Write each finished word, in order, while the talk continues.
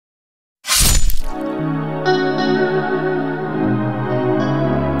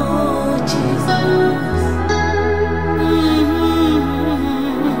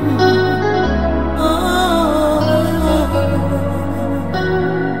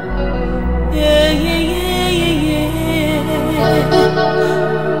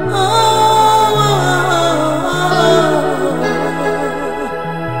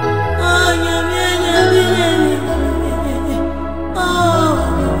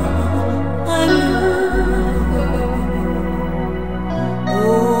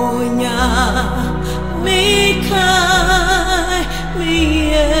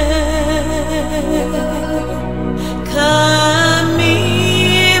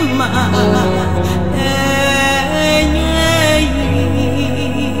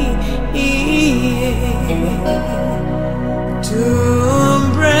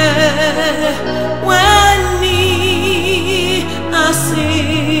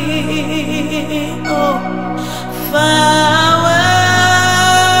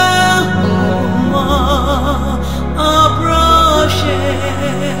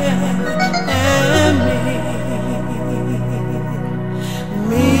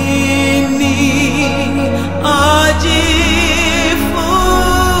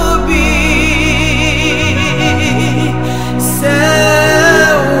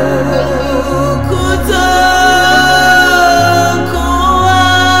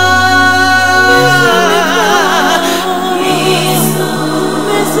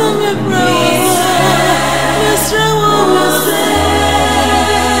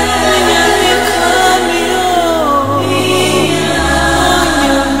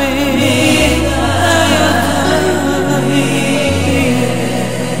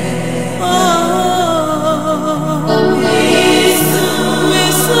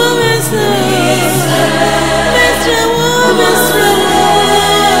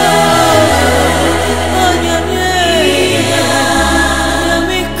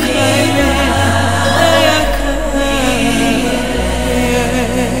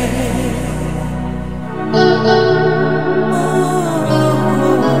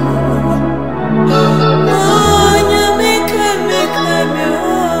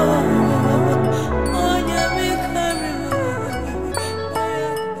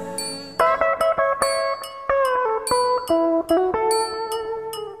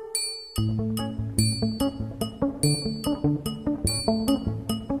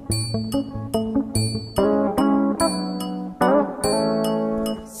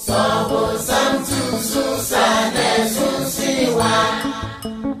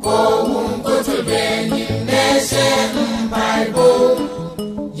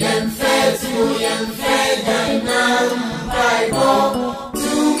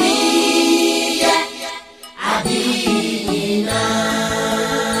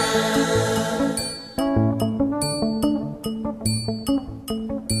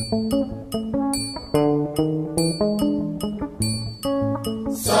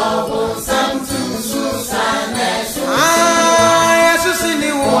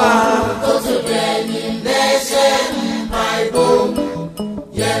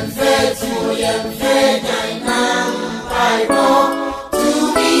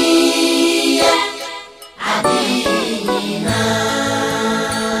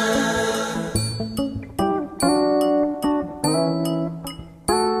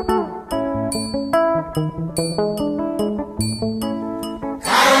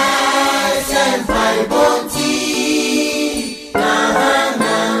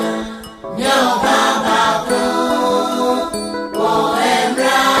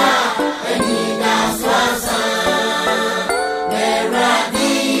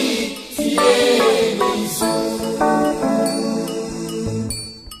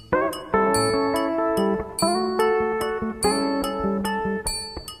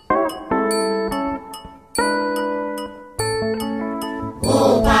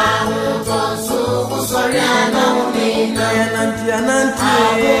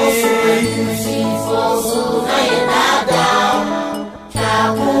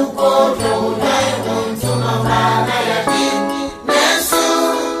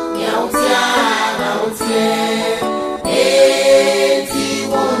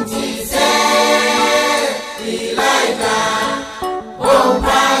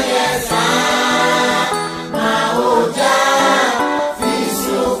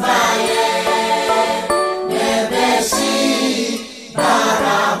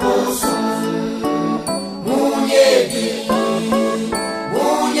Barabos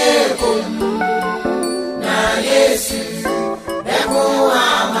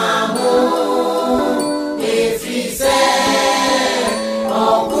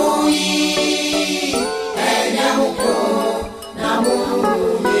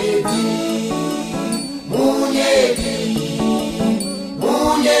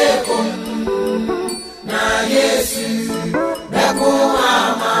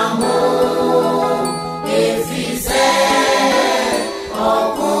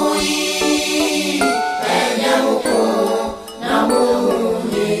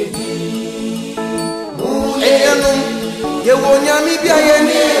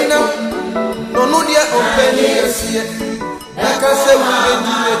kasiye nakase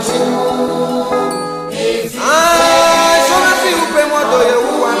wubedi nechi so na fi upe modo ye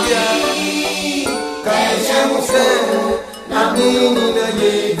wuwabia kaise muse na nini na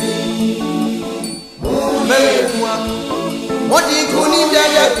yebi mwa modi kuni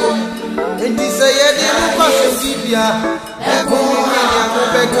ndayako enti se ye di mu kwase bibia eko mi ya ko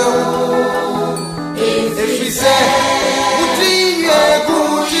beka efise utiye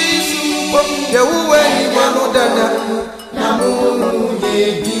kutisu ye uwe ni manu dada na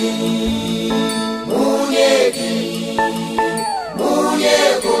munyedi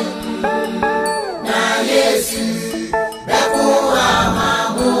munyeko na Yesu beko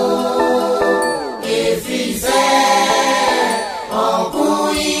amamu efise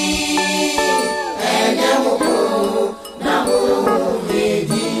okui enyamuko na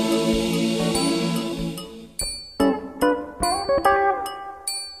munyedi.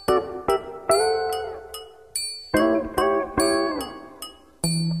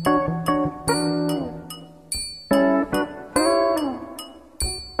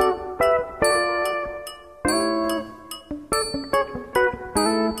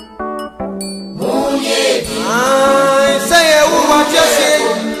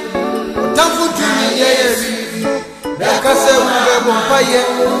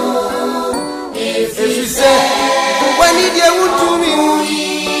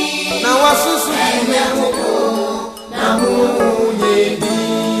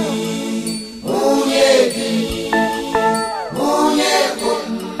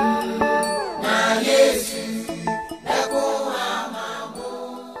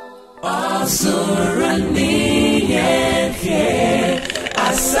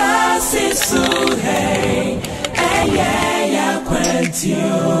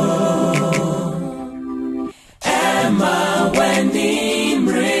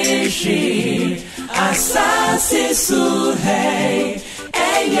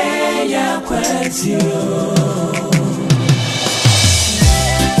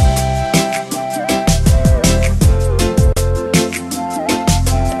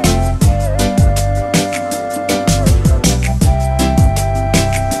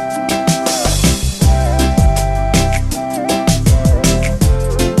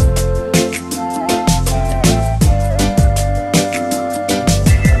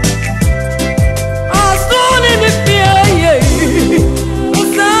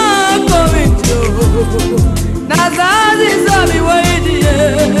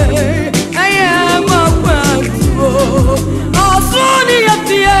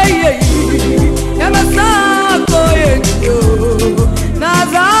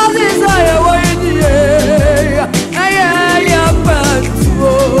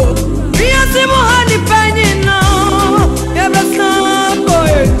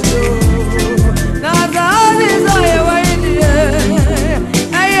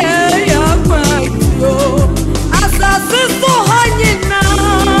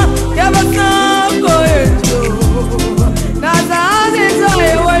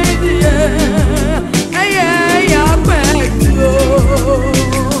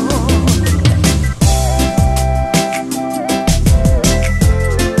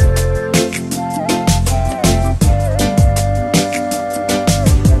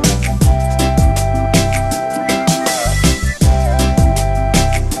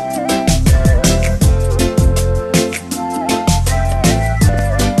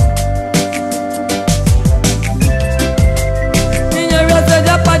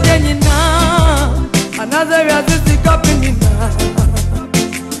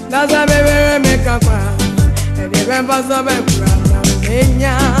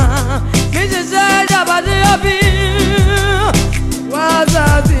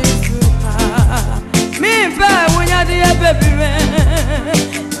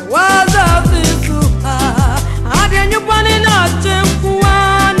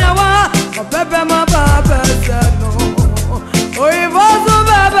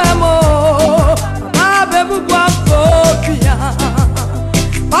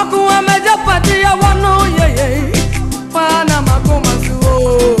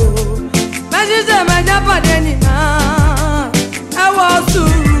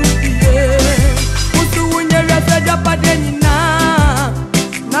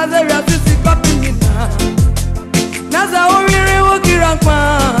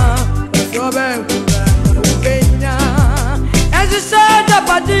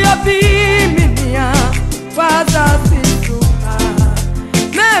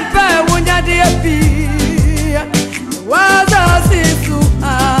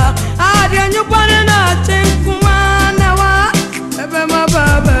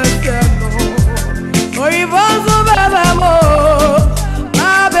 Oivoso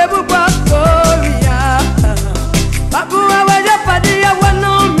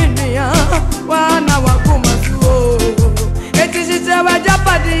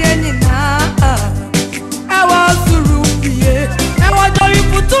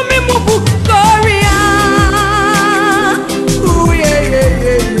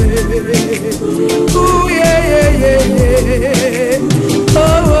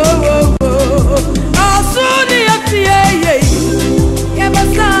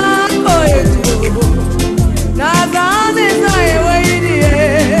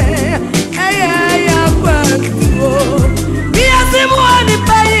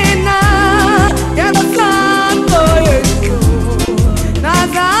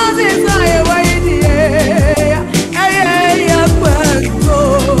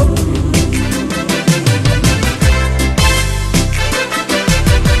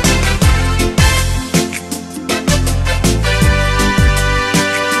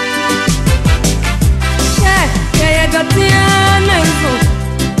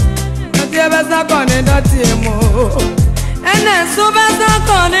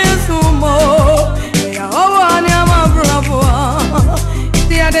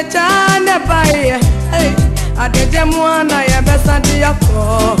chane baye adejemwana ya besante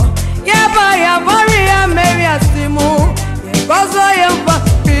yako yaba ya maria maria simu yebazo yamba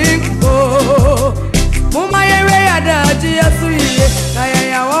pingo muma yere ya daji yasuye na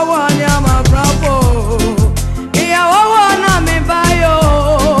ya wawani ama bravo ya wawana mibayo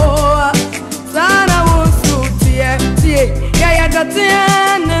sana wusutie tie ya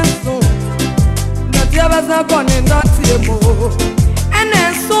datiane so natia basa koni natie mo ene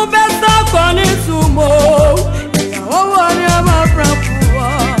so besa koni sumo ya wawani ama bravo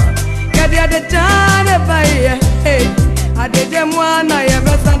ya dia de tane baye adeje mwana ya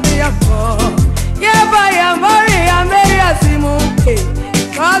besante yako yeba ya maria maria simu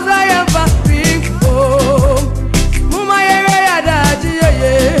kaza ya papipo muma yere ya daji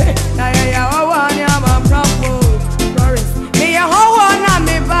ye na ya wawani ama bravo me ya hawa na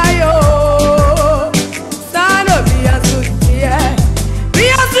me bayo sano biya sutie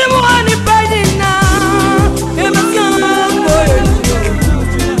biya simu ani pajina ema sambo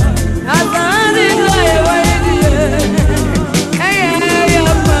azani la waidi ya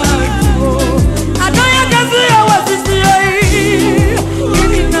papo adoya kazi ya wasisi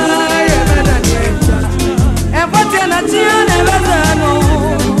yini na ya bedanyeta epote na tiane bedano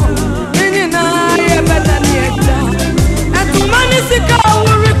yini na ya bedanyeta etumani sika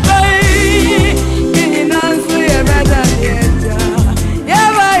uripai yini na nsu ya bedanyeta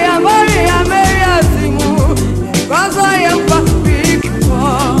yeba ya mori ya meri asimu kwaza ya mpapiko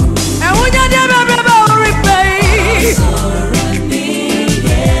ewunya dia bebeba uripai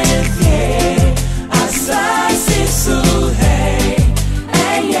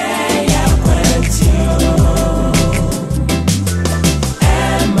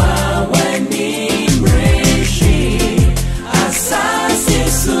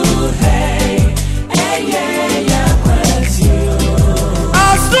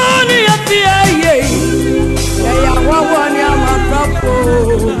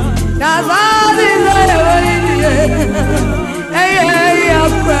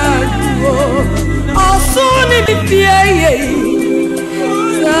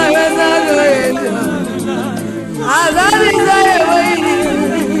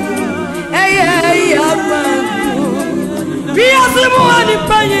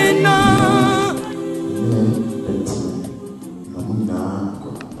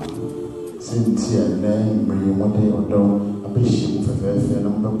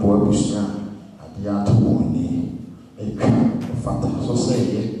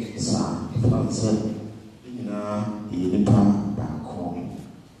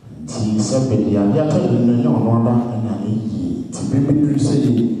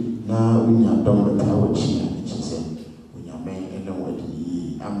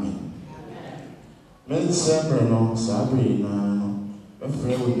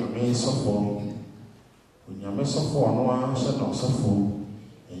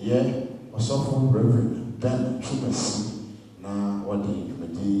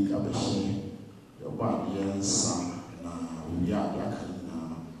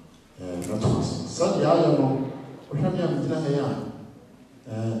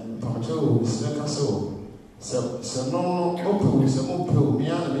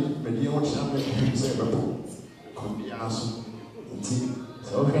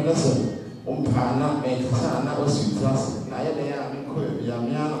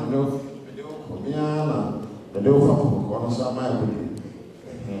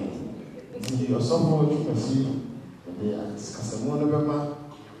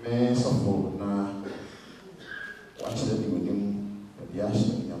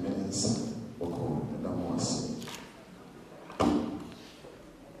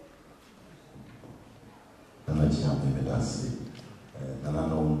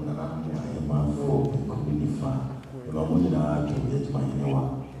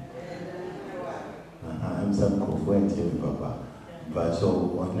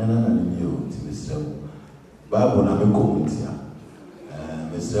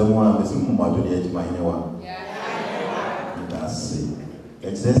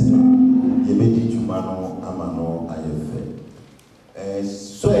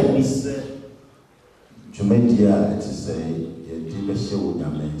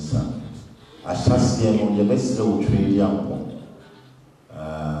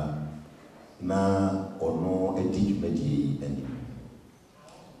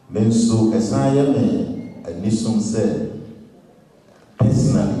So as I am a nation said,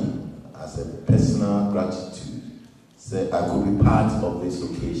 personally, as a personal gratitude, say I could be part of this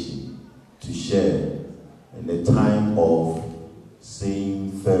occasion to share in the time of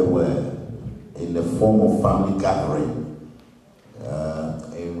saying farewell in the form of family gathering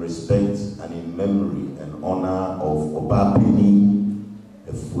in respect and in memory and honor of Obapeni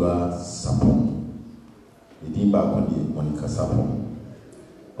Efua Sapon. Idimba Kodi Monica Sapon.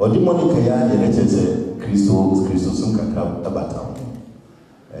 Odi Monica ya yenecheze Kristo Sunkaka Abatam.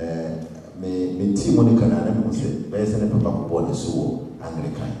 Me ti Monica na nemu se bese ne papa ko bone so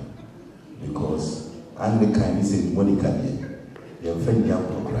Anglican. Because Anglican is in Monica here. Ye mfeni ya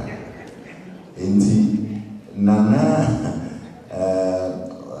program. Enti nana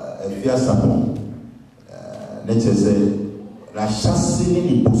Efia Sapon necheze la chassi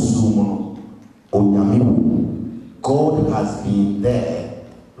ni busumo onyamibu. God has been there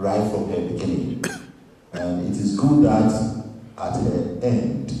right from the beginning, and it is good that at the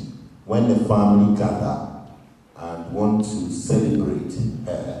end, when the family gather and want to celebrate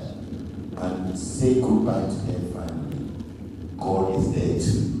her and say goodbye to their family, God is there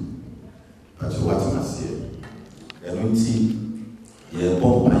too. But what must say? Ye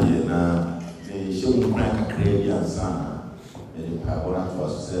bomba ye na the show you crack a Caribbean sana and the Pabora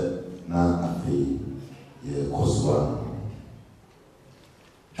was na afi ye Koswa.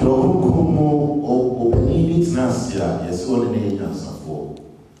 Trokumo openini tnasia ye so ne yansafo.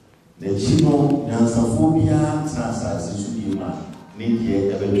 The chino yansafobia tnasa sisubi ma ne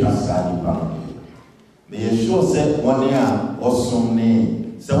ye ebetwa sa ni pa. Me ye sure say one ya osom ne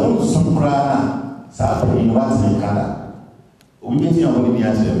se won som kra na sa pe ni wat ne kada. We get here on the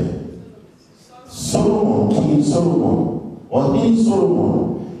Solomon, King Solomon, or King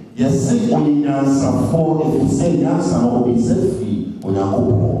Solomon, yes, say only answer for if you say answer or be set free on your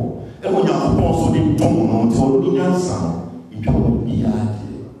couple. And when you are also the tongue to only answer, it will be at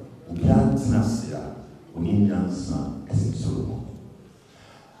Nasia, only answer as Solomon.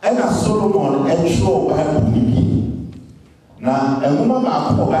 And as Solomon, and show Bible me. Now, a woman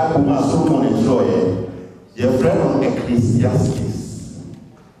back for Bible, Solomon enjoy. Your friend of Ecclesiastes.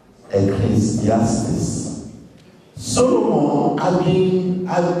 Solomon, I mean,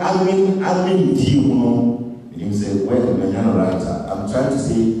 you say, well, the man writer. I'm trying to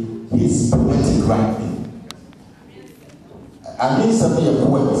say his poetic writing. I mean, something a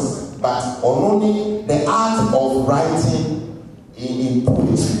poet, but only the art of writing in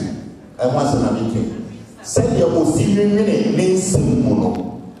poetry. And what's another thing? Say your most minute means mono.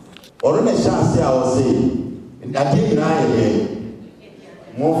 Or in a chance, I will say. I didn't deny it.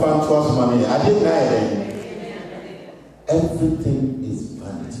 More fun trust money. I didn't deny it. Everything is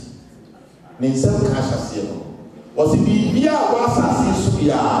vanity. Means some cash as you was it be was as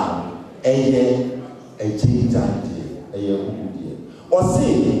you a change a year. Or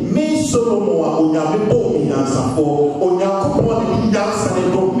say, me Solomon, Onyamibo, Yansafo, Onyakumo, Yansan,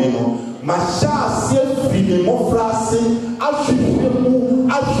 don't memo. Masha, self free, more frasi, Ashishemu,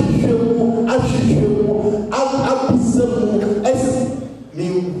 as me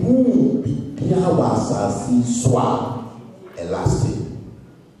who be Piawasa, Swa, elastic,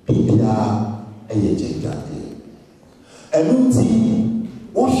 Pipia, a yejade. And Uti,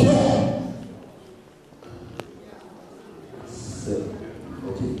 Oshe.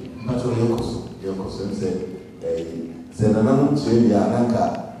 Okay, much of your concern said, Zenanam Nanka,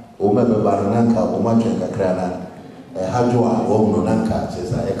 Oma Barananka, Oma Krana, Hajua, Om Nanka,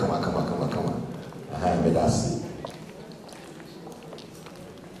 says I come. I am Bedasi.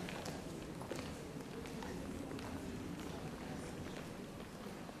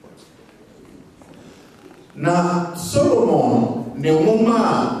 Now, Solomon, the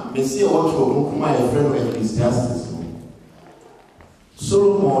woman, they say what to my friend of Ecclesiastes.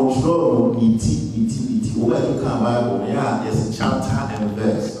 Solomon draw iti. Where you come Bible, yeah, there's a chapter and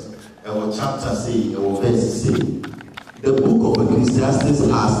verse. Our chapter say, our verse say, the book of Ecclesiastes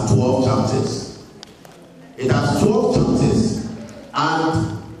has 12 chapters. It has 12 chapters. And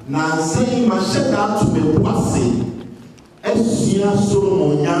now saying, Masheda to be Wasi, Esia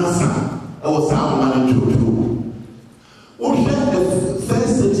Solomon Yansa, I was our man to we read the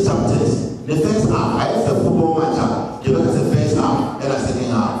first 6 chapters, the first half. I have a football match. You look at the first half and the second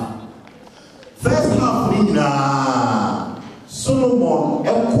half. First half, Solomon,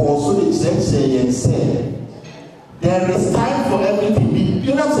 so the church said, there is time for everything.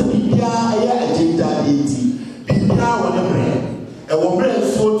 You know, say, Bibia, agenda 80. Bibia, whatever. A woman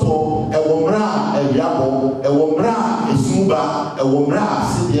so tall, a woman, a yabo, a woman, a sumba, a woman,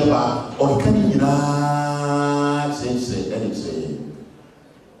 Sidiaba, or Canina, say, anything.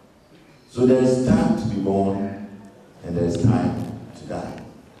 So there is time to be born, and there is time to die.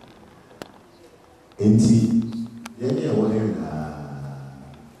 Enti, yeye ya wale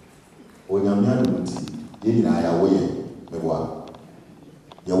onyamya nuti, yeye na ya woye mewa,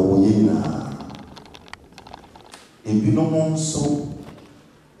 ya woye na ebinomon so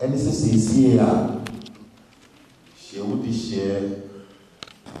And this is here. She would share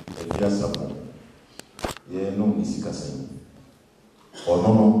a fiasco. Yeah, no, Miss Cassin. Or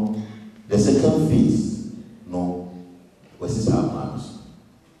no, the second phase, no, was his arms.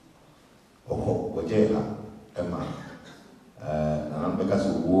 Or Wajela, Emma. And I'm because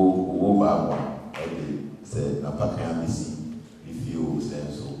who one, said, Napaka, if you say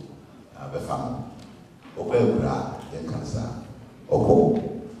so, have a family. Ophelia, then cancer.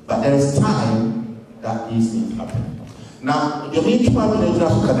 But there is time that these things happen. Now, you need to have a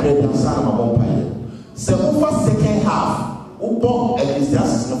graphic and son of a vampire. So, first second half, who bought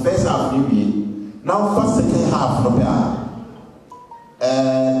Ecclesiastes in the first half, maybe. Now, first second half, no better.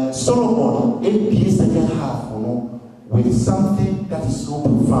 Solomon, it second half, you know, with something that is so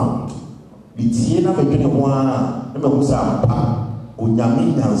profound. Bitiena begin one, never was a pa,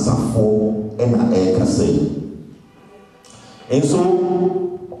 Unyami and Safo, and a Casey. And so,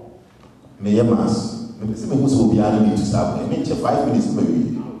 Mayamas, maybe will be adding to start. I mean, 5 minutes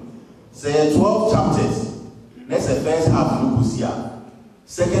maybe. Say 12 chapters. Next, the first half, Lucusia.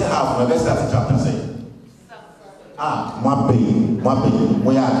 Second half, my best start chapter say.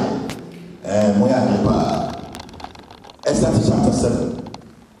 Moyade, Esther chapter 7.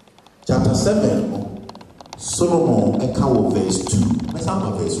 Chapter 7, Solomon account verse 2. Let's have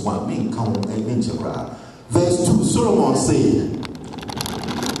verse 1. Me count verse 2. Solomon said,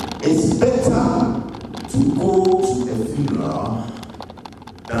 it's better to go to a funeral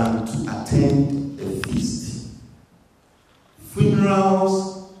than to attend a feast.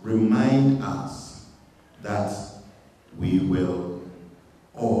 Funerals remind us that we will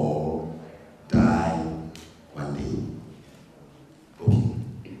all die one day. Okay.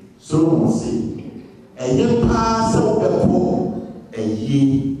 Solomon said, a year pass over a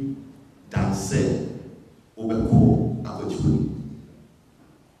year than said over abajui.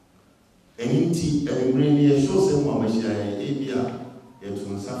 Anything and really shows them what she Abia yet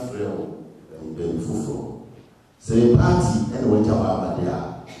to suffer and fufu. Say party and went out there.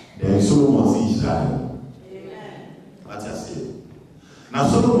 Then Solomon sees Israel. What I say. Now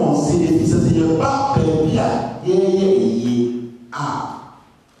Solomon said, he says, "You're back, baby.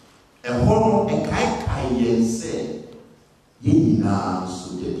 A horn a kai said, ye now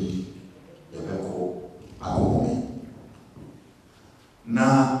so dedi yebeko agome."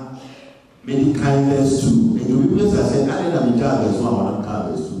 Now, many kind verse 2. And you will say, I didn't have verse 1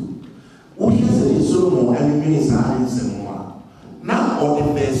 verse 2. What he said is Solomon and minister and one. Now, on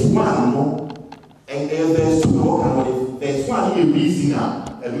the verse 1, no, and verse 2, no, verse 1, you reason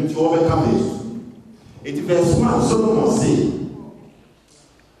up, and which overcome verse 2. It's verse 1, Solomon said,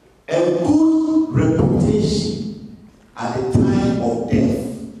 a good reputation at the time of death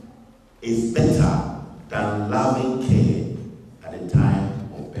is better than loving care at the time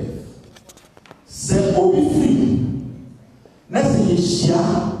of birth. Say, Obi free. Next thing is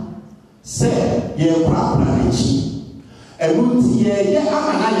share. Say, ye crap, and ye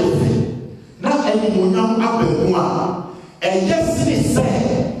amana na any munyam abemua, and yes, it say,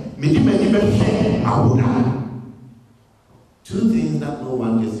 many abuna. Two things that no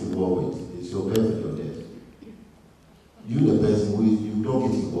one gets involved with is your birth and your death. You, the person who is, you don't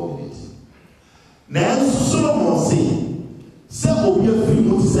get involved in it. Now, Solomon say, Obi free,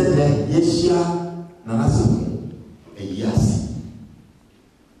 what said that, Yeshia, Nanasu, a yes.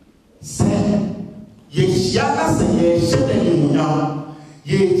 Say, Yeshia, say, Yeshia,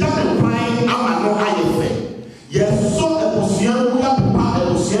 ye just crying, I'm not high. Yes, so a position, we have a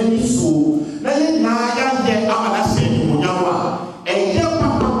position, so, now I'm not saying, and your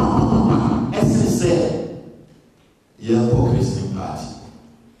papa, as he said, yeah, for Christian party.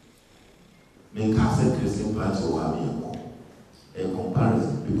 Make us a Christian party or a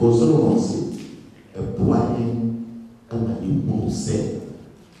comparison. Because Solomon said, a boy and you won't say,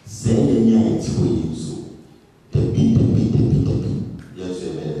 yeah, it's for you. So, the beat. Yes,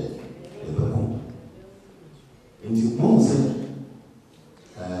 you made and you won't say,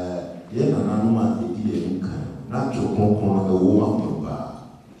 yeah, no man, they did not your concon a woman.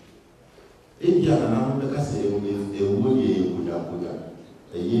 If you are an because a woman,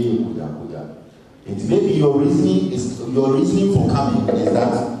 a year, and maybe your reasoning for coming is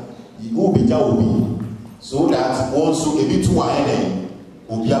that you will be Jawi, so that also a bit wide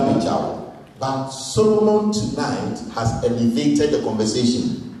will be a Jawi. But Solomon tonight has elevated the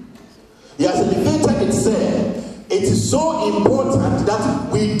conversation. He has elevated it, said, it is so important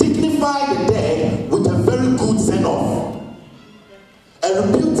that we dignify the dead with a very good send-off. A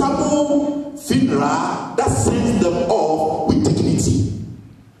reputable funeral that sends them off with dignity.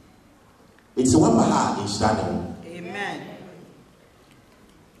 It's one bahar in Shadam. Amen.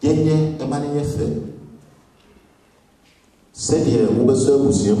 Yenye emane yefe. Said ye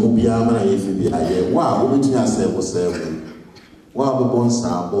Mubaso, Mubia, Mana Yefi, wow, Ubiti Asebo Sebo, wow, Bon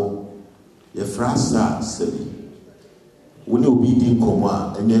Sabo, ye frasa, Sebi. When you be in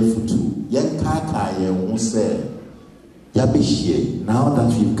coma and ye futu, yen kaka ye won't say, Yabishye, now that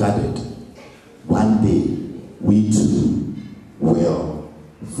we've gathered, one day we too will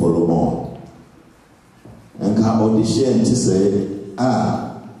follow on. And ka audition to say,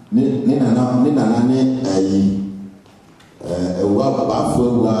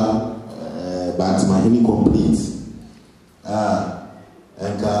 but my heli complete.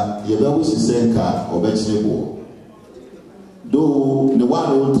 And you know, we say, or vegetable. Though the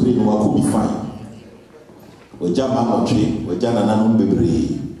 103 could be fine. We jam on tree, we jam an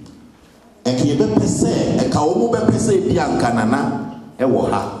baby. And he be say, a cow be say, Bianca Nana, a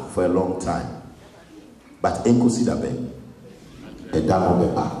for a long time. But consider them a dam of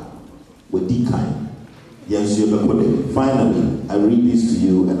a with the kind. Yes, you put it. Finally, I read this to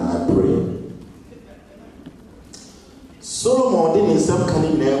you and I pray. Solomon didn't some kind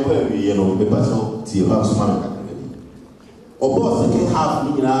of name, you know, the battle to your house man. Or both can have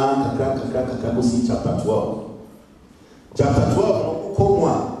me in chapter 12. Chapter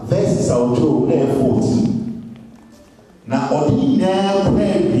 12, verses are 14. Now, on the name,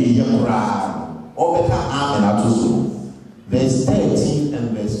 or better, and verse 13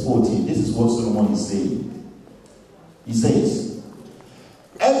 and verse 14. This is what Solomon is saying. He says,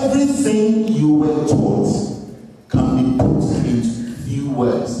 everything you were taught can be put into few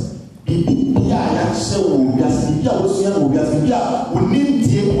words.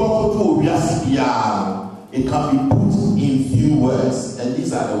 It can be put in few words, and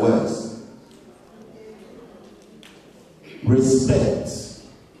these are the words: respect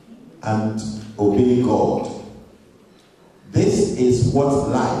and obey God. This is what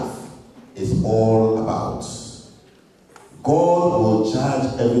life is all about. God will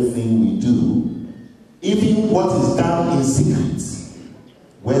judge everything we do, even what is done in secret,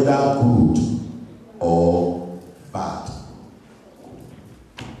 whether good or bad.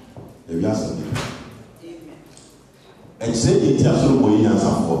 There we are something. And say it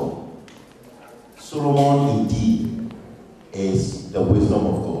Solomon indeed is the wisdom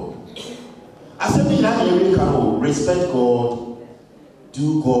of God. I said, respect God,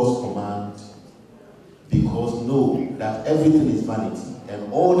 do God's command, because know that everything is vanity,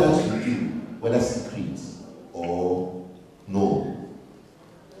 and all that you do, whether secret or no,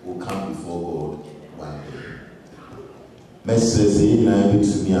 will come before God one day. Message to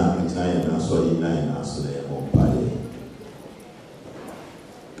me, I'm trying to answer you, and answer the body.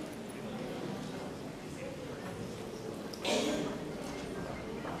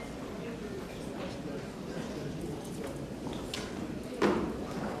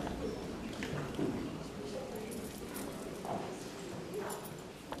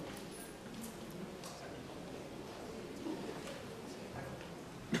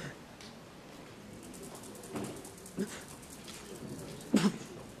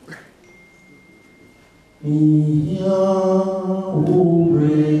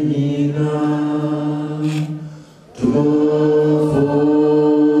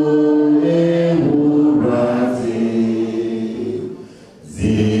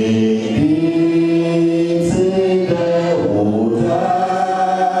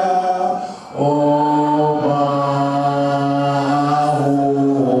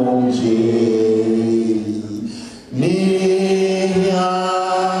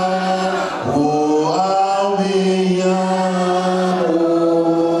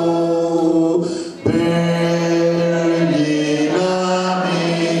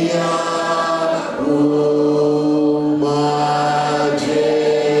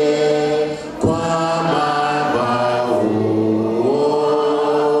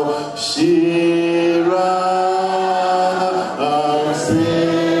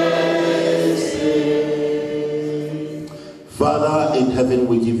 Father in heaven,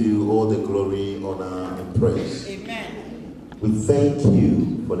 we give you all the glory, honor, and praise. Amen. We thank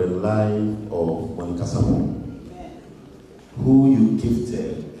you for the life of Monica Samuel, who you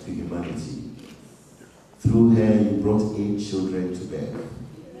gifted to humanity. Through her, you brought 8 children to birth,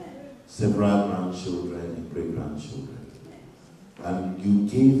 several grandchildren and great-grandchildren. And you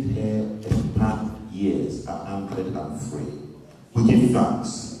gave her a span years, 103. We give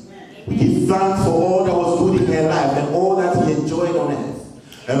thanks. We give thanks for all that was good in her life and all that he enjoyed on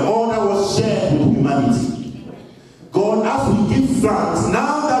earth and all that was shared with humanity. God, as we give thanks,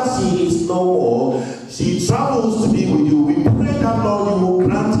 now that she is no more, she travels to be with you. We pray that, Lord, you will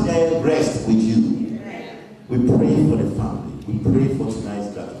grant her rest with you. We pray for the family. We pray for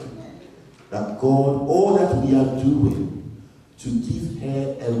tonight's gathering. God, all that we are doing to give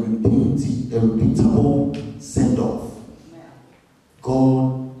her a reputable send-off.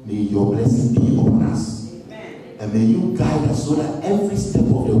 God, may your blessing be upon us. Amen. And may you guide us so that every step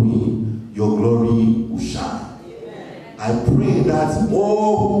of the way, your glory will shine. Amen. I pray that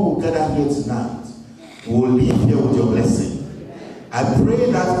all who gather here tonight will leave here with your blessing. Amen. I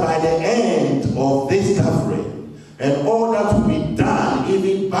pray that by the end of this gathering, and all that will be done,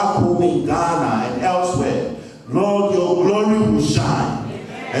 even back home in Ghana and elsewhere, Lord, your glory will shine.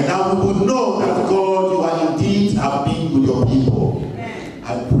 Amen. And that we will know that, God, you are indeed have been with your people. Amen.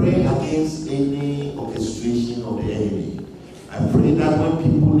 I pray against any orchestration of the enemy. I pray that when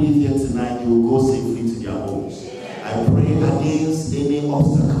people leave here tonight, they will go safely to their homes. Amen. I pray against any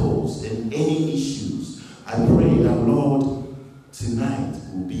obstacles and any issues. I pray that, Lord, tonight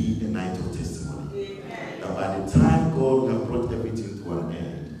will be a night of testimony. Amen. That by the time God has brought everything to an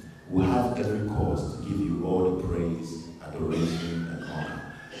end, we'll have every cause to give you all the praise, adoration, and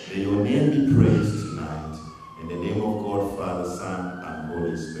honor. May your name be praised tonight. In the name of God, Father, Son, and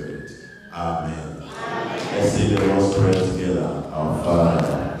Holy Spirit. Amen. Amen. Let's say the Lord's Prayer together. Our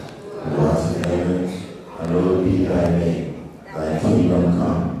Father, who art in heaven, hallowed be thy name. Thy kingdom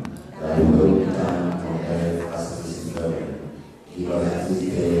come, thy will be done on earth as it is in heaven. Give us this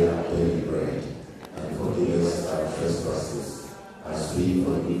day our daily bread, and forgive us our trespasses, as we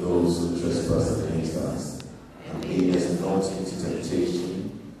forgive those who trespass against us. And lead us not into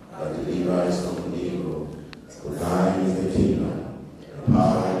temptation, but deliver us from evil. For thine is the kingdom, the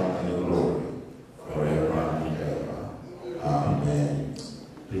power, and the glory, forever and ever. Amen.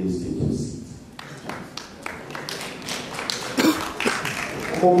 Please take your seat.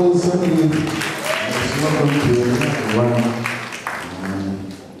 Always something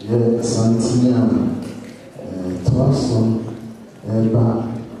Santiam, Twasson, Eba,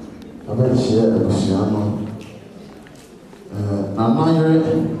 Abeshia, Luciano, Nanayre,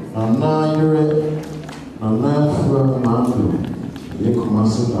 Nanafra Mandu,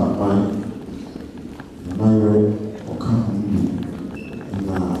 Yakumasu Abai, Nanayre, Okamu, and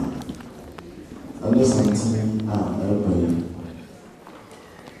other something, Eba.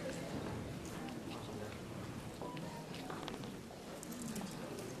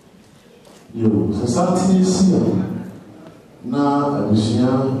 You society see na abusia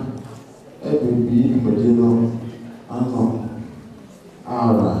ebibi medino ano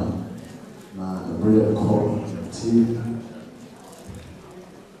ara na ebre ko ti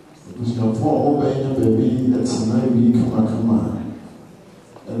abusia for obey baby that's na bi kama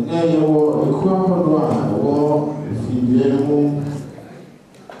and na yo ekwa hodo a wo fibie mo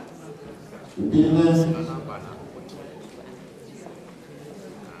bibine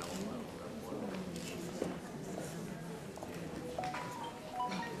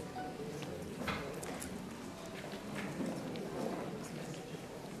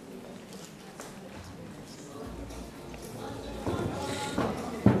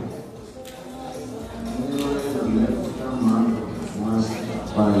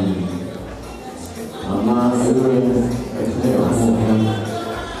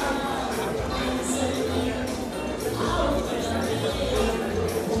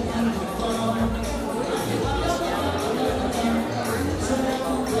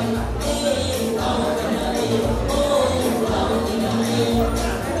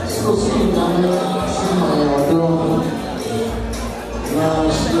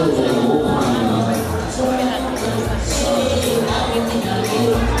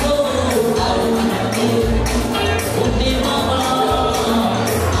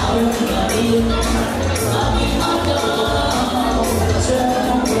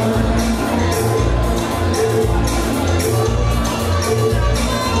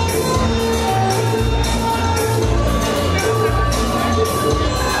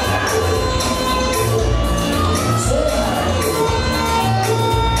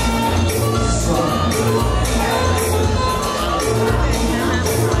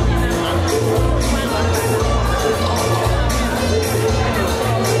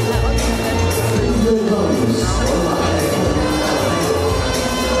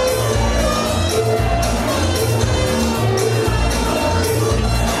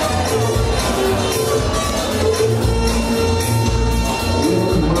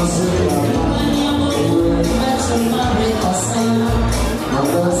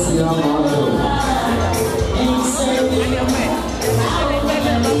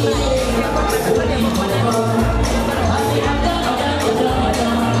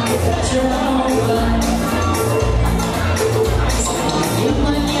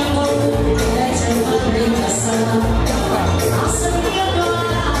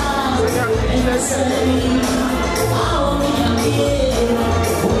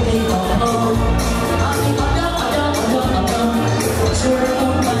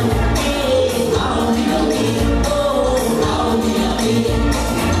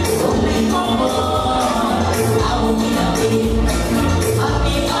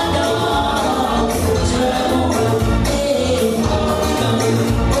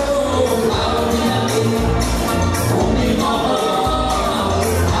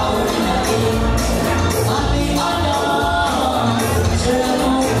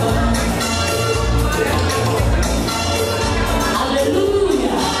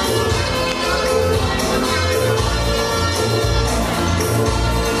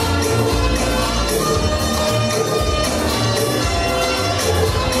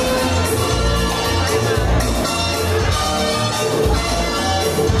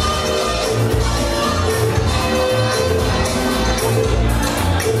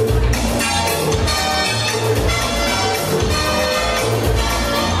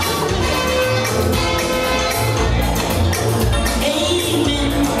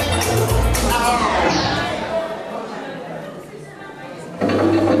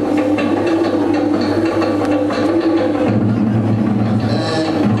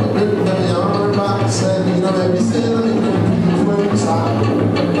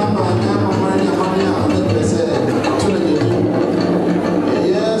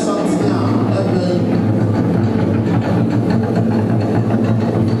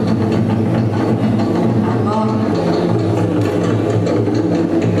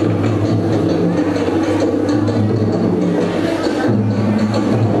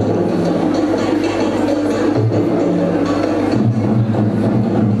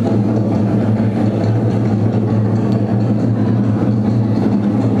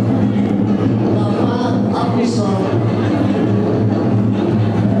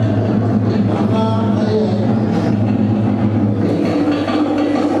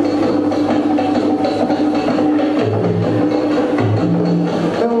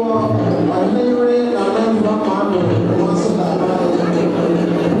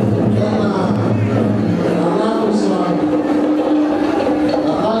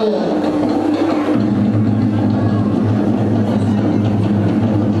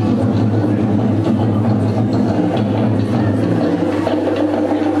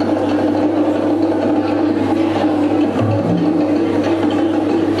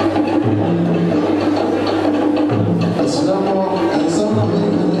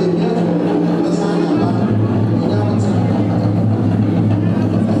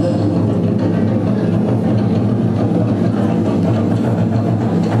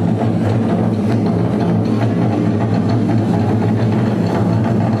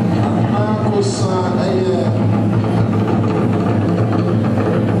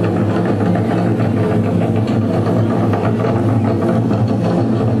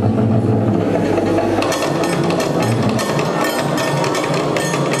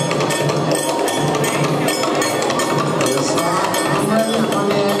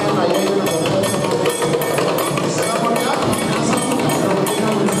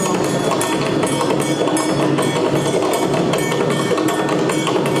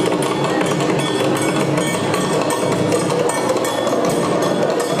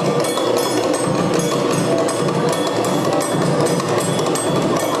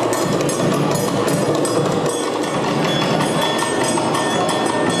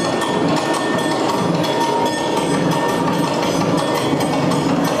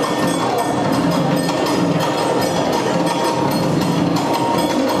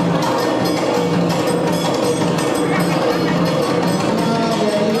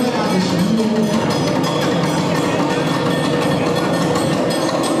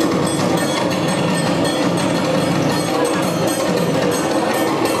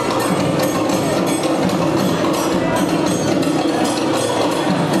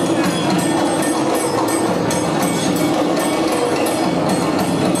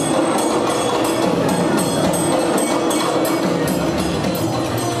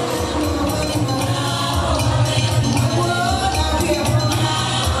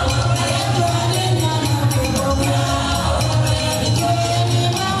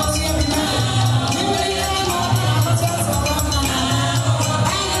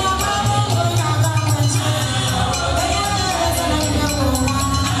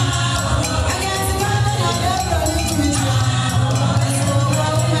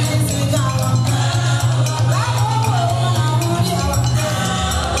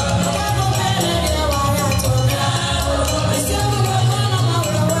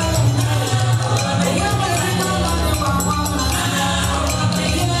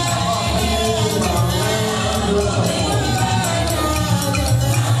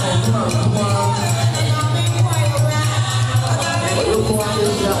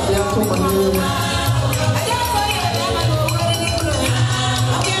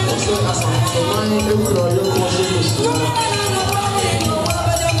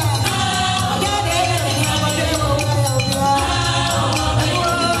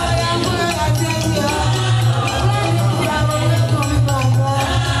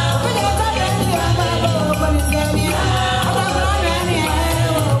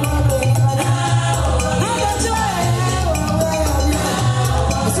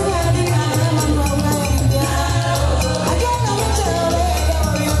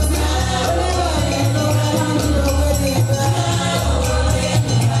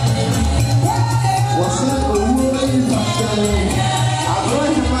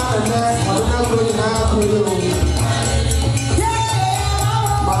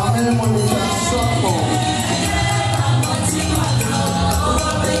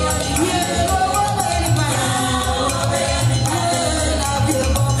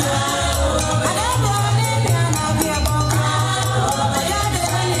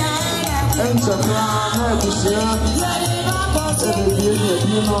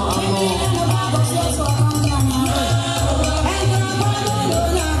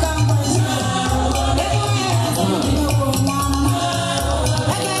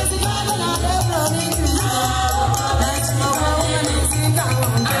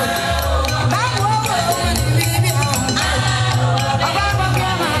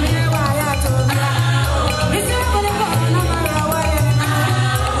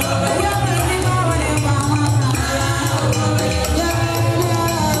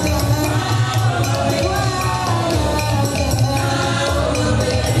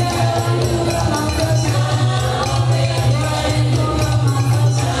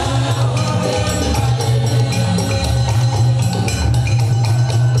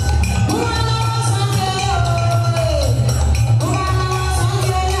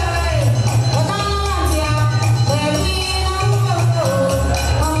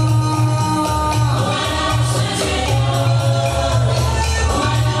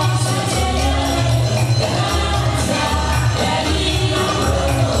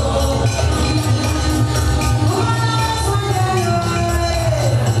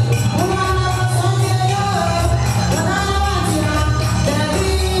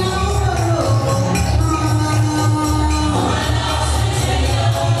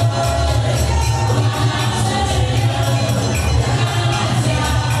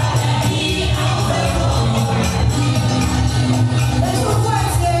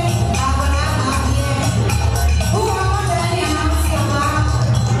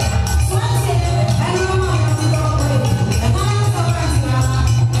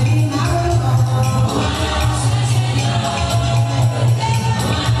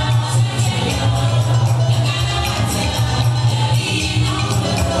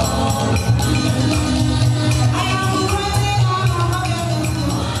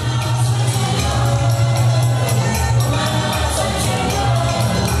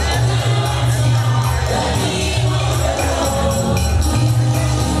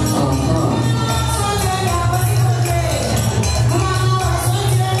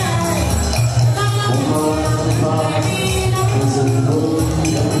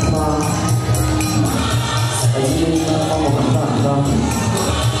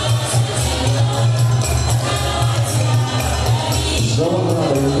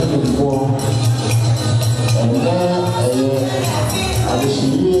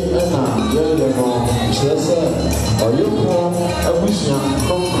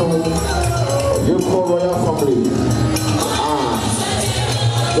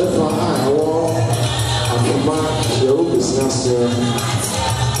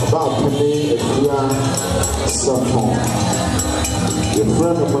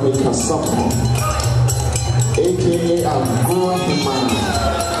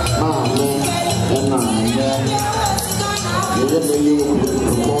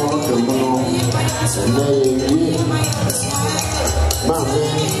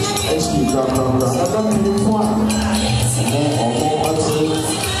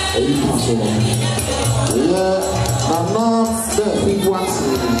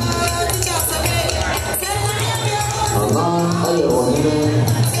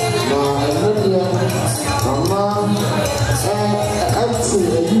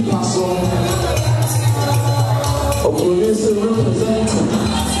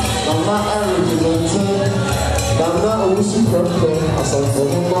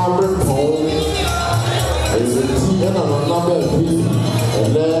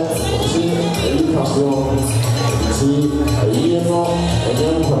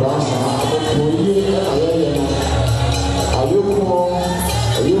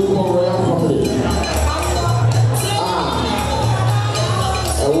you call royal family.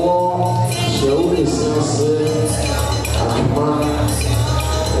 A war, show is Akuma,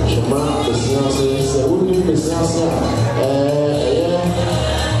 Shema, the Siases, a woman, the Siasa,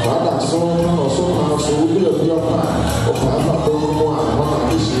 Father, so will be a pure part of Papa Bomo and one of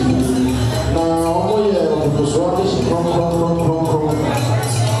this. Now, the Swedish from.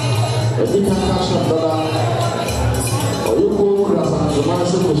 A big cash of dollar, or you go across the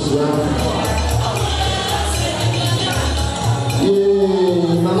Marshall.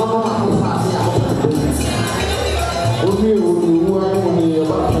 Yea, no, only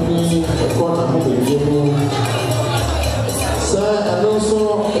about me, a quarter of the game. Sir, and also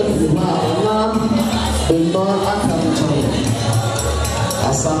if you have none, the more I can tell you.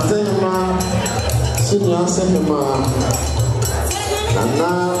 As something, senior cinema. And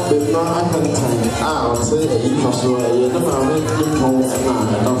now, the more I can tell you, I'll say, you must wear your number of people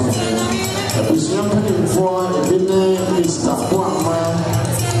and enough. A Christian penny for a dinner is the one man,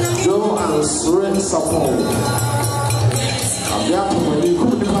 Joe and Sren Sapon. I'm the apple, you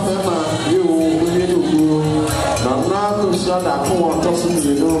couldn't come ever, you will. Now, to shut up for tossing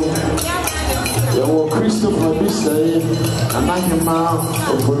you know. There were Christopher Bissay, and I came out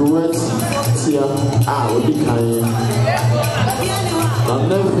of the words here. I will be kind. And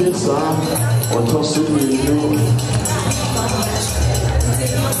never be sad or tossing you know.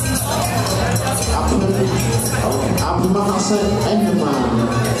 I'm not saying any man,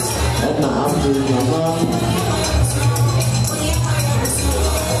 and I'm doing your man.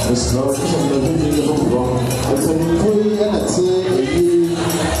 It's not the video of wrong. It's a free and it's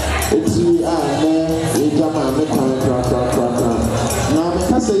now,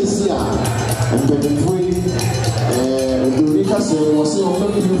 because I see and the free, the because I was on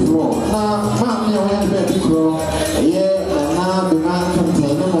the floor. Now, Mammy, I went back to grow. Yeah, and now the man can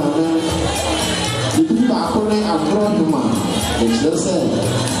tell the man. The people are calling a grown man. It's the same.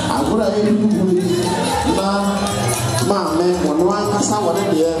 I would have been now, Mammy, when one has our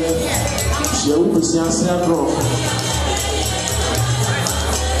idea, she will be seeing a draw.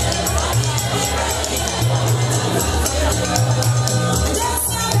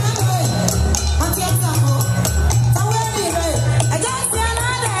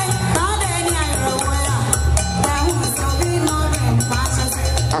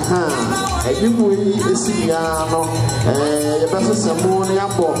 You will see Yano, the best of moon,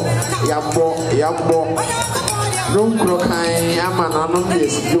 Yambo, don't croak, Yaman, on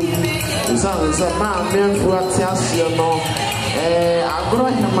this. It's a man who attends you know. I grow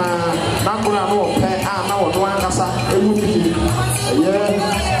him, Nakura, no, pay, I know what one has a movie.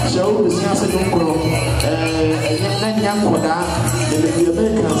 Yeah, show is just a young girl, and young Koda, and the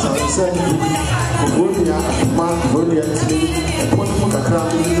Americans are saying, Ophelia, Ophelia, and put a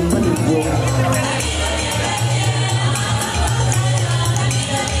crowd in the penny book.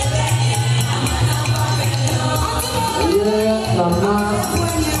 Yeah, Nana,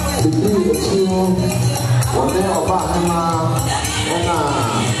 the deal is you, or they are back now, and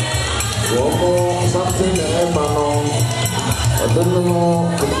something that ever know. I don't know,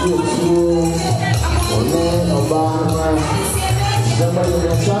 the deal is you, or they are back. Somebody in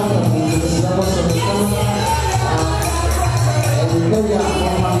the sun, and the sun was in the sun. And the baby are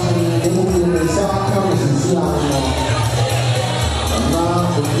moving in the sun, comes in the and now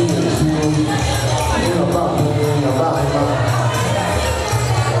the deal is you. About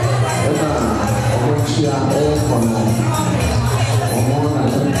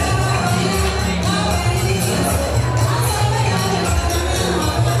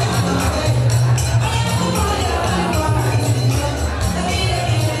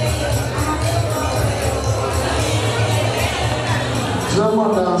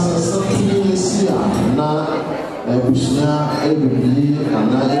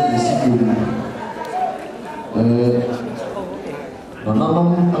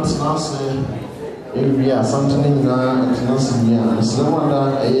and area something in Tanzania. Someone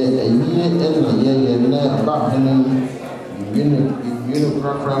that a year about penny, you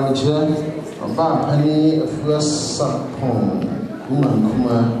about penny of first home, woman,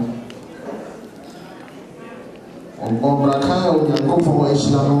 on Bobraka, we can go for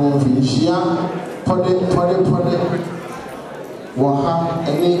Asia, Pode. Waha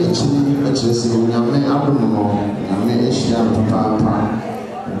any actually Yame Abdomo, Yame Asia, Papa.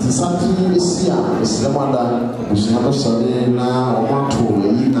 The something is here, is the one that was never sorry now or want to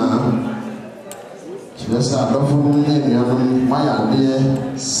win now. She just had love for me, my idea,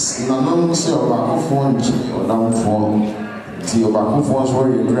 none say about phone or down for the about phones where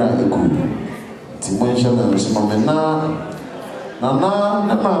you grab the cool. To mention them, some men now. Nana,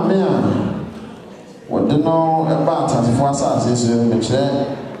 the mamma, what the no about as for us is the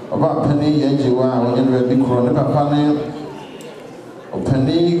chair about penny, and you are when you're the crown of a panel. Or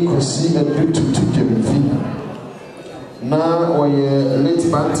penny could see a bit to Jimmy. Now, or your late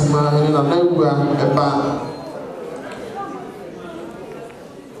Bantima in a neighbor about.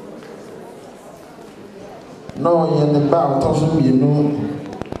 No, you're the bow, tossing you know.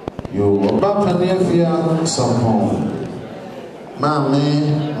 You about penny of your some home. Mammy,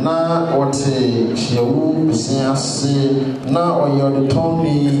 now what say she will say now or you're the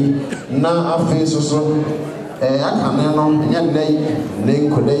Tony, now I face so. I can't know yet they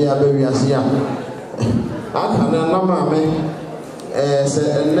could they have very as ya. I can't know, mammy.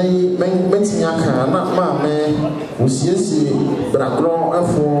 Say, nay, mention your car, not mammy, who sees but I grow a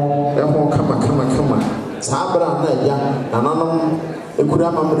four, come. Sabra, ya, and I could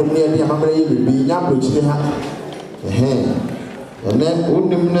have a near the Mamma be young, which they have. And then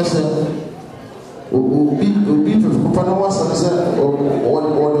wouldn't say, be to Panawas and said, or the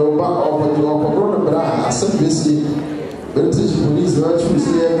bra, I said, busy, British police virtually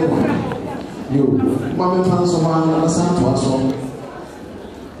see everyone. You, Mamma Tansoman, and a Santos.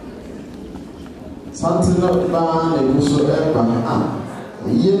 Something not bad, and whosoever.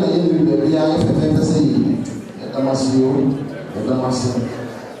 Ye na ye be ya fefe say e damasio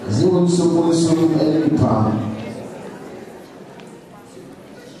ziwo so eni pa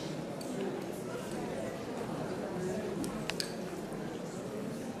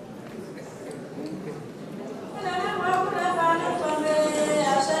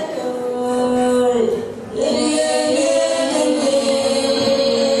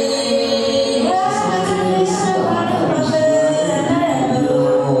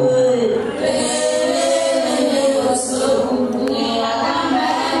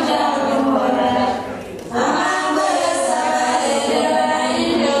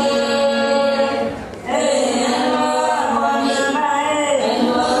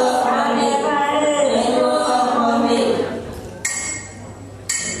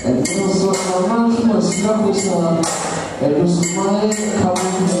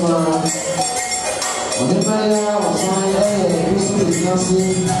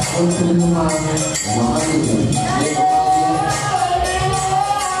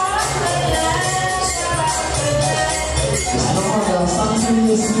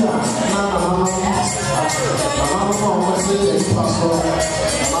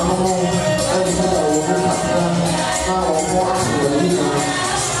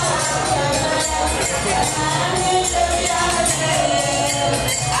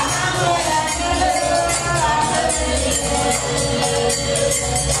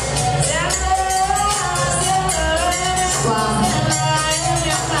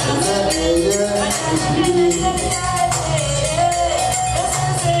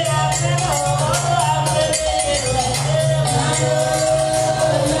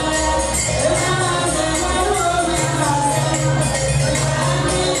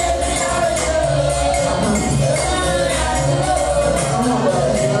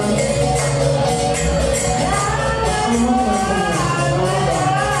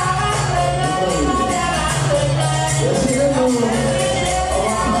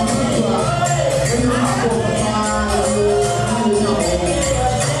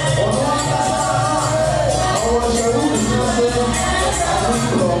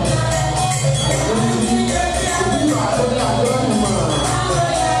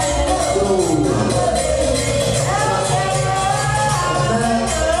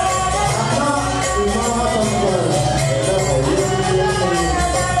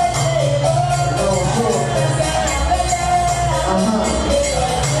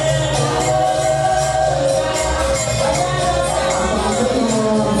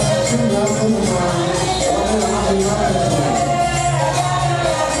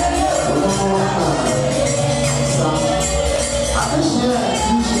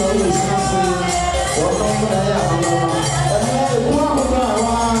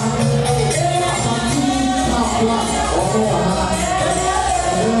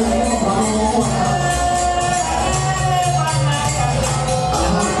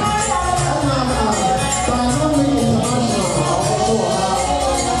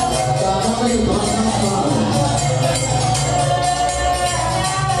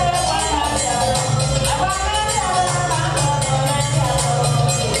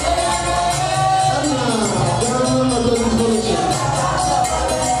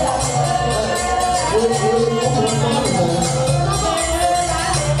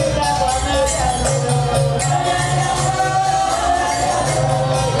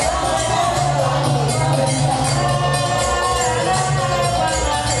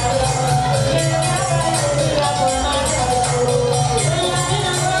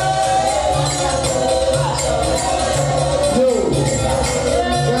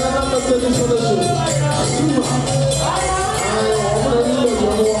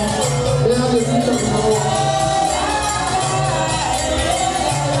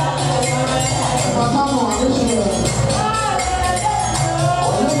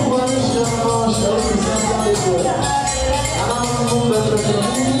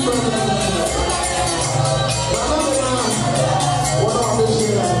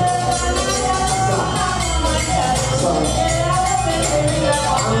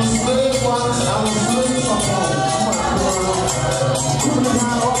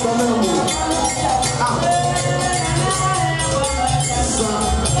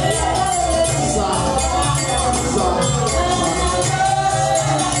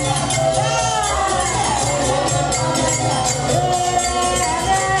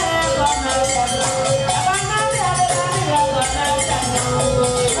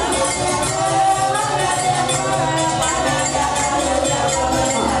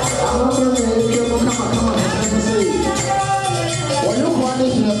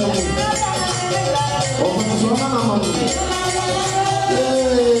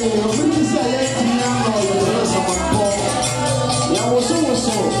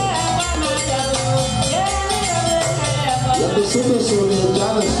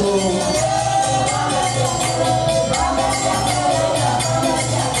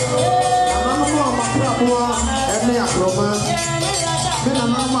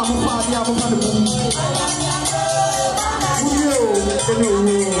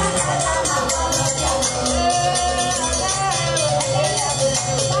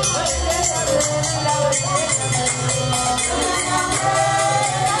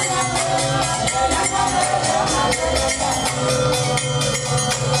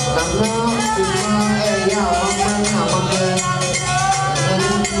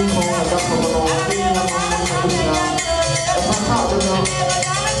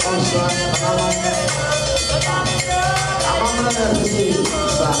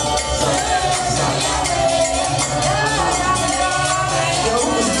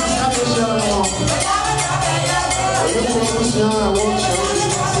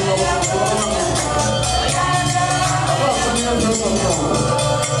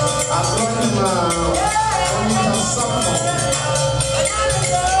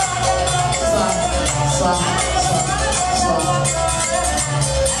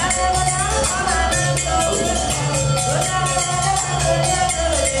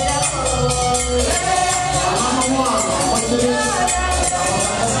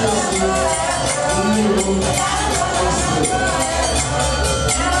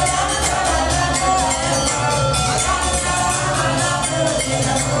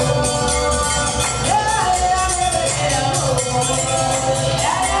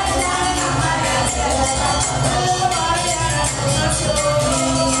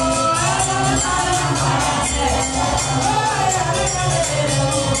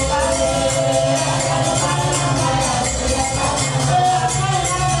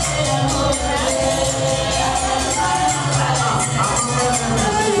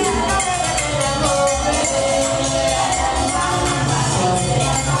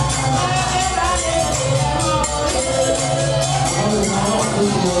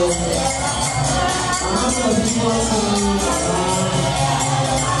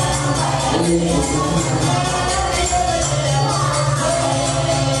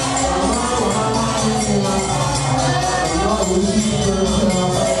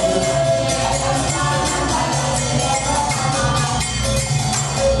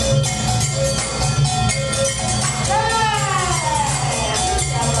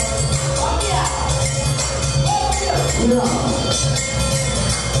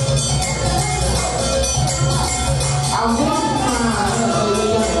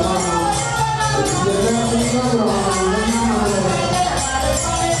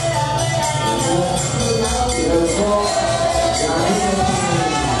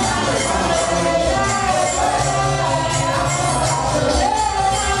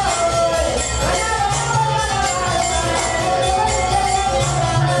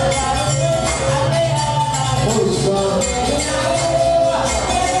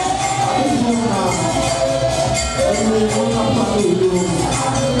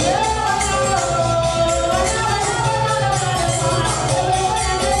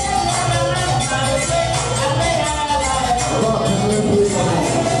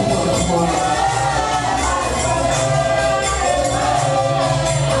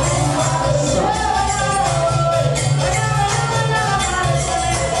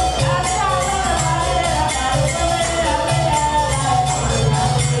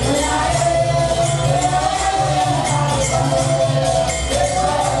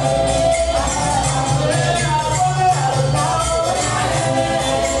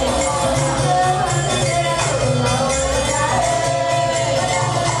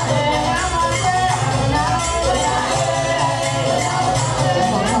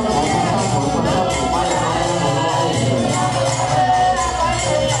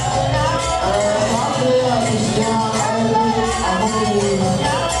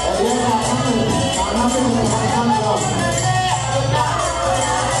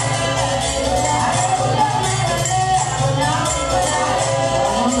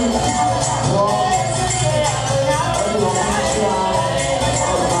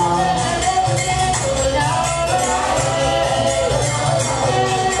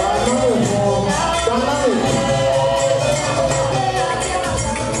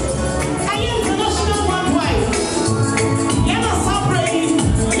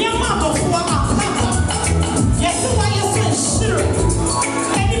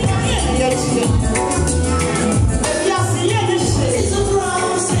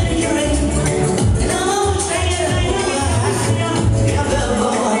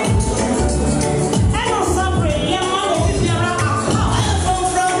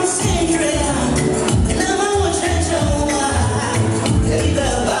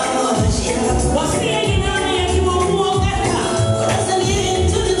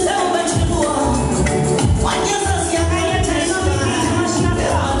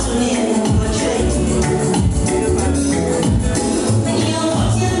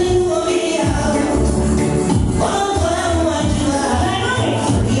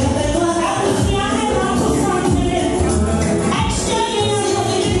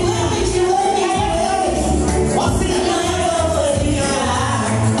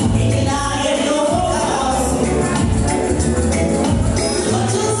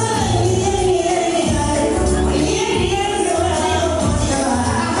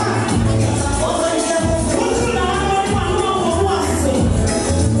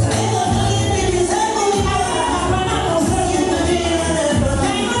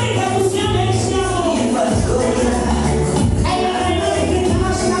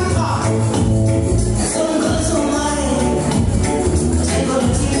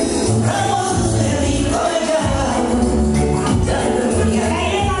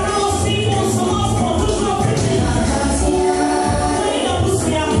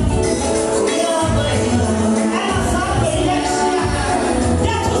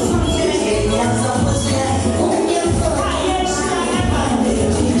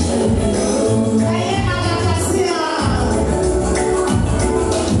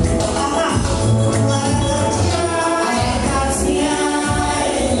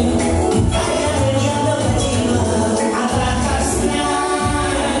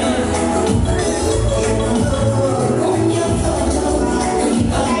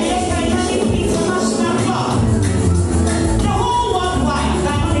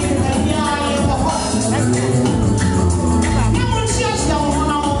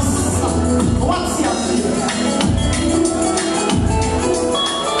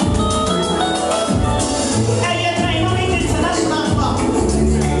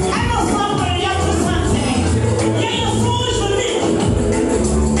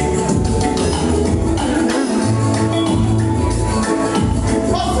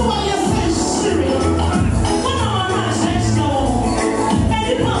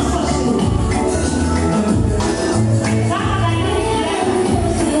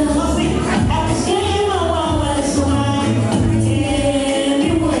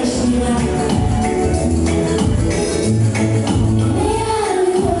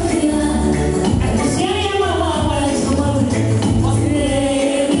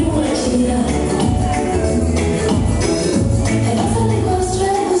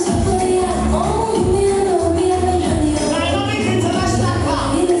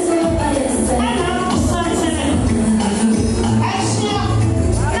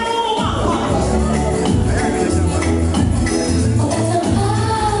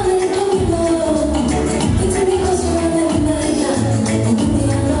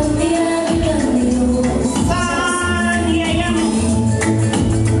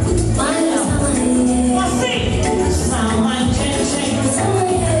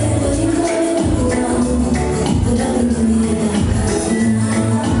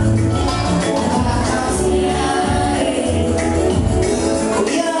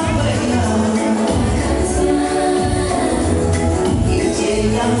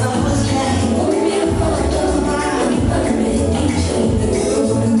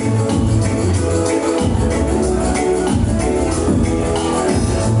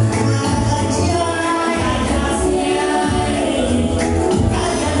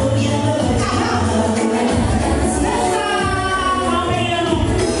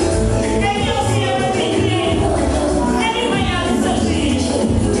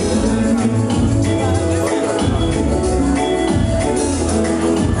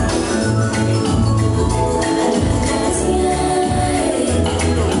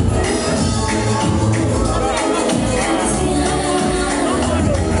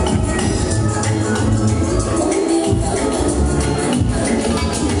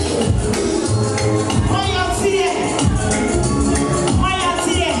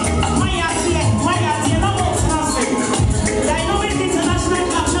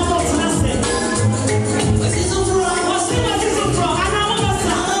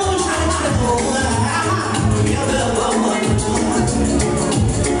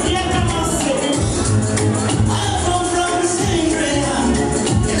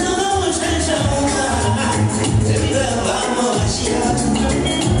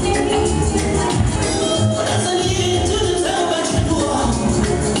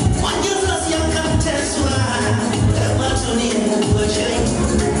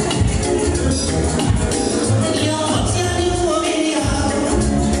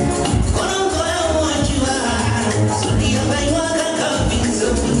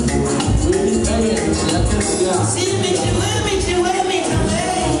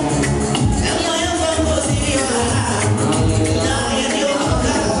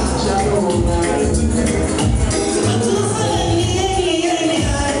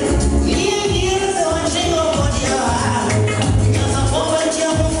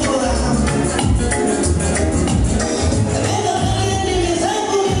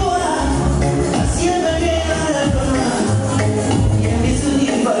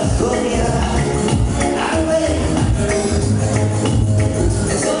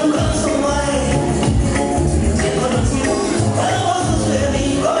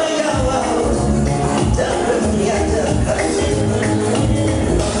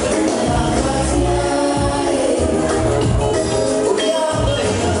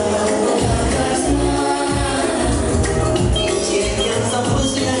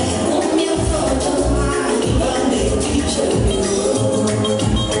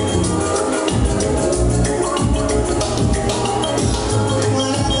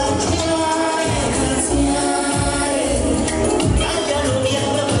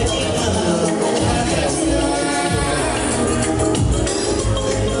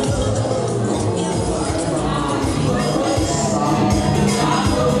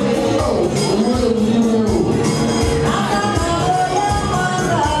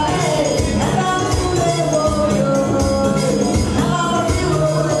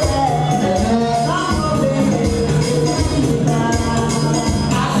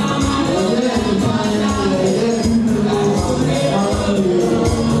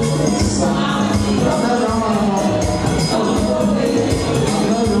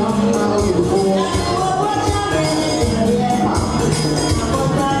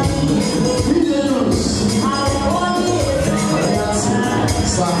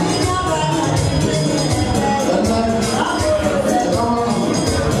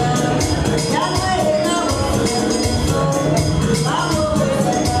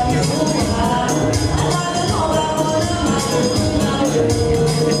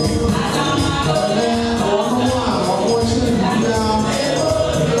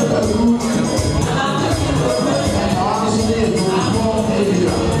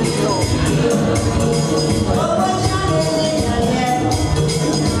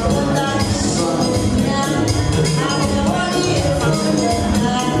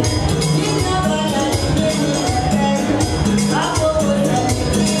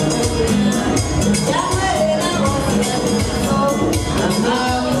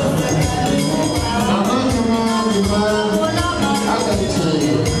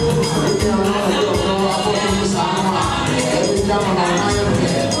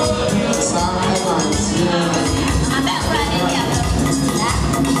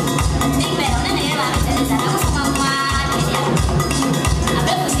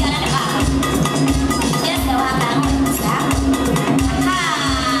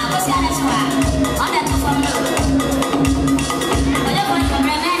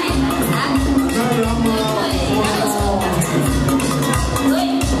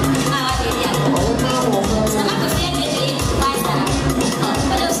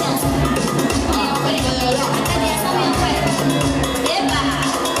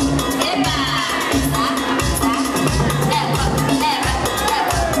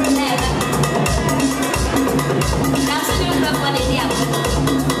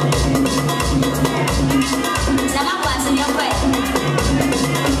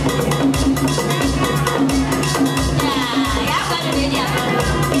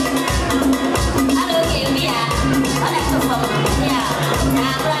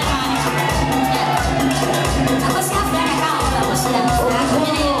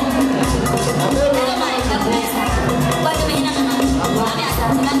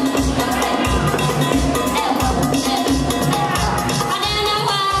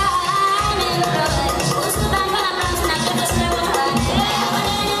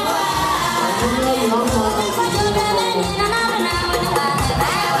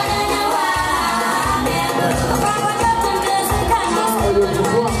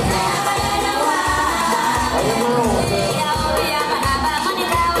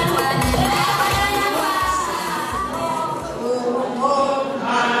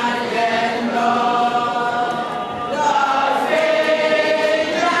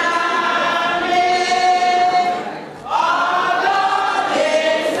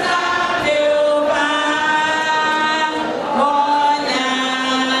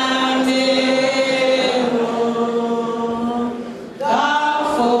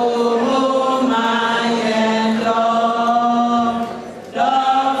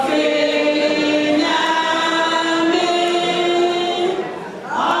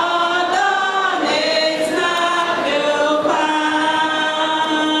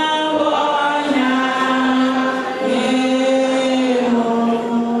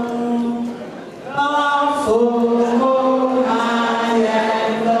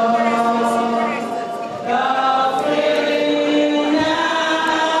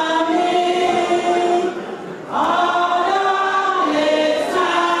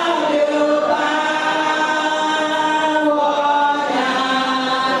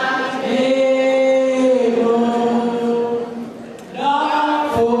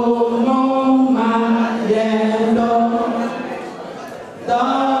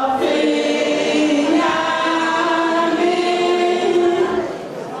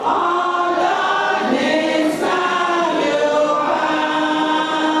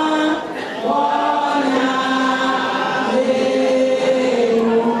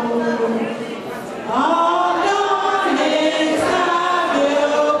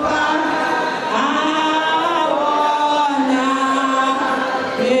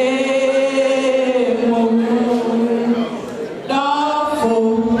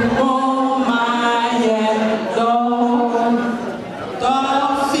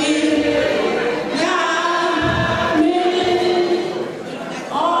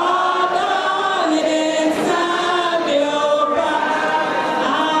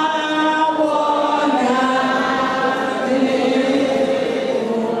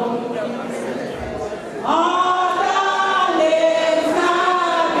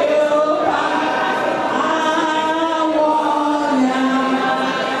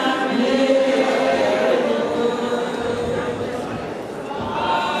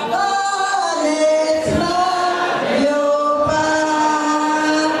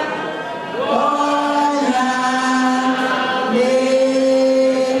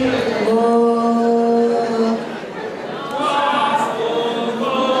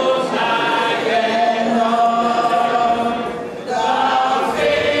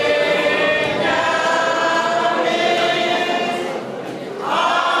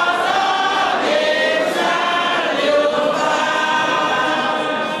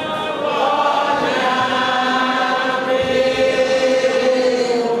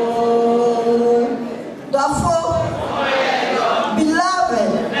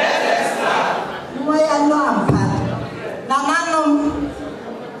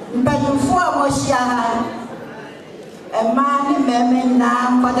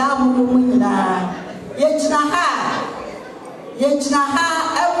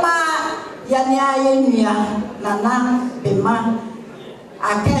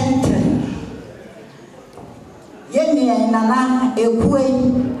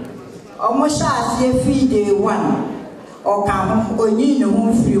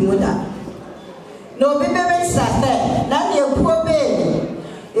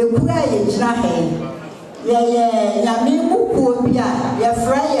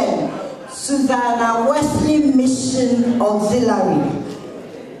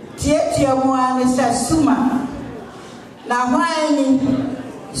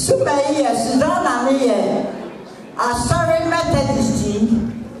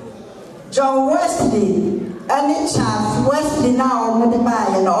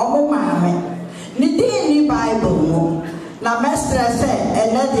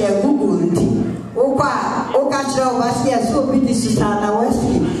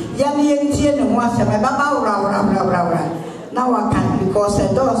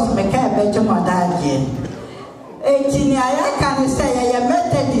I can say a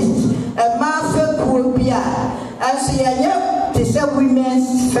Methodist, a master Kubia, as a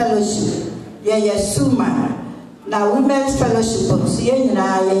women's fellowship. Suma. Now women's fellowship of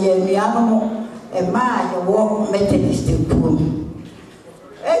Siena, Yamiano, a man, walk Methodist in Poom.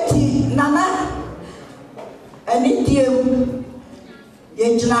 Nana, an idiom,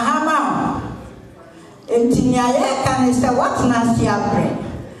 Yajnahama. And Tinia can say what's nasty bread.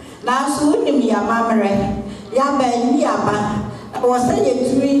 Now soon me a mamre. Yaba Yaba was saying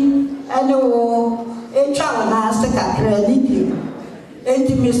to me, and a child master credit you. And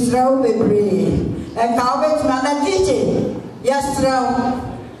to Miss Rowe and Calvert Mana teaching. Yes,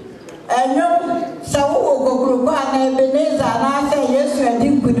 Rowe. And no, so go and Ebenezer, and I say yes, I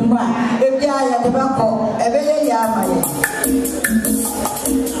didn't put him on. If I had the back of a very yama.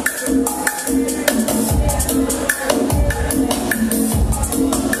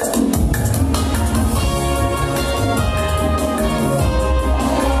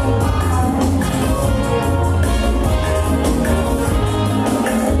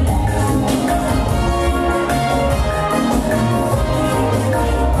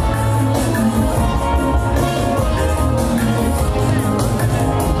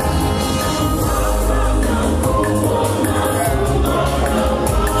 Oh,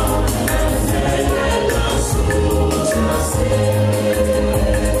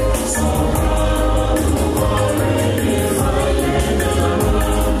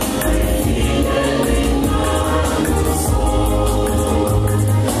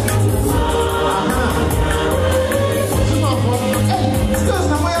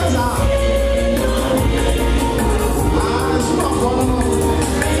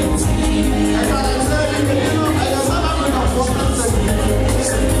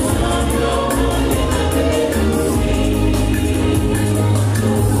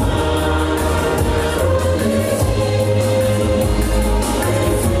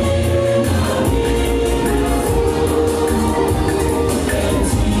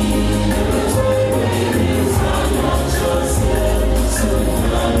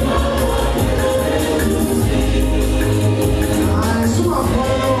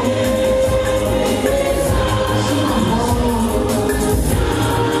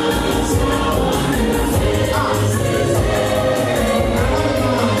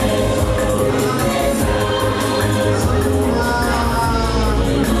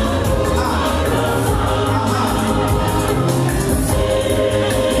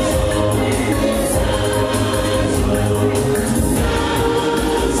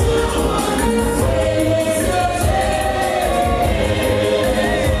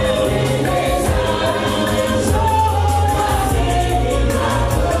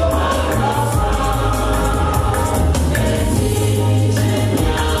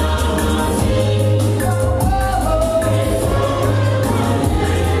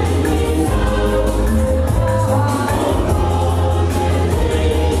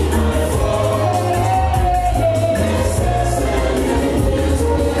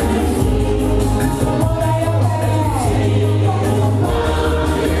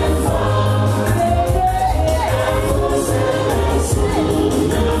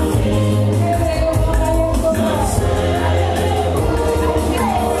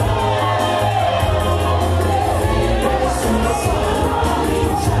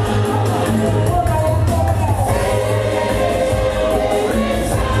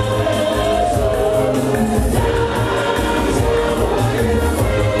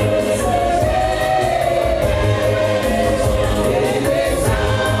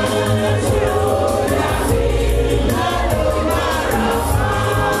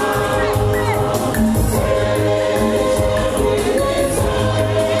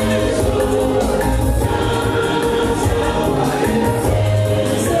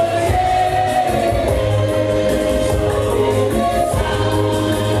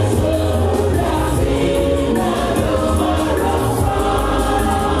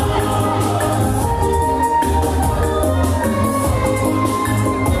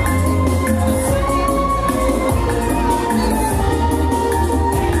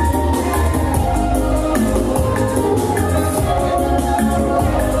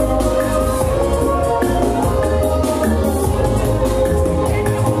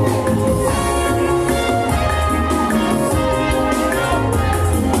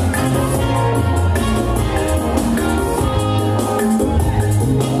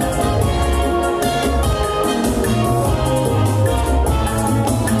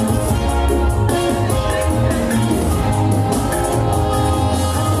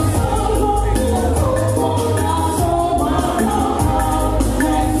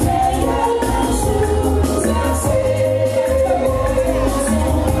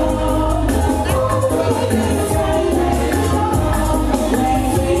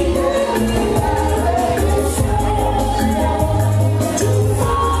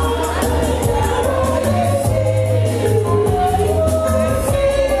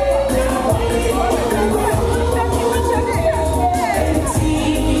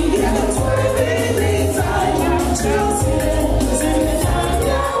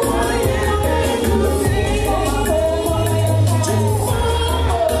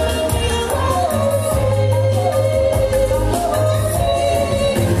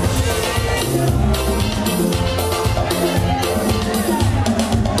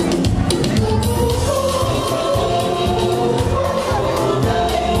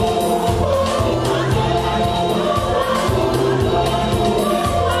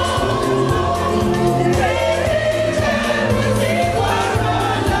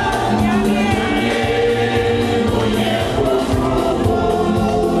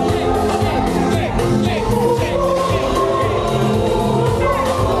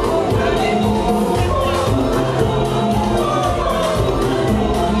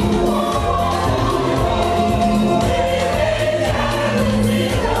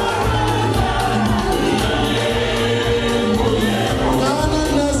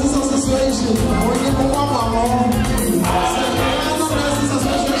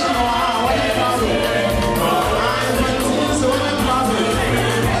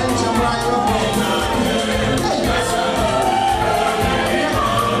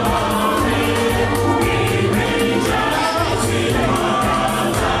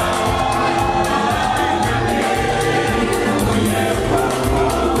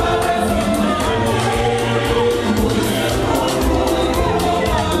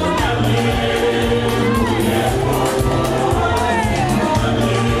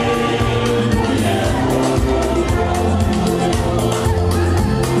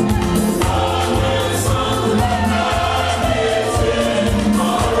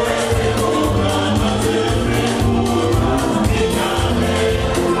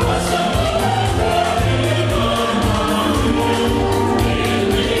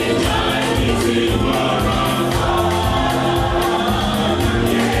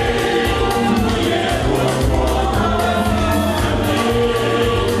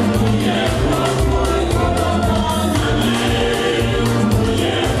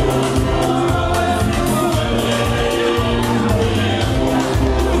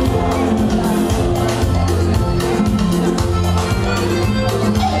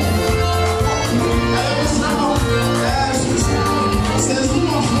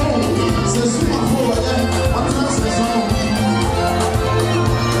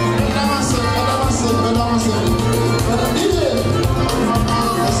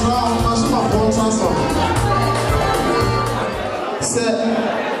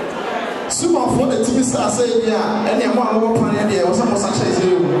 Super for the TV star say, yeah, and your mom will plan idea or some such as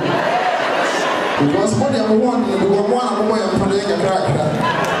you. Because what you want, you want one boy and put a cracker.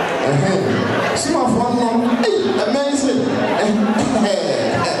 Super for amazing.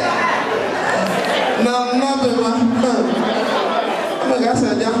 Now, nothing. I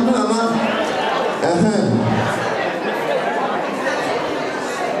said,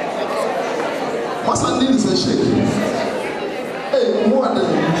 what's I need is a shake. Hey, more than.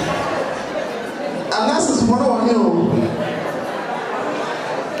 And that's one of you.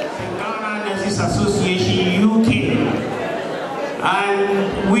 Ghana Nurses Association UK.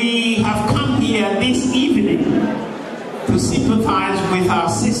 And we have come here this evening to sympathize with our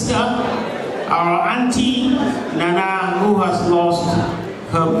sister, our auntie Nana, who has lost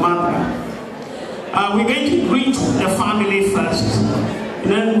her mother. We're going to greet the family first,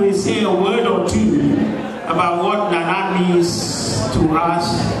 and then we say a word or two about what Nana means to us.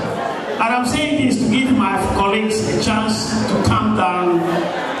 And I'm saying this to give my colleagues a chance to come down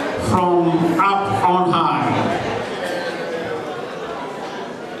from up on high.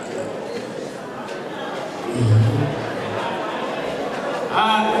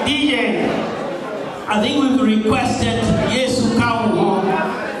 DJ, I think we've requested Yesu Kawo.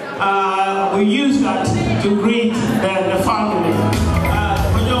 We use that to greet the family.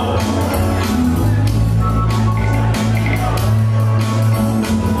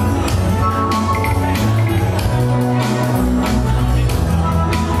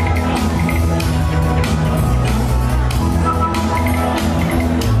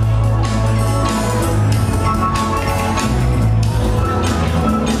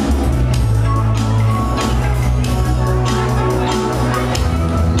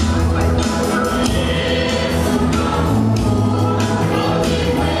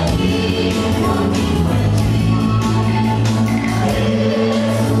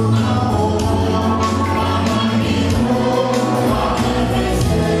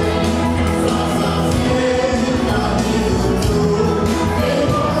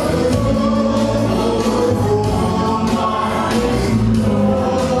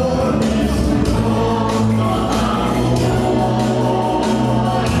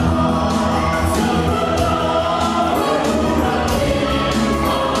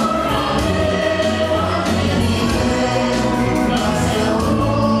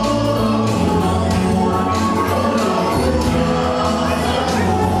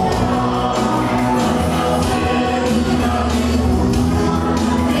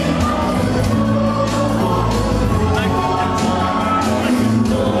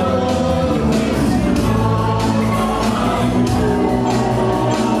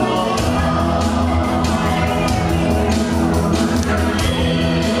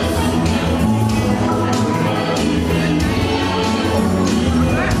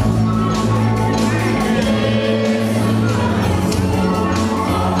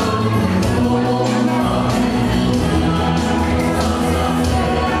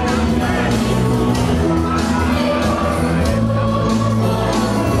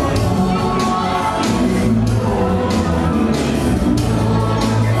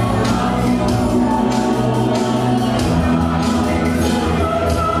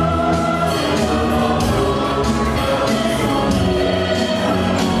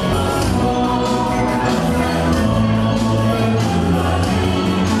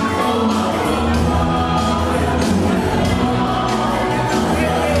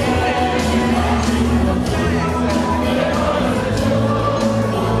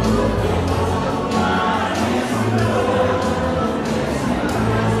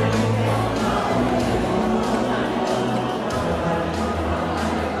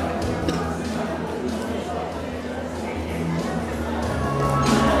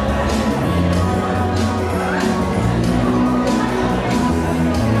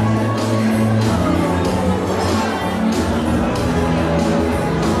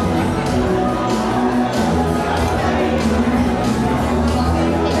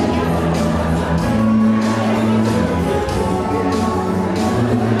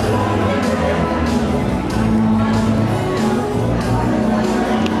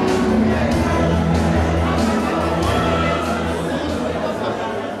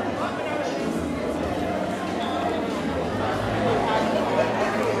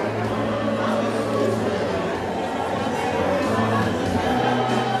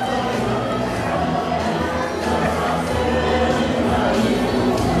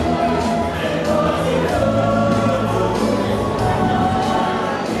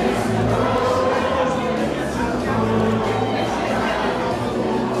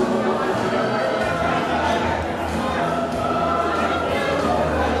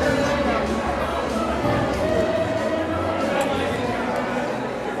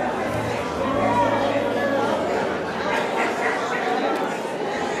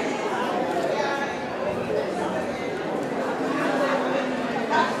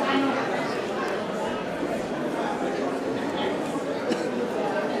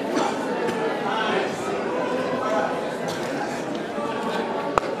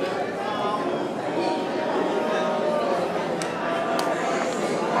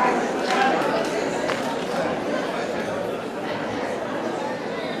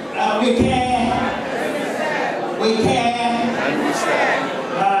 We care. We care.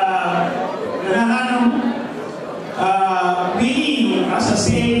 We, as I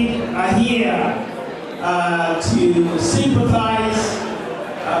say, are here to sympathize,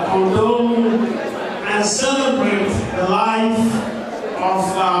 condole, and celebrate the life of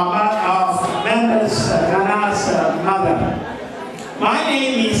members, Nana's mother. My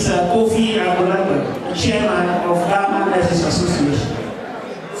name is Ophelia Grandmum, the chairman of Ghana Nurses Association,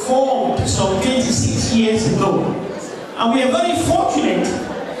 formed some 26 years ago. And we are very fortunate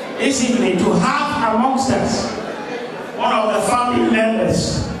this evening to have amongst us one of the family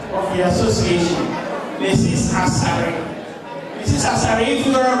members of the association, Mrs. Asare. Mrs. Asare, if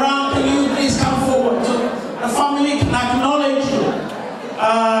you are around, can you please come forward so the family can acknowledge you?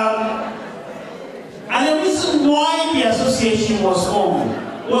 And the reason why the association was formed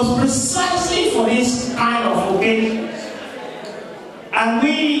was precisely for this kind of occasion. And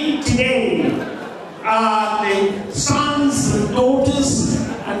we today are the sons and daughters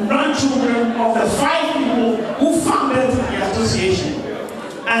and grandchildren of the 5 people who founded the association.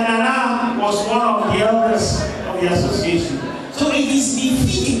 And Nana was one of the elders of the association. So it is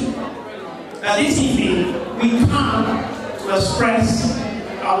befitting that this evening we come to express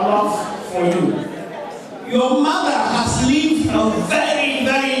our love for you. Your mother has lived a very,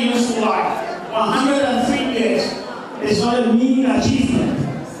 very useful life. 103 years is not a mean achievement.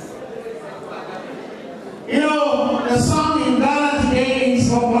 You know, the song in Ghana today is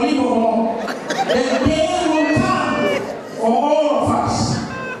for Bolívar. The day will come for all of us.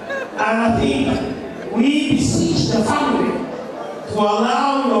 And I think we beseech the family to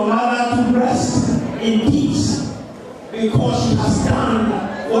allow your mother to rest in peace, because she has done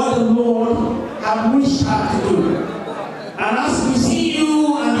what the Lord had wished her to do. And as we see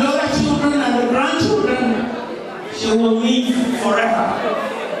you and the other children and the grandchildren, she will live forever.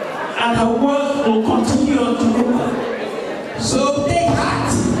 And her work will continue to grow. So take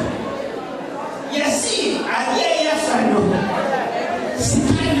heart. Yes, see, yes, I know.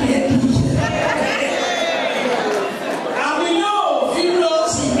 And we know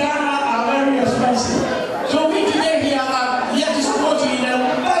funerals in Ghana are very expensive. So we today here are here to support you in the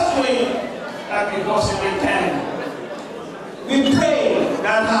best way that we possibly can. We pray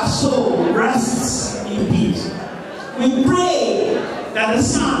that her soul rests in peace. We pray that the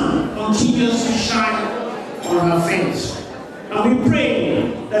sun continues to shine on her face. And we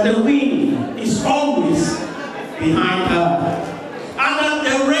pray that the wind is always behind her. And that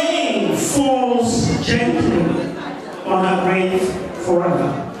the rain falls gently on her grave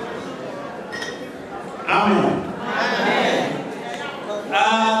forever. Amen.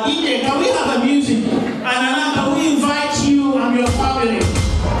 DJ, can we have a music? And can we invite you and your family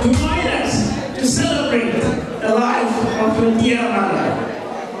to join us to celebrate the life of your dear mother?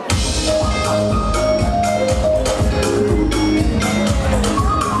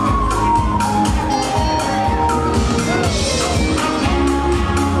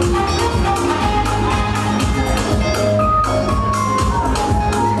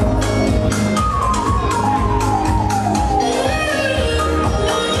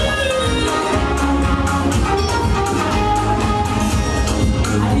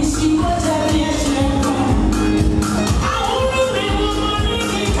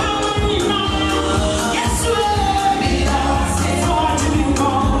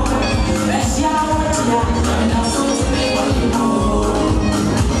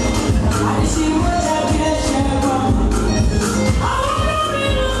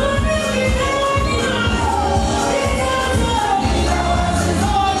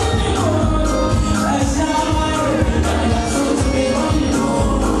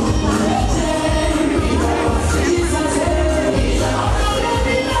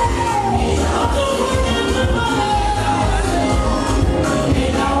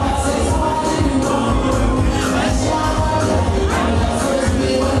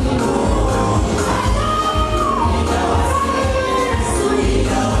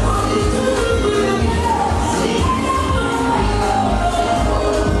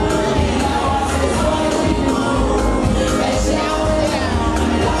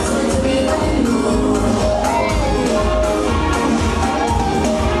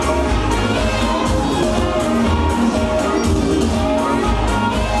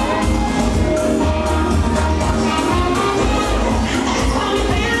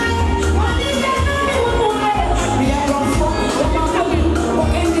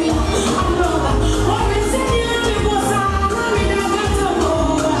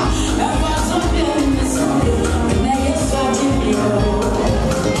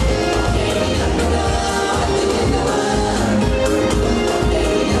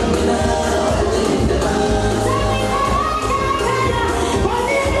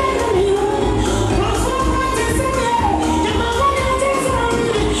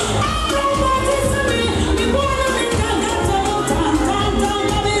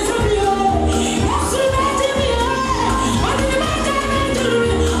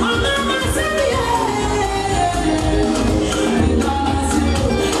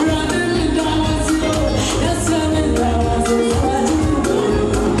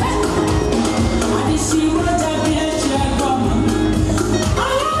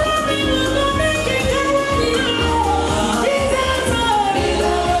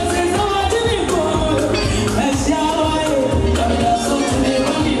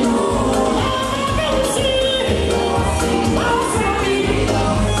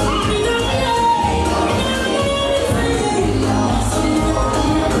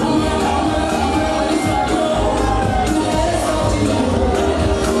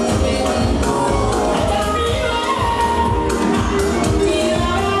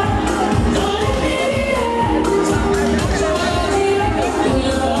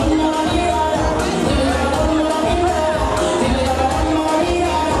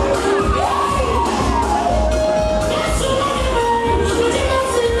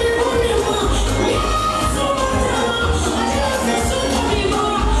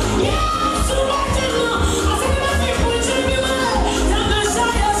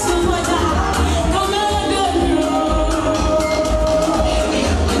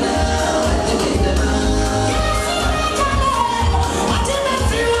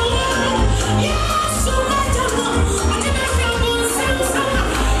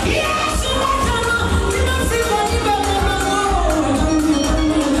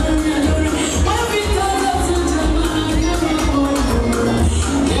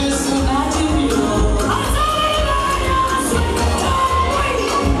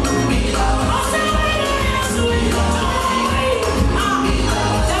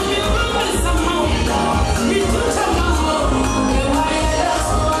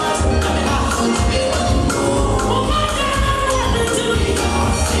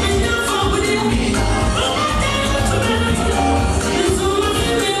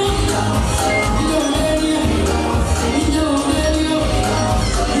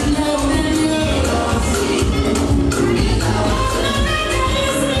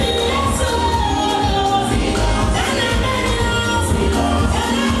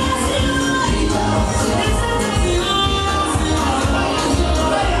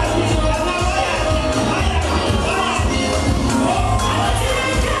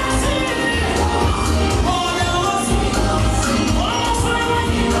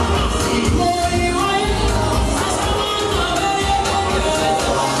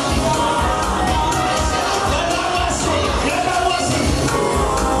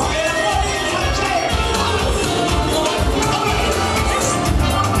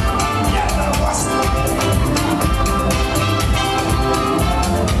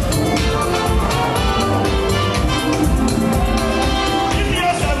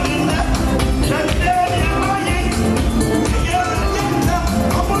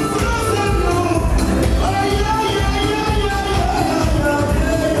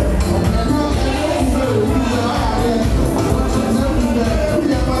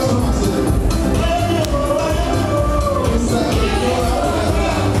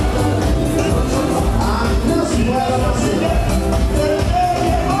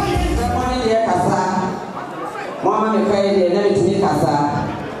 Mama me kai de na metimi kasa.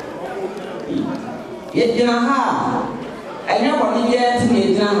 Ye gina ha. Enye boni ye ti me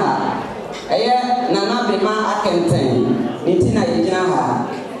gina ha. Eye nana be ma akenten. Ni ti na ye gina ha.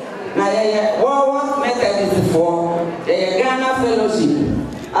 Na ye wo Methodist for ye Ghana fellowship.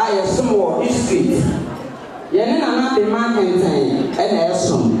 Aye sumo history. Ye nana be ma akenten e na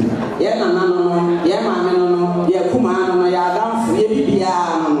esum. Ye nana no, ye maame no, ye kuma no, ye adamfo ye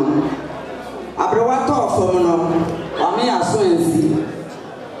bibia no. Abrewa tofo no, wa me aso ensi.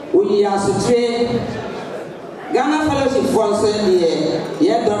 Uyi asotre Ghana fellowship for so ye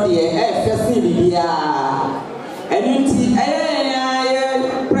do de first bibia. Enunti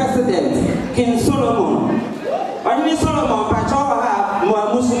president King Solomon. Only Solomon pacho ha mo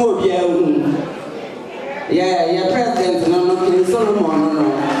musumo bia hu. Yeah, president no King Solomon no.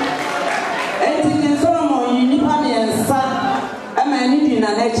 King Solomon yi nipa me ensa ama ni di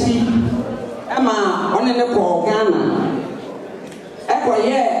na nachi ama one ne ko Ghana.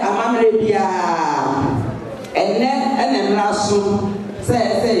 Ekoye amamre bia ene mraso se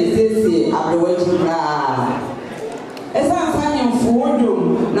abrewaji bra. Esa afanyemfo wodom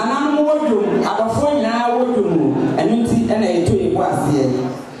na nanom wodom abafo nyina wodom enunti ena eto ekwase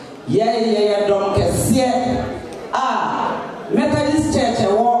ye dom kese Methodist Church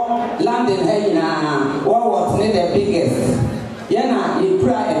wo London hayina what ne the biggest na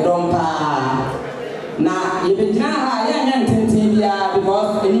yekura edom pa na yebegina ha ya nya ntentin bia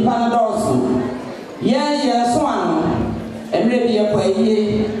because enipa no doso ye so ano emre bi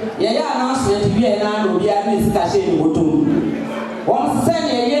ekwaye ye announcement bi na obi a ni sika she ni botom won se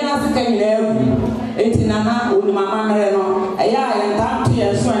ye na sika nyina agu enti nana oni mama mere no eya ye ntanto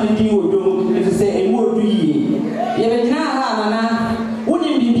ye so ani di odom efi se emu odu yi ye begina ha nana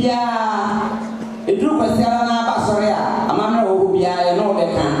woni bibia eduru kwasi ala na ba sore a amamre wo bia ye no be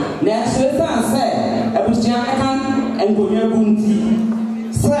kan na so sanse abusia kan enkonya gunti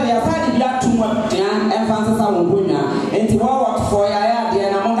se ya fa di bia tumo dia emphasis a won konya enti what for ya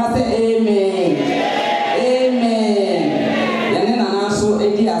de na mo ka se amen yani nana so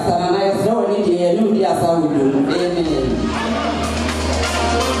edi asana na ye so woni de ye no di asa wudu amen.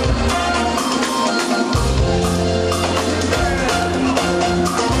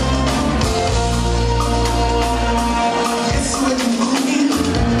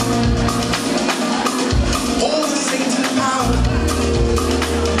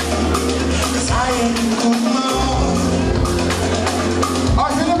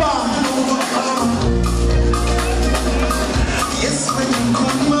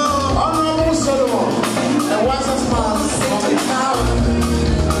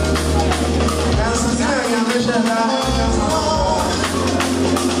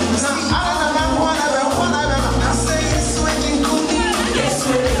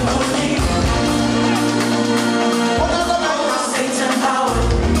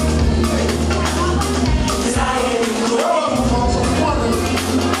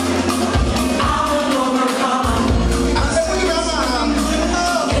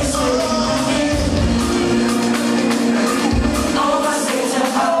 Yes,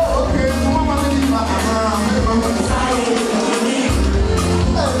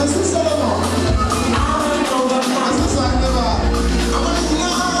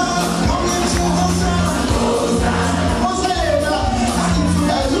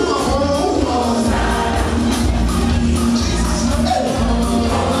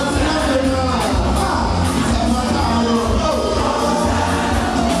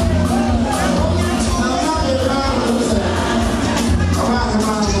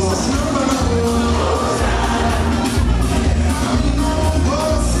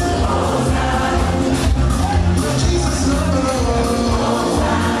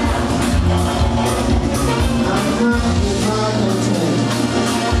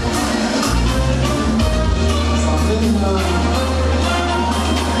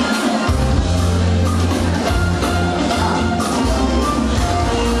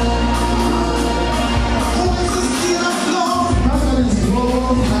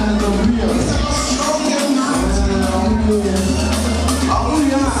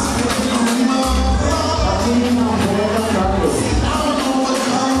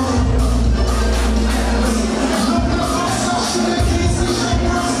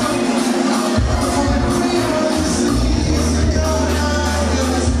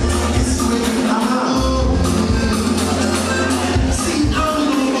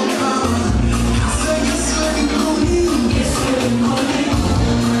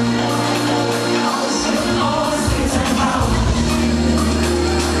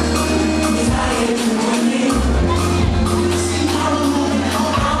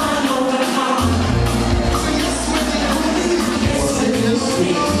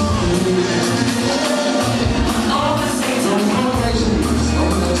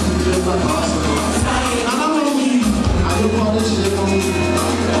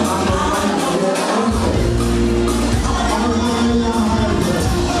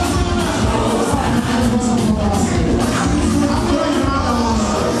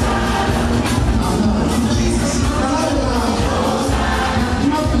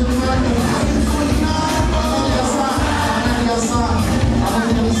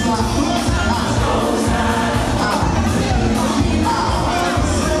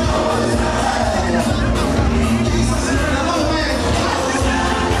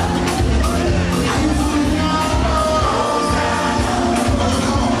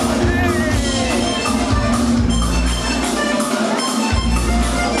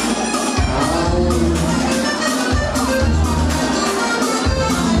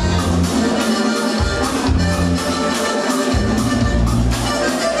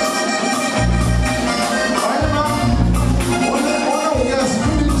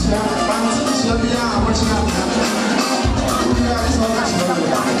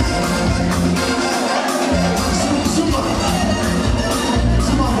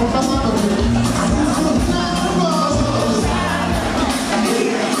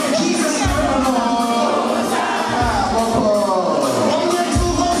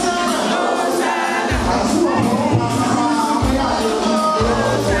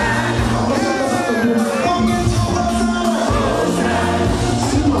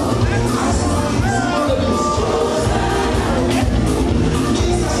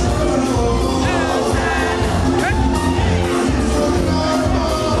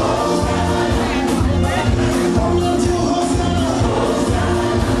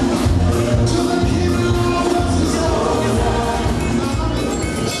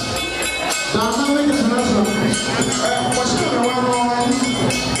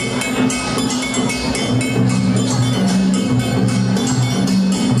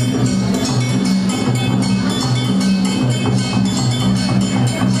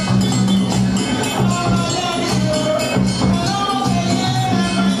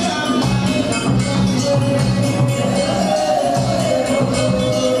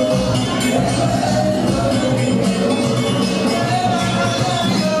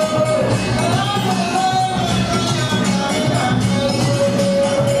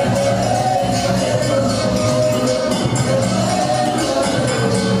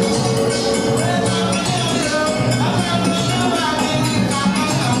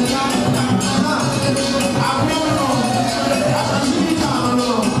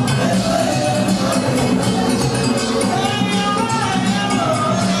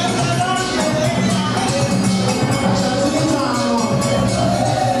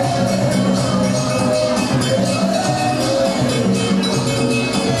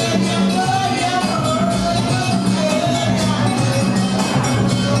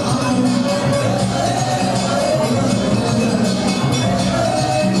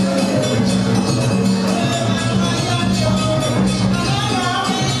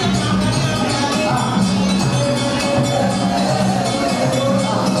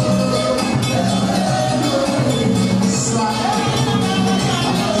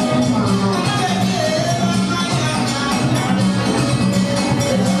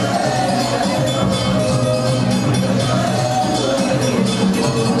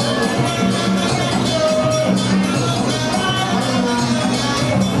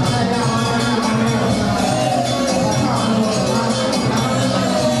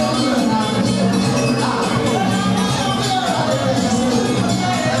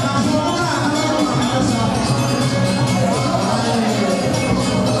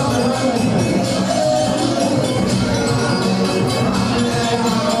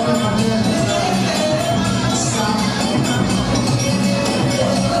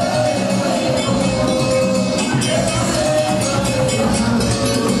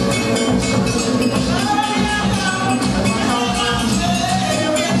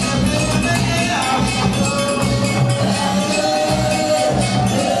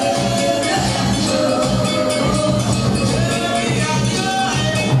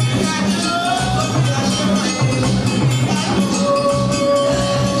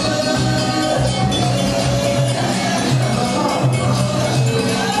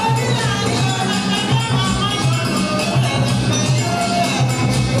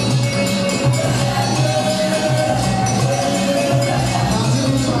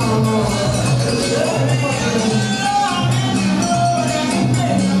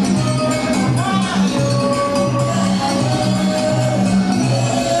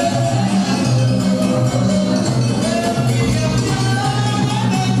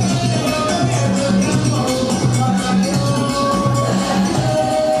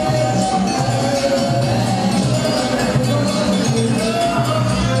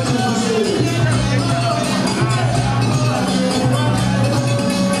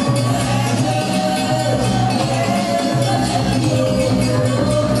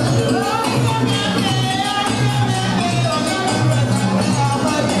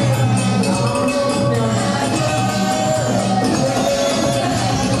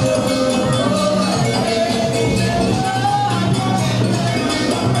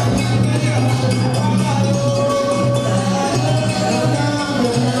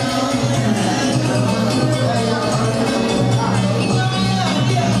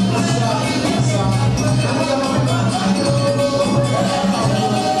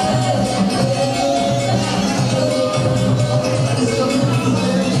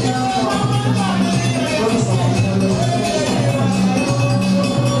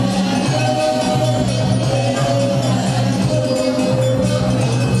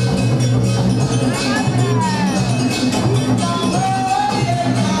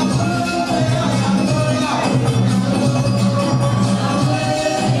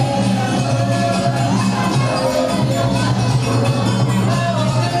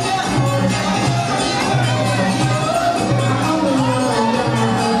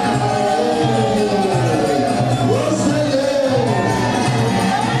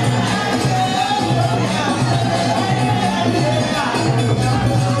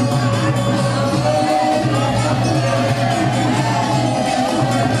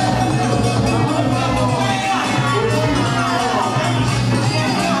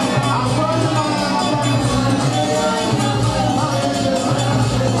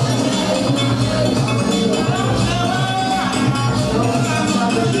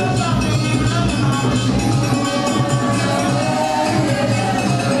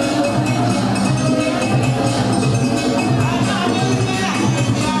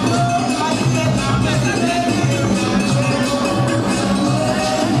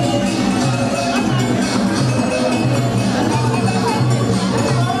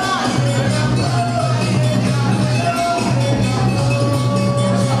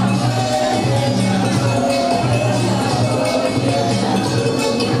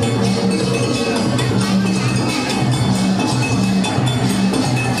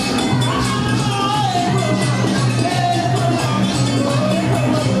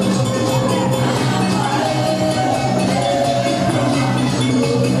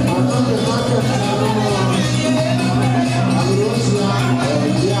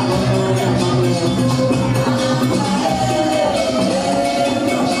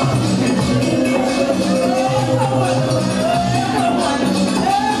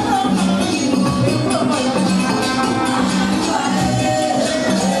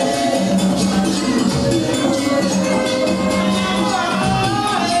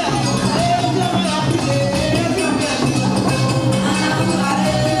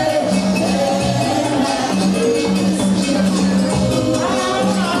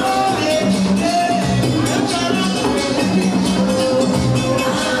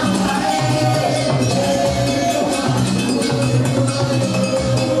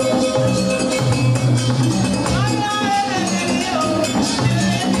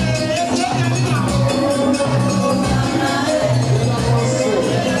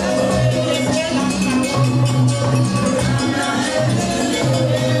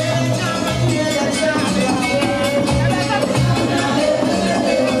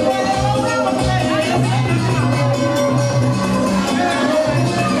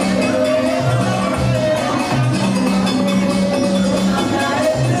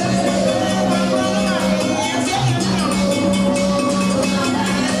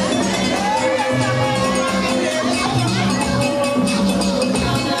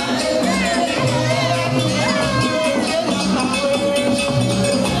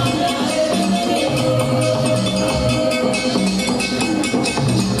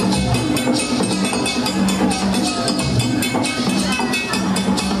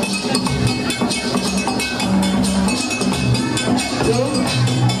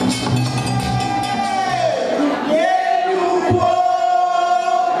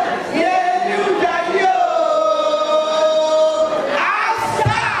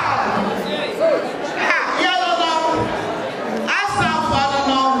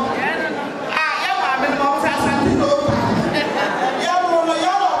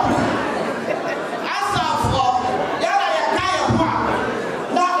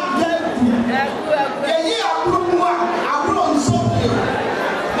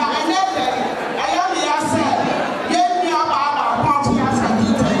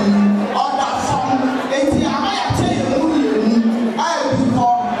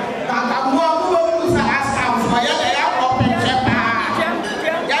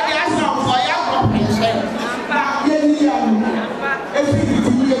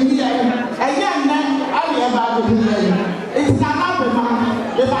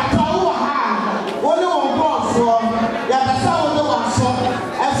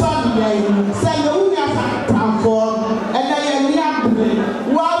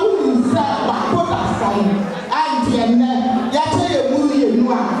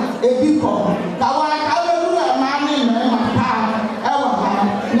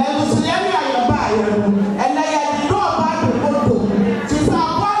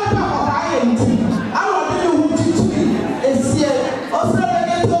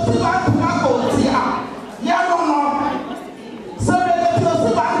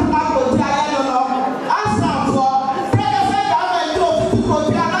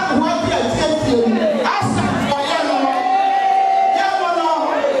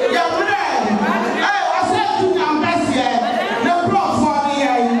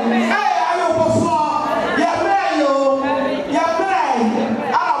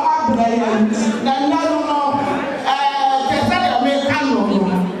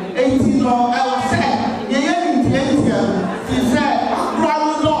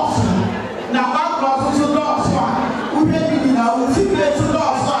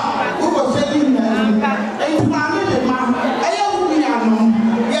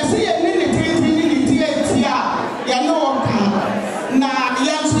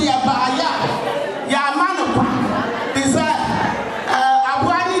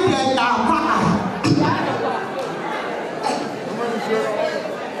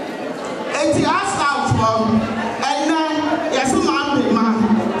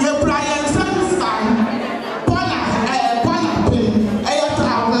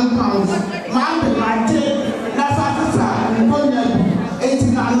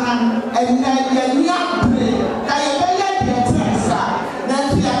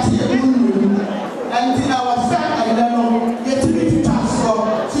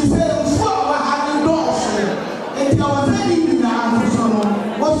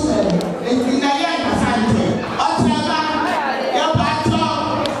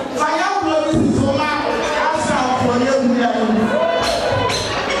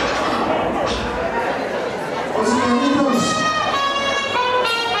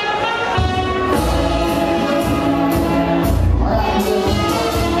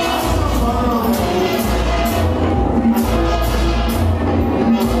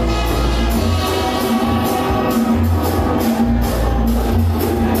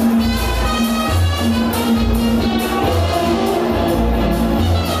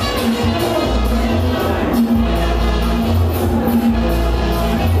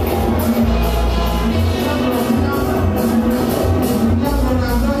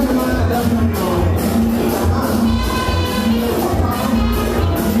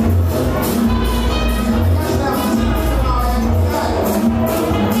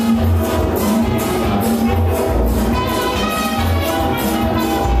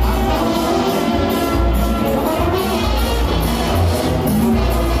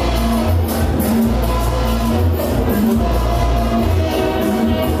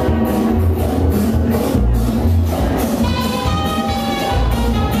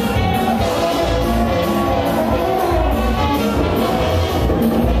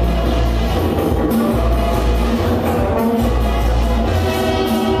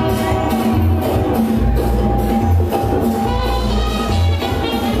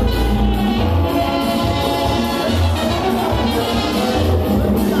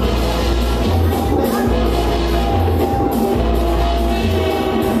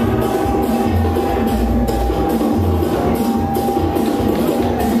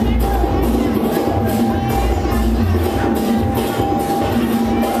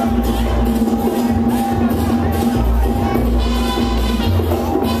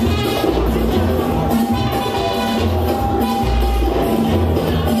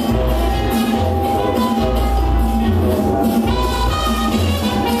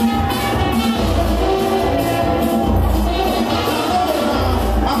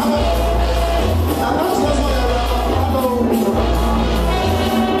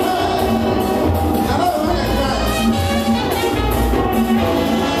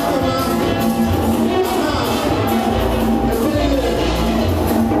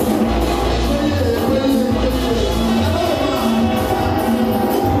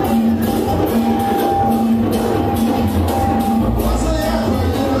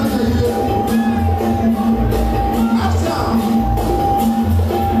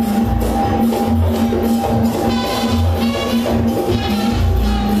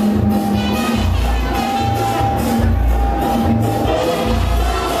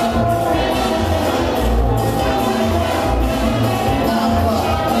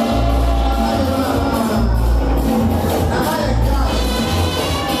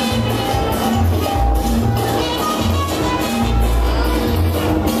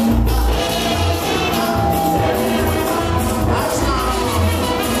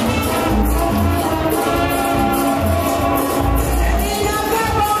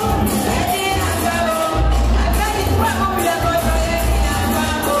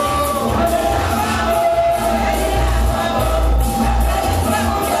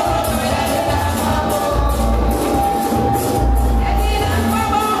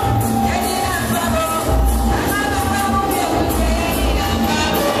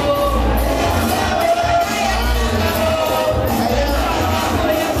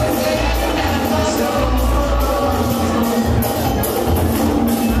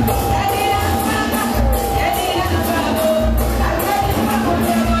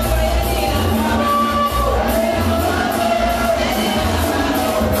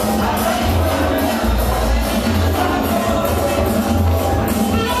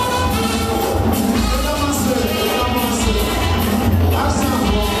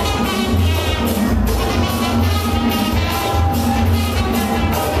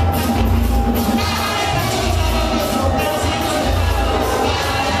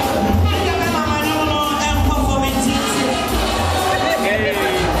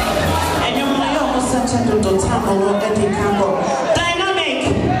 to time or getting campo. Dynamic.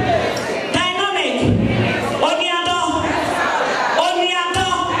 Oniado.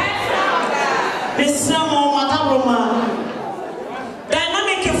 Besamo Mataroma.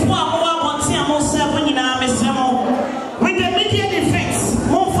 Dynamic if one more wants him more 7 in our Messamo. With the media defects,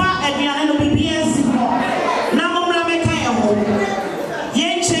 more far at the end of the BS. Namamra Mekayamo.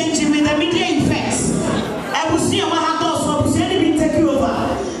 Yen change with the media effects. I will see a Mahatos, so we said we take you over.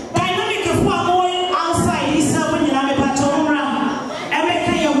 Dynamic if one more outside is 7 in our Patomra. And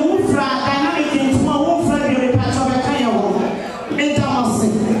Mekayamo, dynamic in one wolf, your Patomekayamo. Metamasi.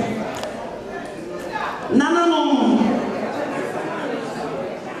 Nano.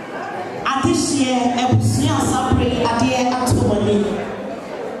 This year, Ebusia Sabre at the end of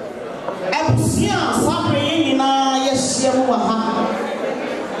Ebusia Sabre in a yes, Yamuaha.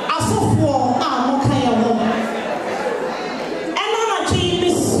 As of war, Mokaya. And on a team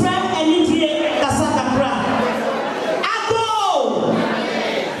is Ram and India, Kasakabra. Ago!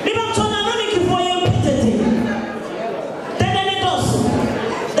 Libaton dynamic for your petty. Then it does.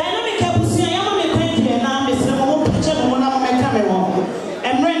 Dynamic Ebusia Yamame Quentin and I'm Miss Ramon Pitcher and one of my camera.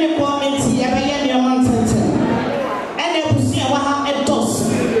 And Rennie Quamity, I began your mountain. And I will see what happened to us.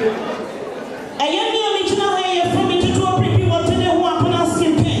 A young original hair from me to do a pretty water who are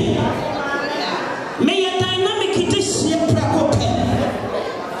pronouncing pain. May a dynamic this year, Prakope.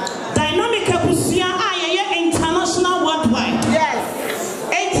 Dynamic Abusia, I international worldwide. Yes.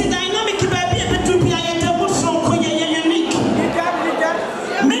 It's a dynamic baby, but to be a double from Koya unique.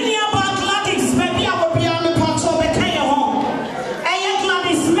 Many about Gladys, baby, I will be on the part of a Kaya home.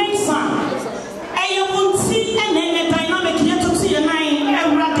 And then the dynamic yet to see a nine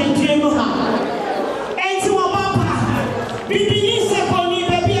and rat and cable her. And to a papa, baby,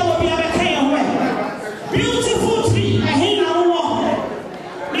 baby, I will be a way. Beautiful tree, a hen and walk.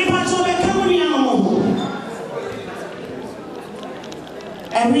 If I saw a camera animal.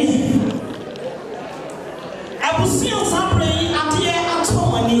 Everything. I will see on Saturday at the air at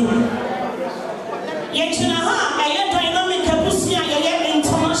home. Yet, you know, I am dynamic, I will see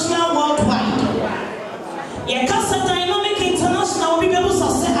international worldwide. Because dynamic international people as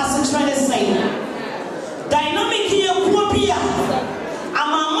a trying to say. Dynamic here, Kuapia.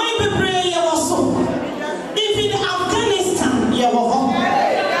 I'm a mind be also. Even Afghanistan, you were home.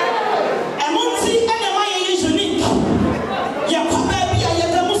 And Monty and my is unique. Yakoba, I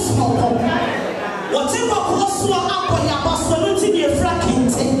am the Muslim.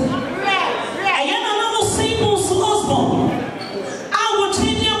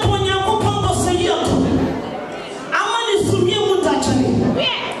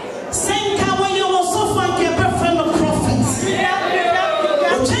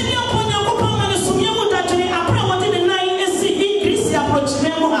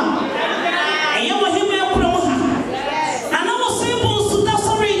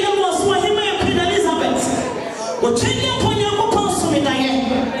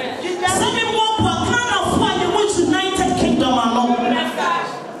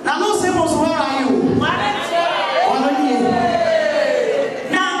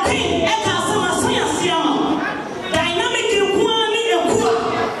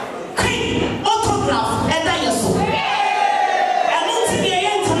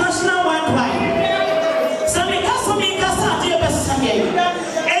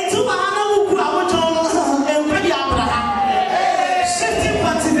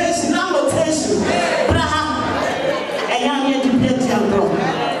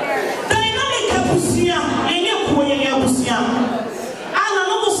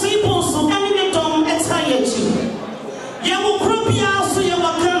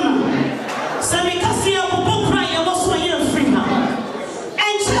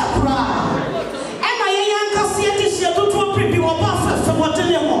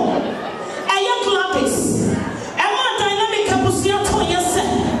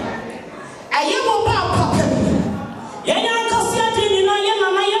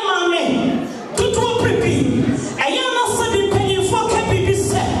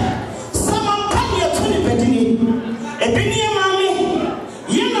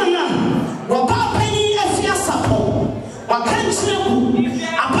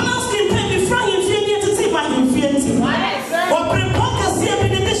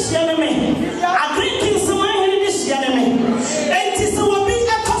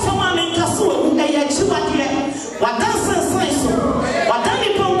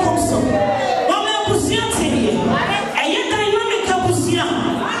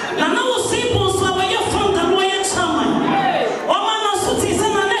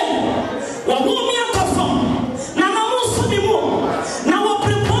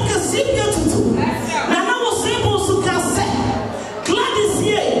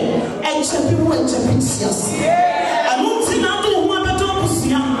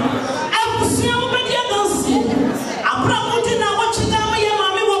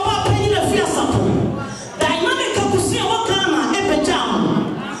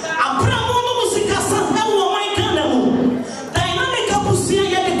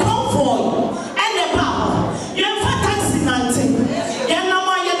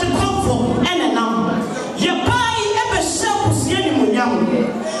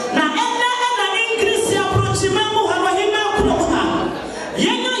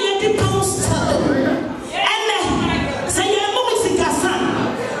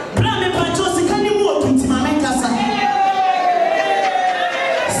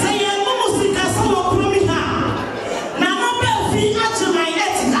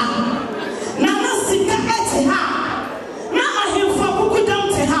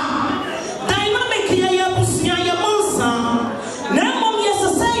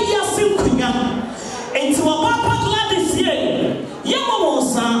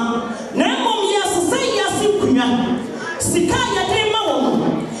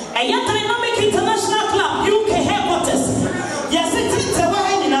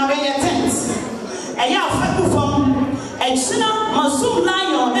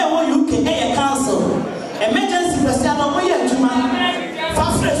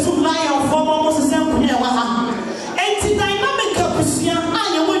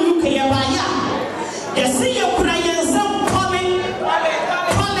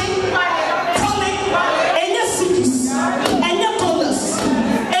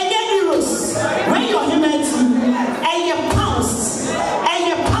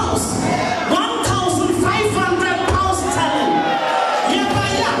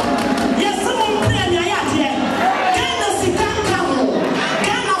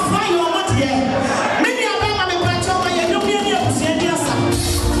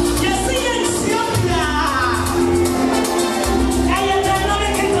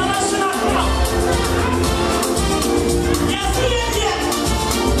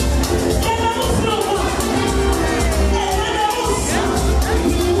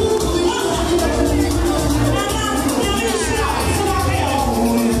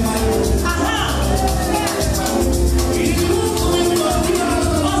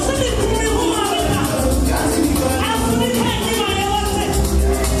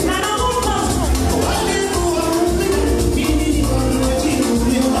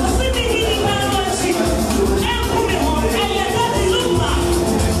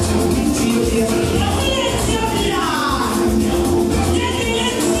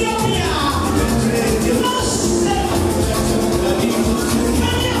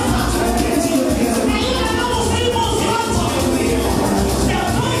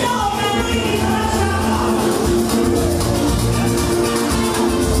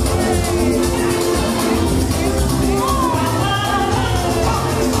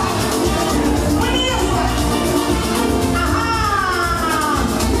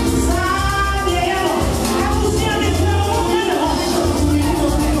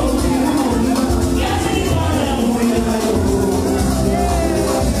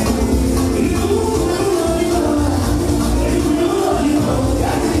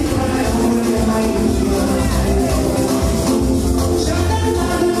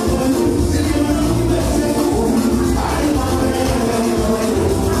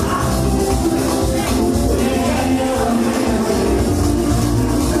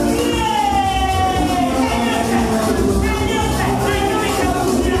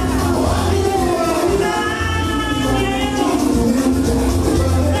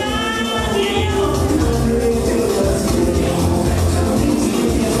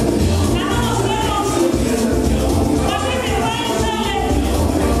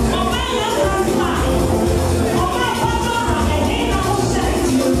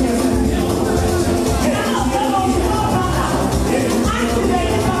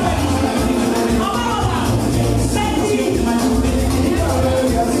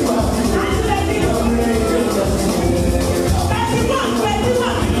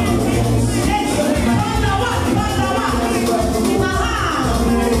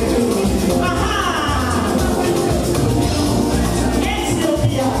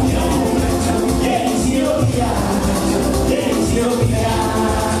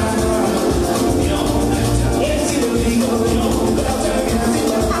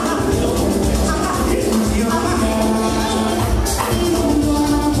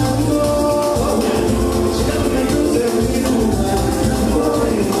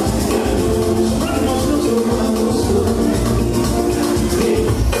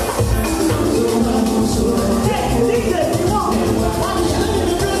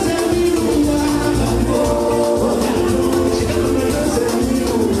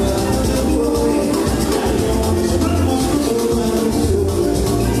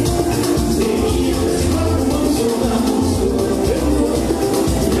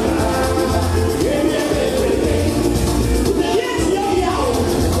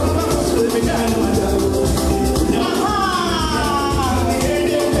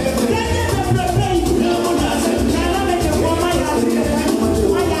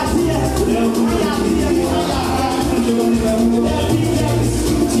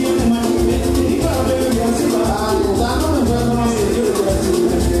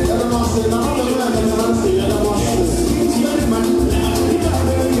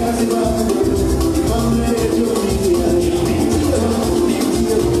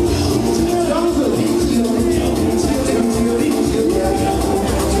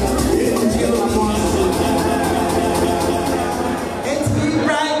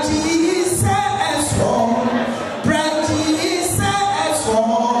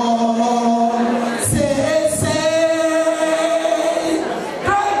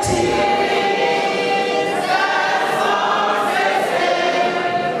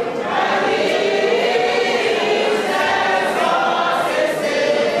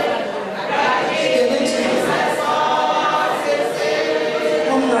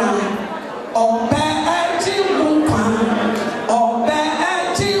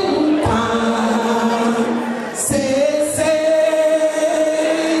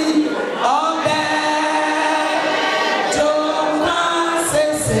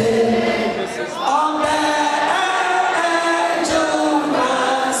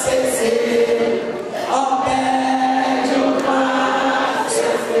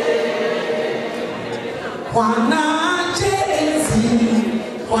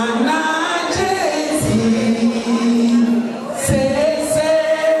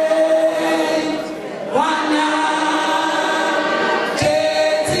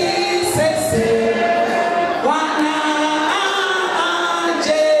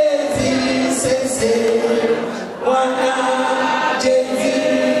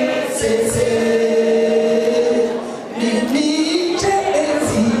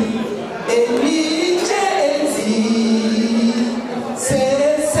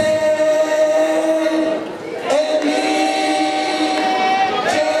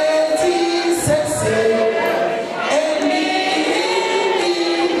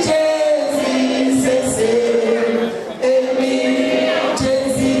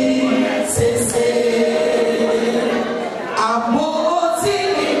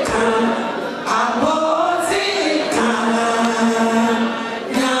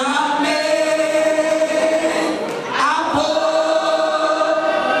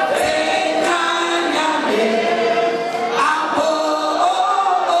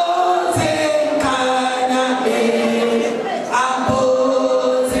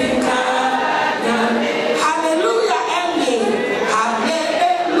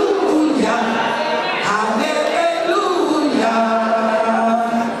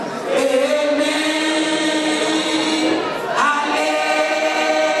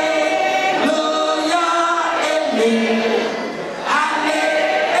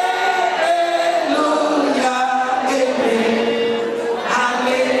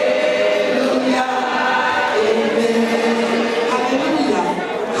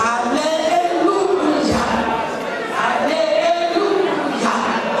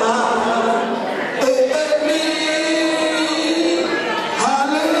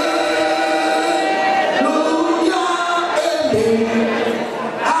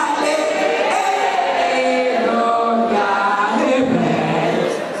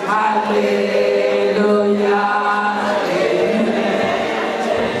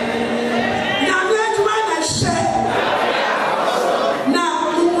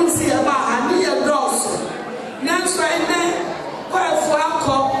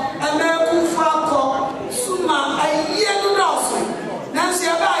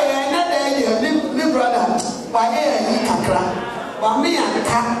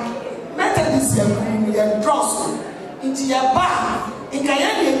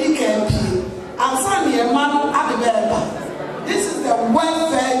 This is the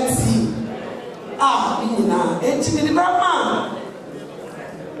welfare team. It's in the Brahman.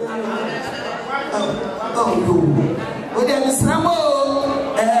 Oh, no. But then it's Ramo,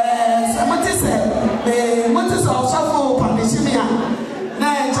 somebody said, the mothers also for Pandishimia. Now,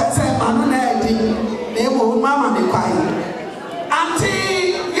 I said, Manuna, they will Mamma be quiet.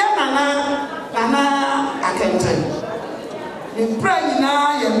 Auntie, Yanana, Nana, I can tell you. The prayer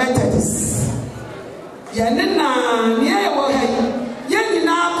now, your Methodist. Yanina, near your head.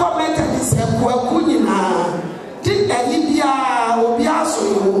 Yanina, Methodist, and Wakunina. Did a Libya or Biaso,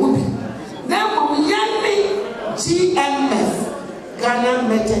 movie. Then, GMF, Ghana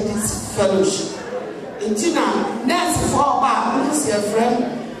Methodist Fellowship. In Tina, next for bar, who's your friend?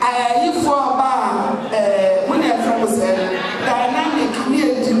 You for bar, when your friend was dynamic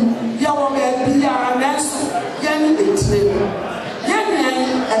community, your woman be our next young betray. Young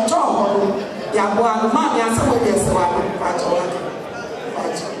a job, Yabuan, Mammy, and some of your son.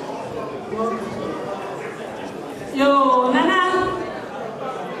 Yo, Nana.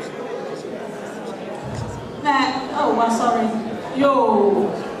 Oh, I'm sorry. Yo,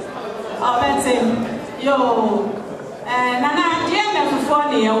 oh, that's it. Yo, Nana, do you have a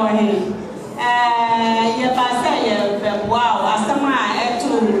phone here? Your pastor, wow, as someone I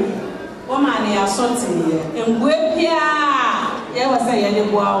to woman, they are sorting in Webia. You was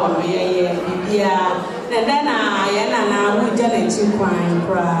saying, wow, yeah, and then I would tell it to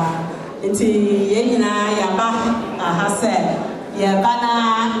cry. It's Yenina Yaba, has said. Yabana,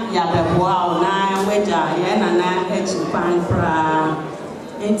 Yabua, na weja, Yanana, Echupan pra.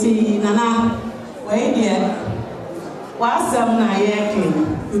 Enti Nana, wait there. What's some Nayakin,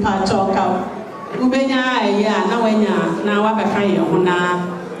 Pachoka, Ubenya, ya, na wenya, na Wabakaya, Huna,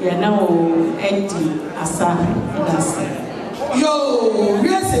 ya no, Eti, Asa, Yo,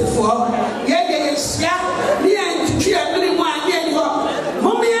 yes.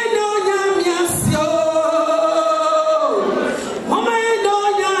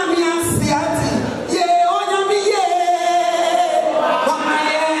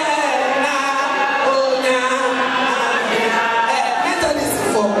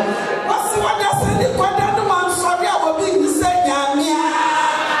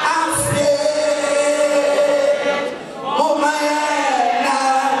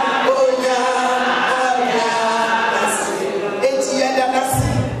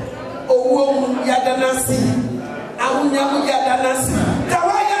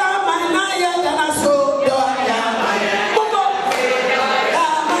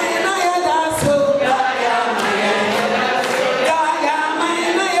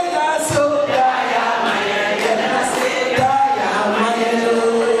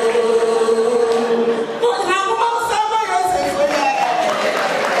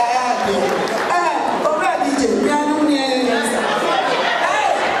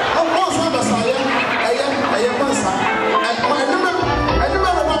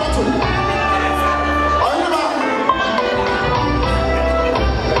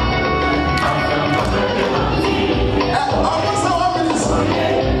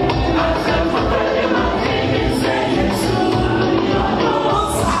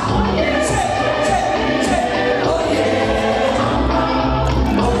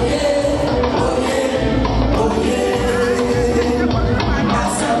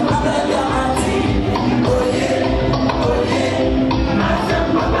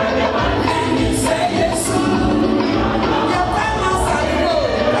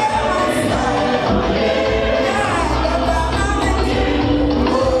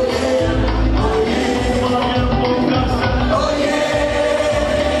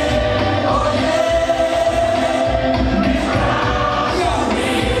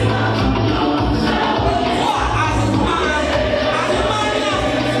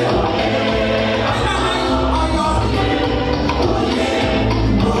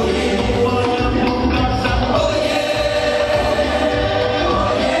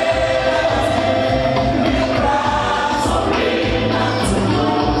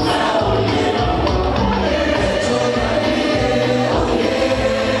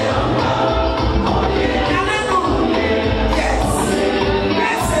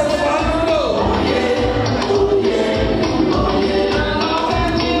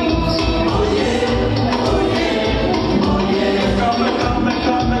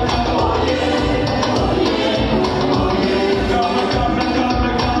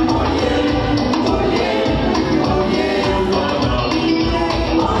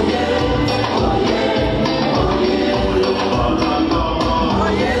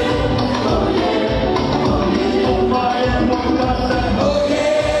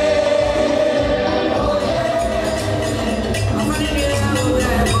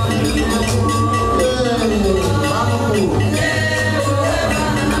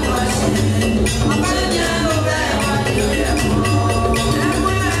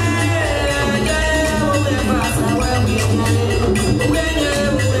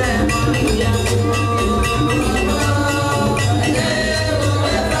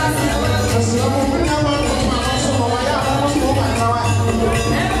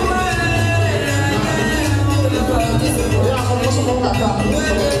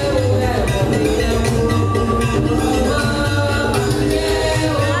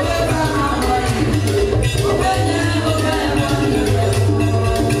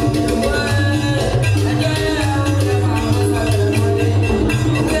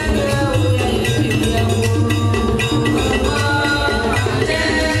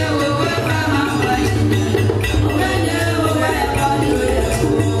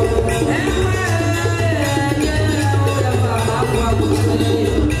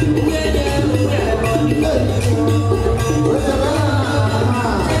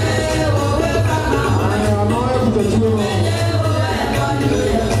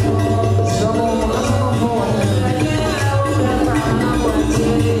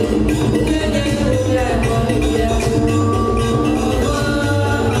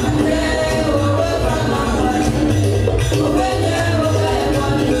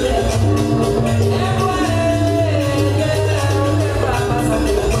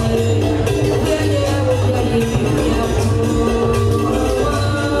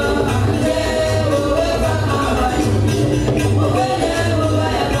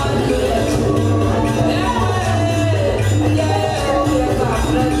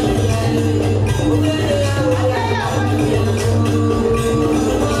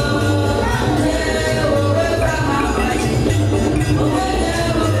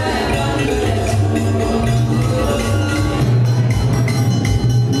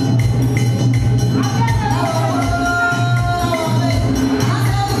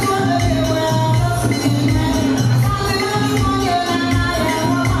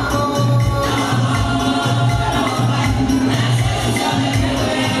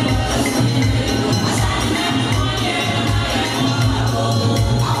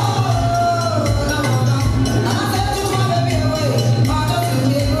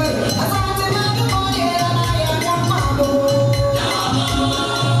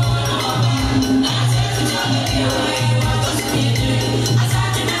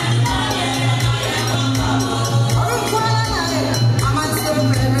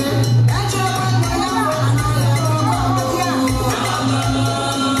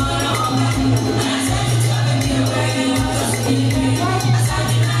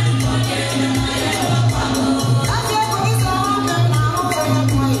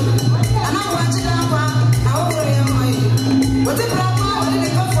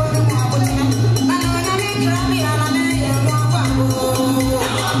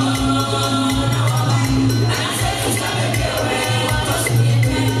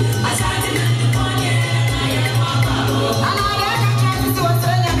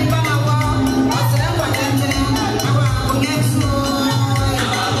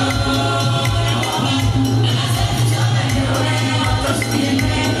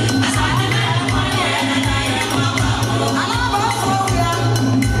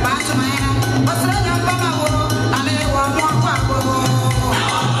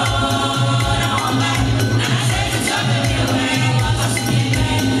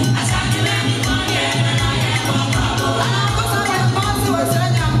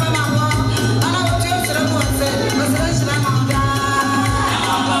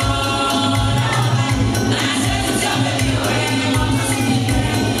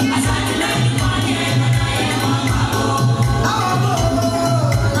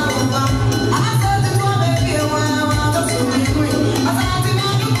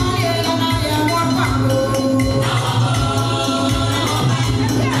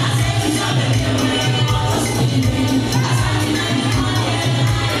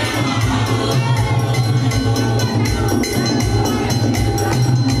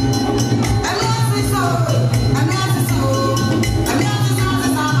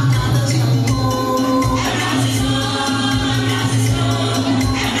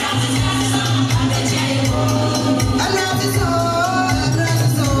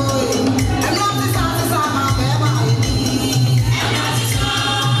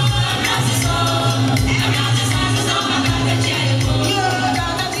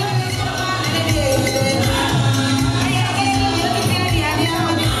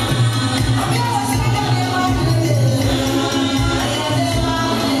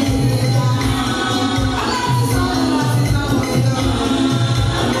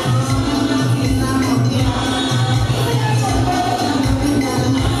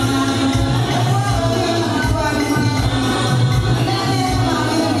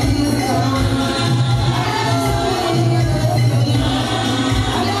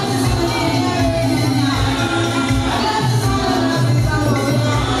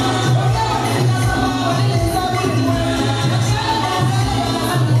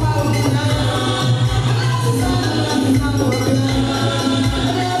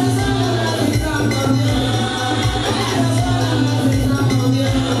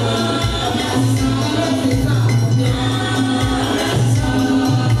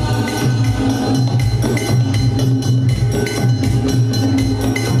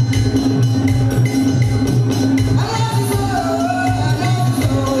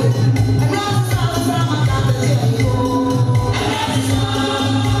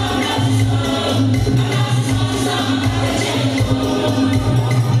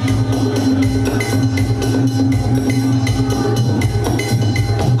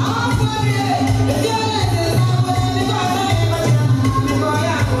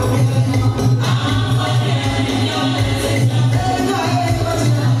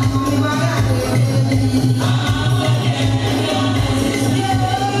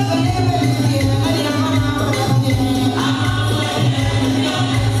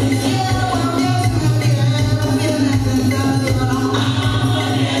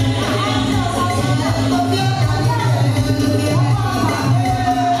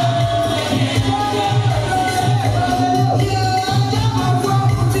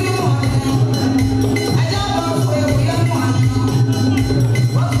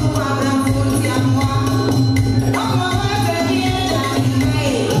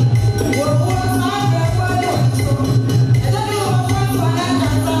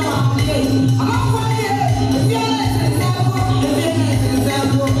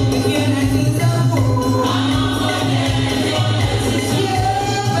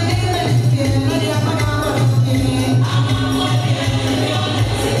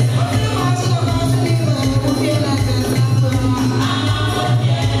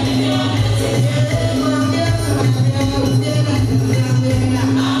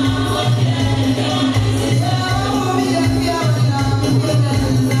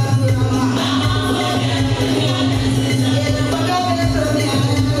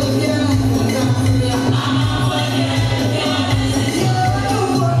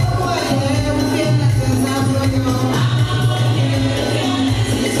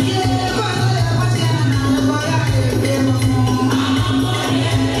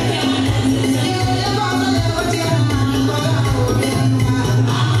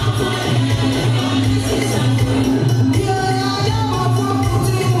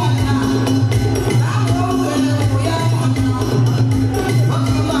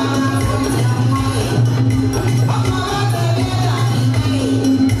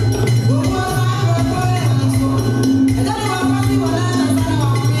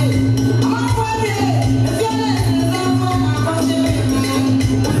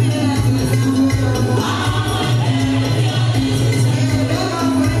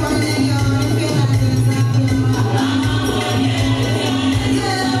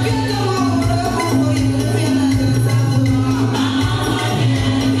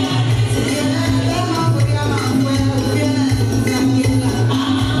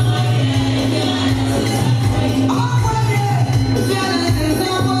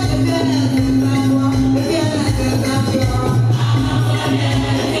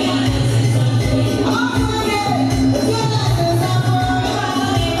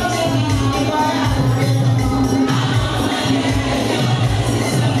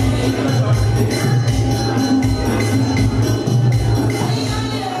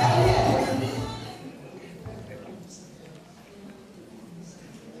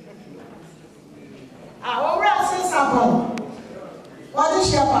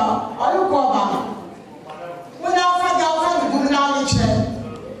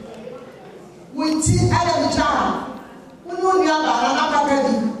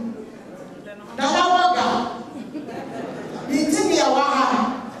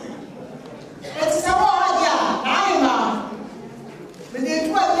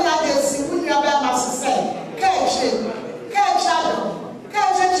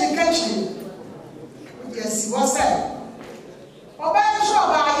 What's up?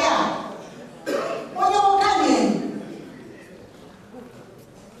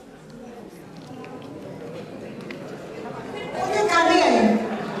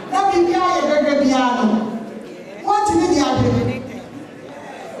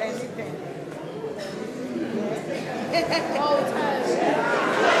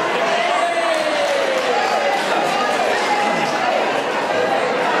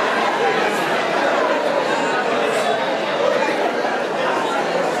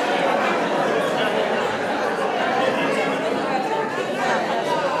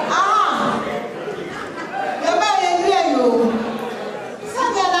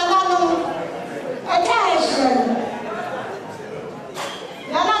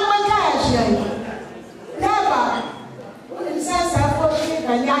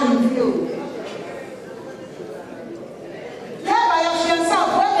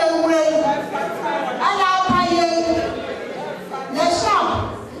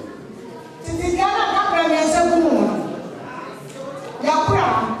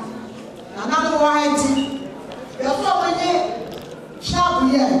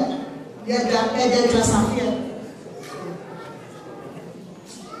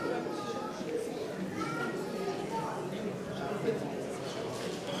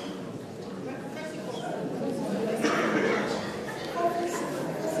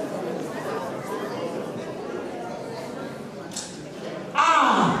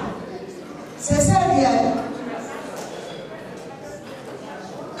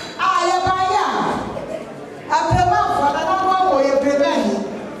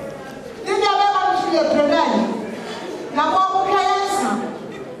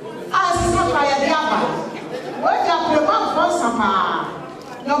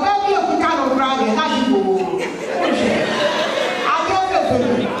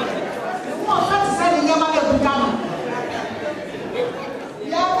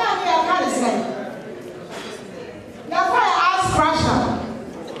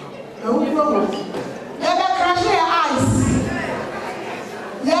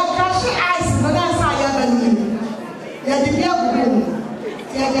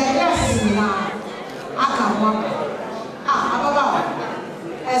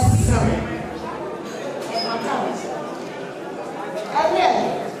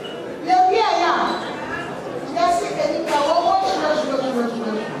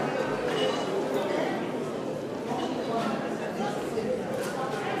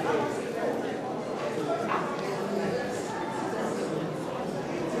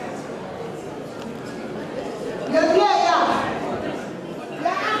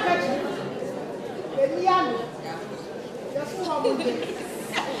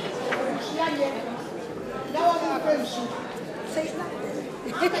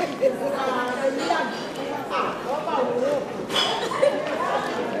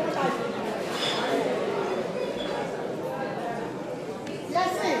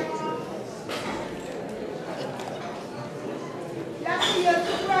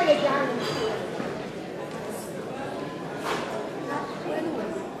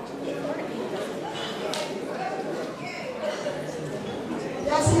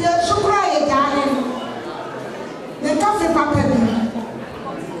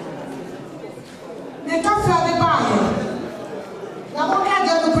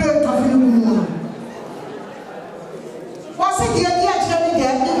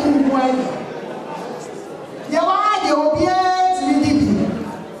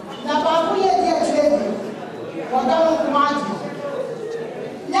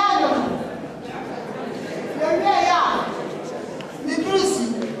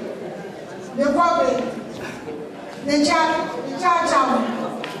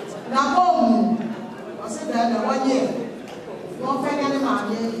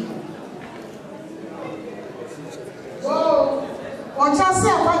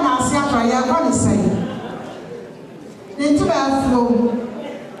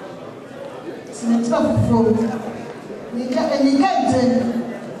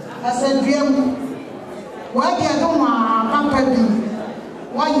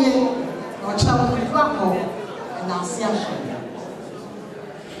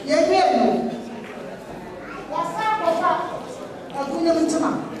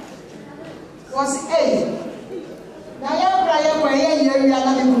 was A. Now, you're crying where you are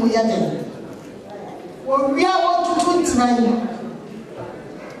not in the other. Well, we are what to put tonight.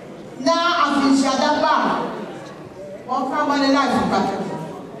 Now, I'm in Shadaba. One family life back.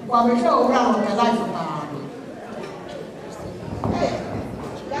 While we show around the life of our. Hey,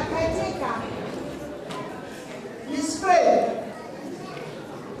 that can take her. You spray.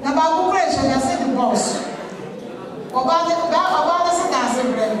 Now, Babu Gresham, I said the boss. About the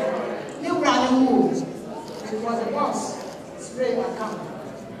dancing bread. New brand new. It was a boss. Spray account.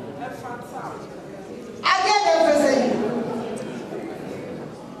 I get everything.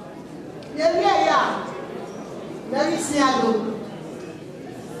 Yeah. Let me see how do.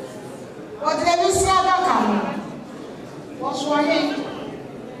 What let me see how that come? What's wrong?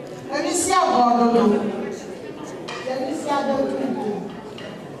 Let me see how God do. Let me see how do.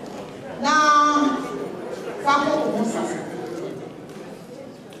 Now, Papa wants us.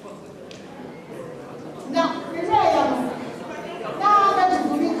 Now, prepare. Now, that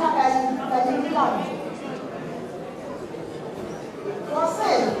you will come as you come. What's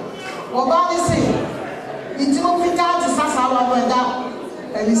it? What is it? It's not fit out to Sassawa when that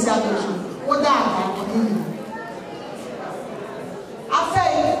establishment. What that? After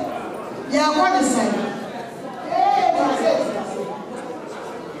you are what is said. Hey, what's it?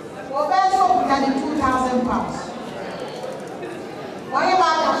 Well, that's what we got in 2,000 pounds. Why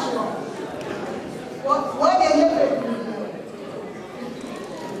about that? What did you pay?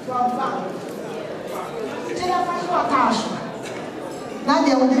 From bank. Did I find your cash? Now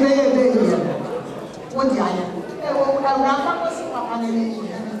they will be very. What the iron?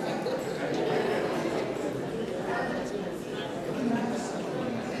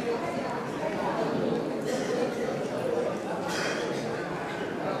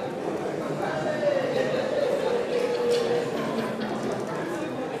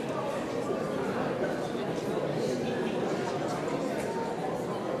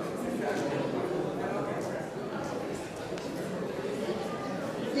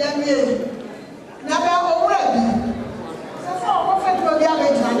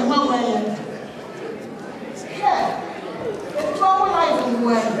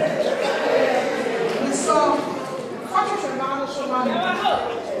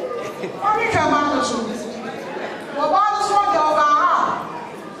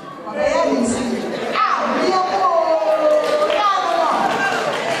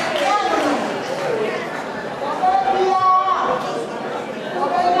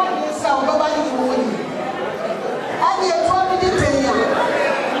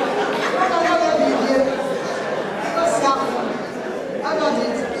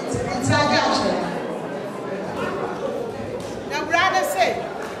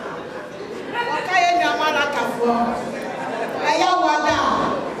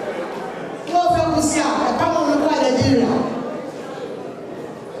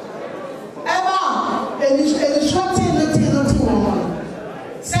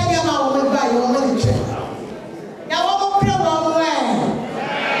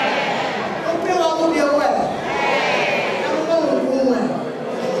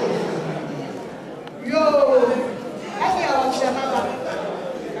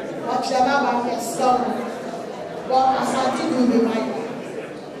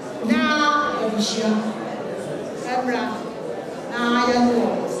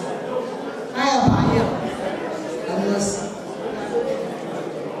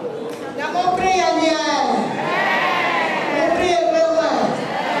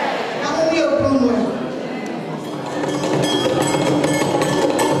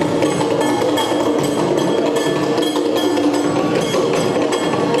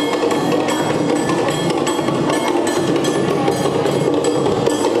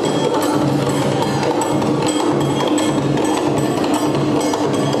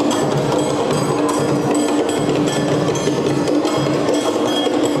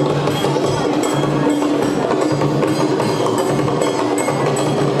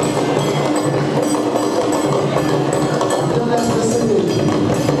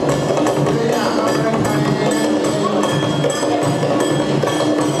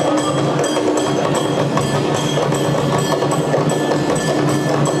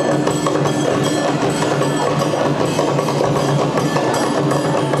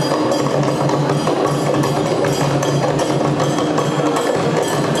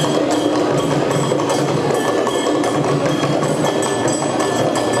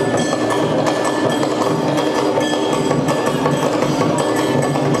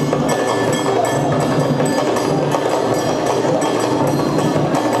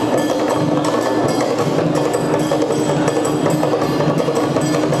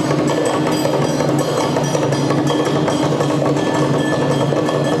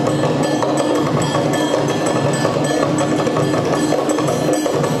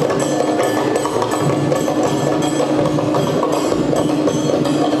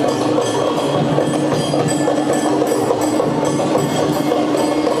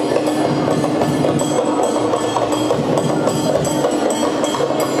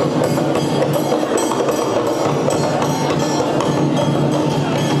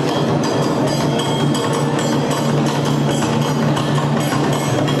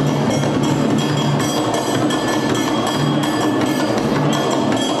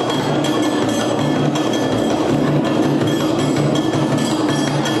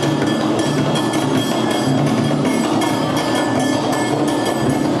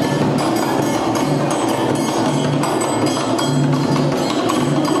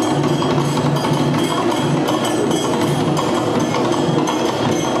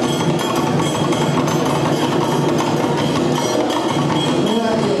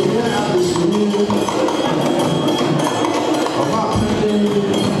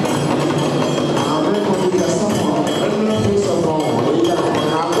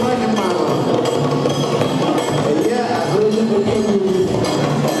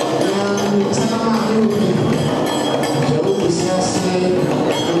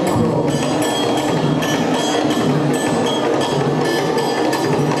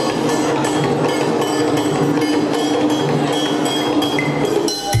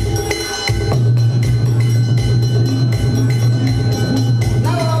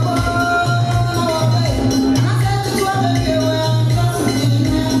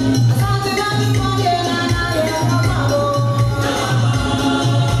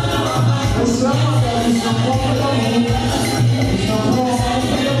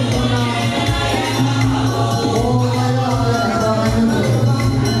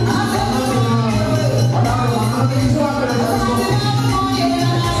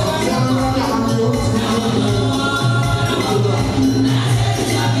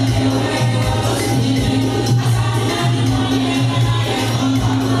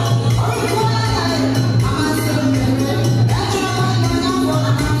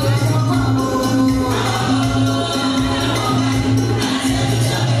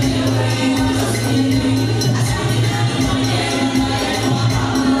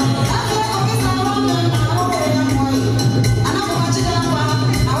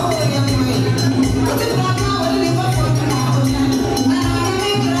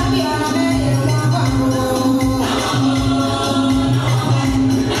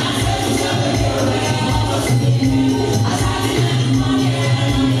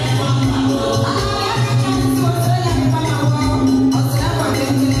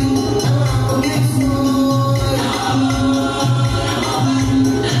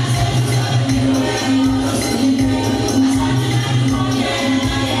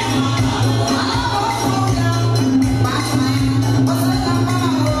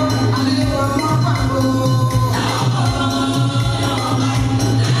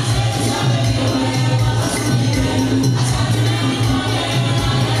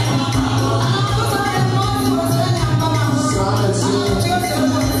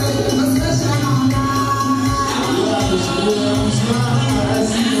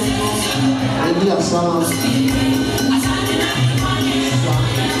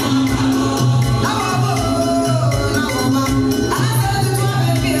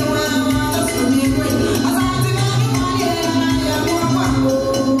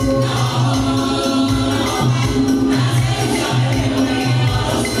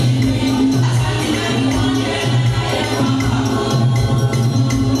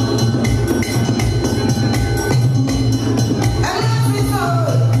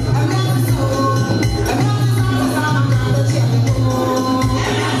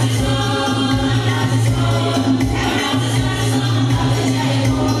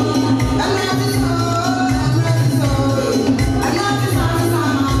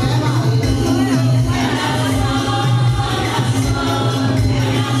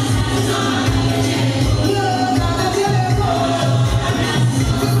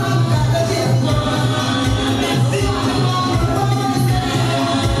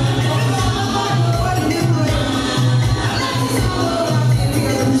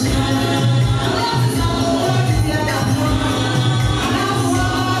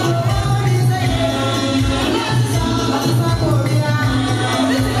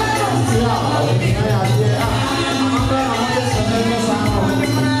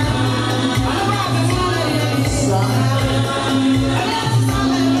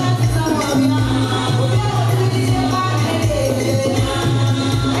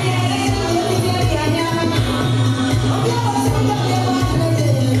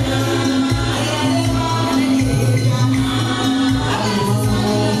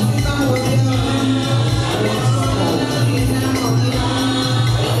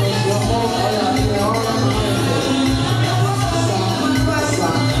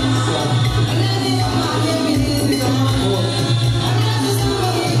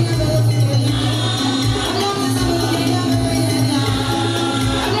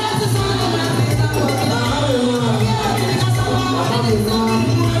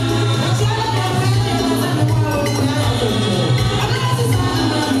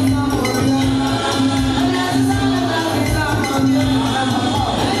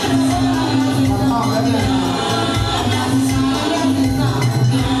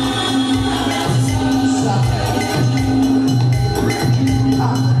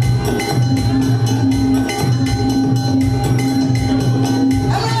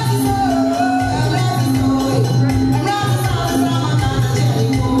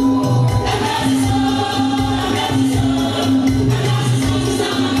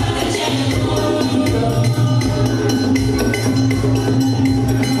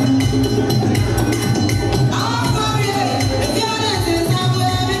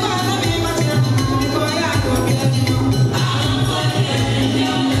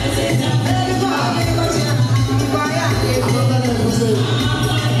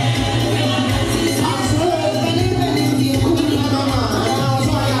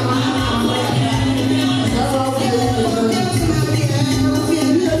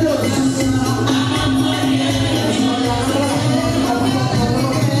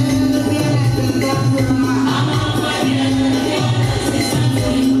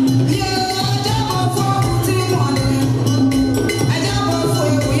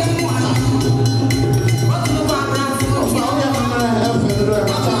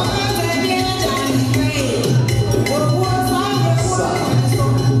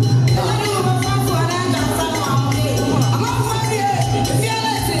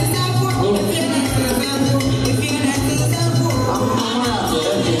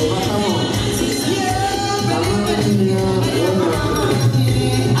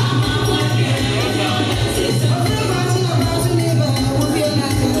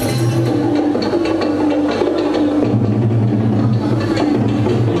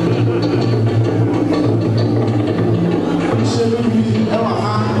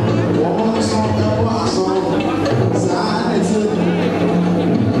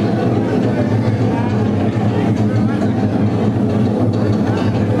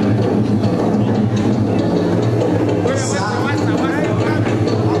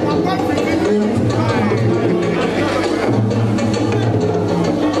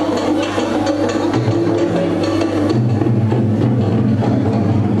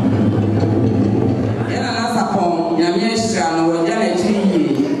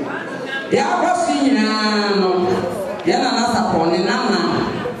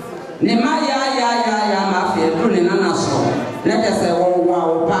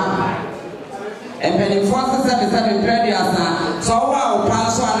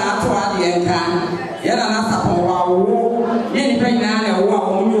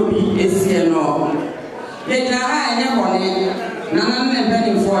 Nana ne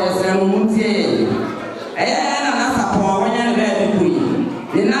penny for a ceremony. Nana support when you're very good.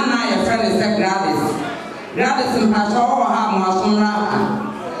 The Nana, your friend is a Gladys. Gladys and Pastor Ham was from Rama.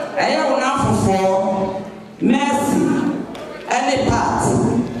 I have enough for mercy and a part.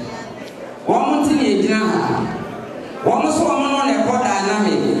 Woman to the dinner. Woman's woman on a god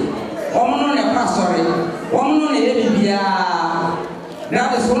dynamic. Woman on a pastor. Woman on a baby.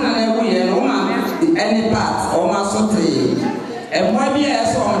 Gladys one and every year, woman any part or my sortie. And why be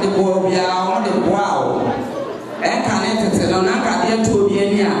as on the board, we are on the wow. And connected on Anka to be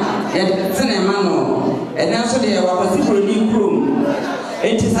near, yet Cinemano. And also there was a new room.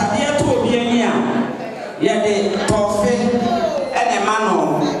 It is a dear to be near. Yet the toffee and a mano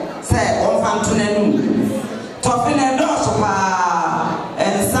say on Fantunenu. Toffee and Dospa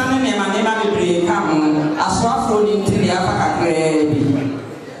and Sunny and Manema be come as well into the Africa gravy.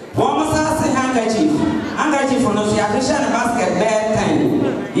 One must ask the handkerchief from the Christian basket bed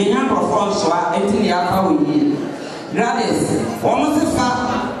time. You have a phone so I ate in the Africa. Gladys, one must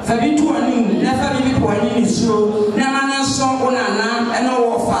have Fabitu and never be when you show. Namana song on and no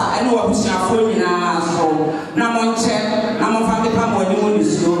offer and no option for you now. So, Namon check, Namon family pam when you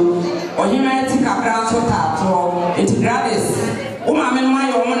show. Or you might take a grand so tattoo. It's Gladys. Woman,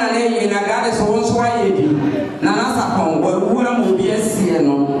 my woman and lady in a Gladys once why you do. Nana Sapon, or who will be a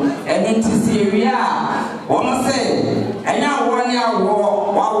sieno. And into Syria, woman say, and now 1 year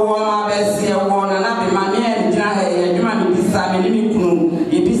war, what my best year one and I'll be my man, and you might be Sammy Limicum,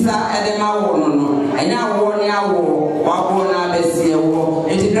 Ipisa, and the Mawono, and now 1 year war, what one our best year war.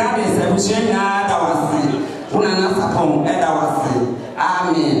 It's Gladys, and we share now that was Unana Sapon, and I was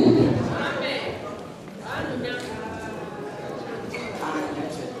Amen.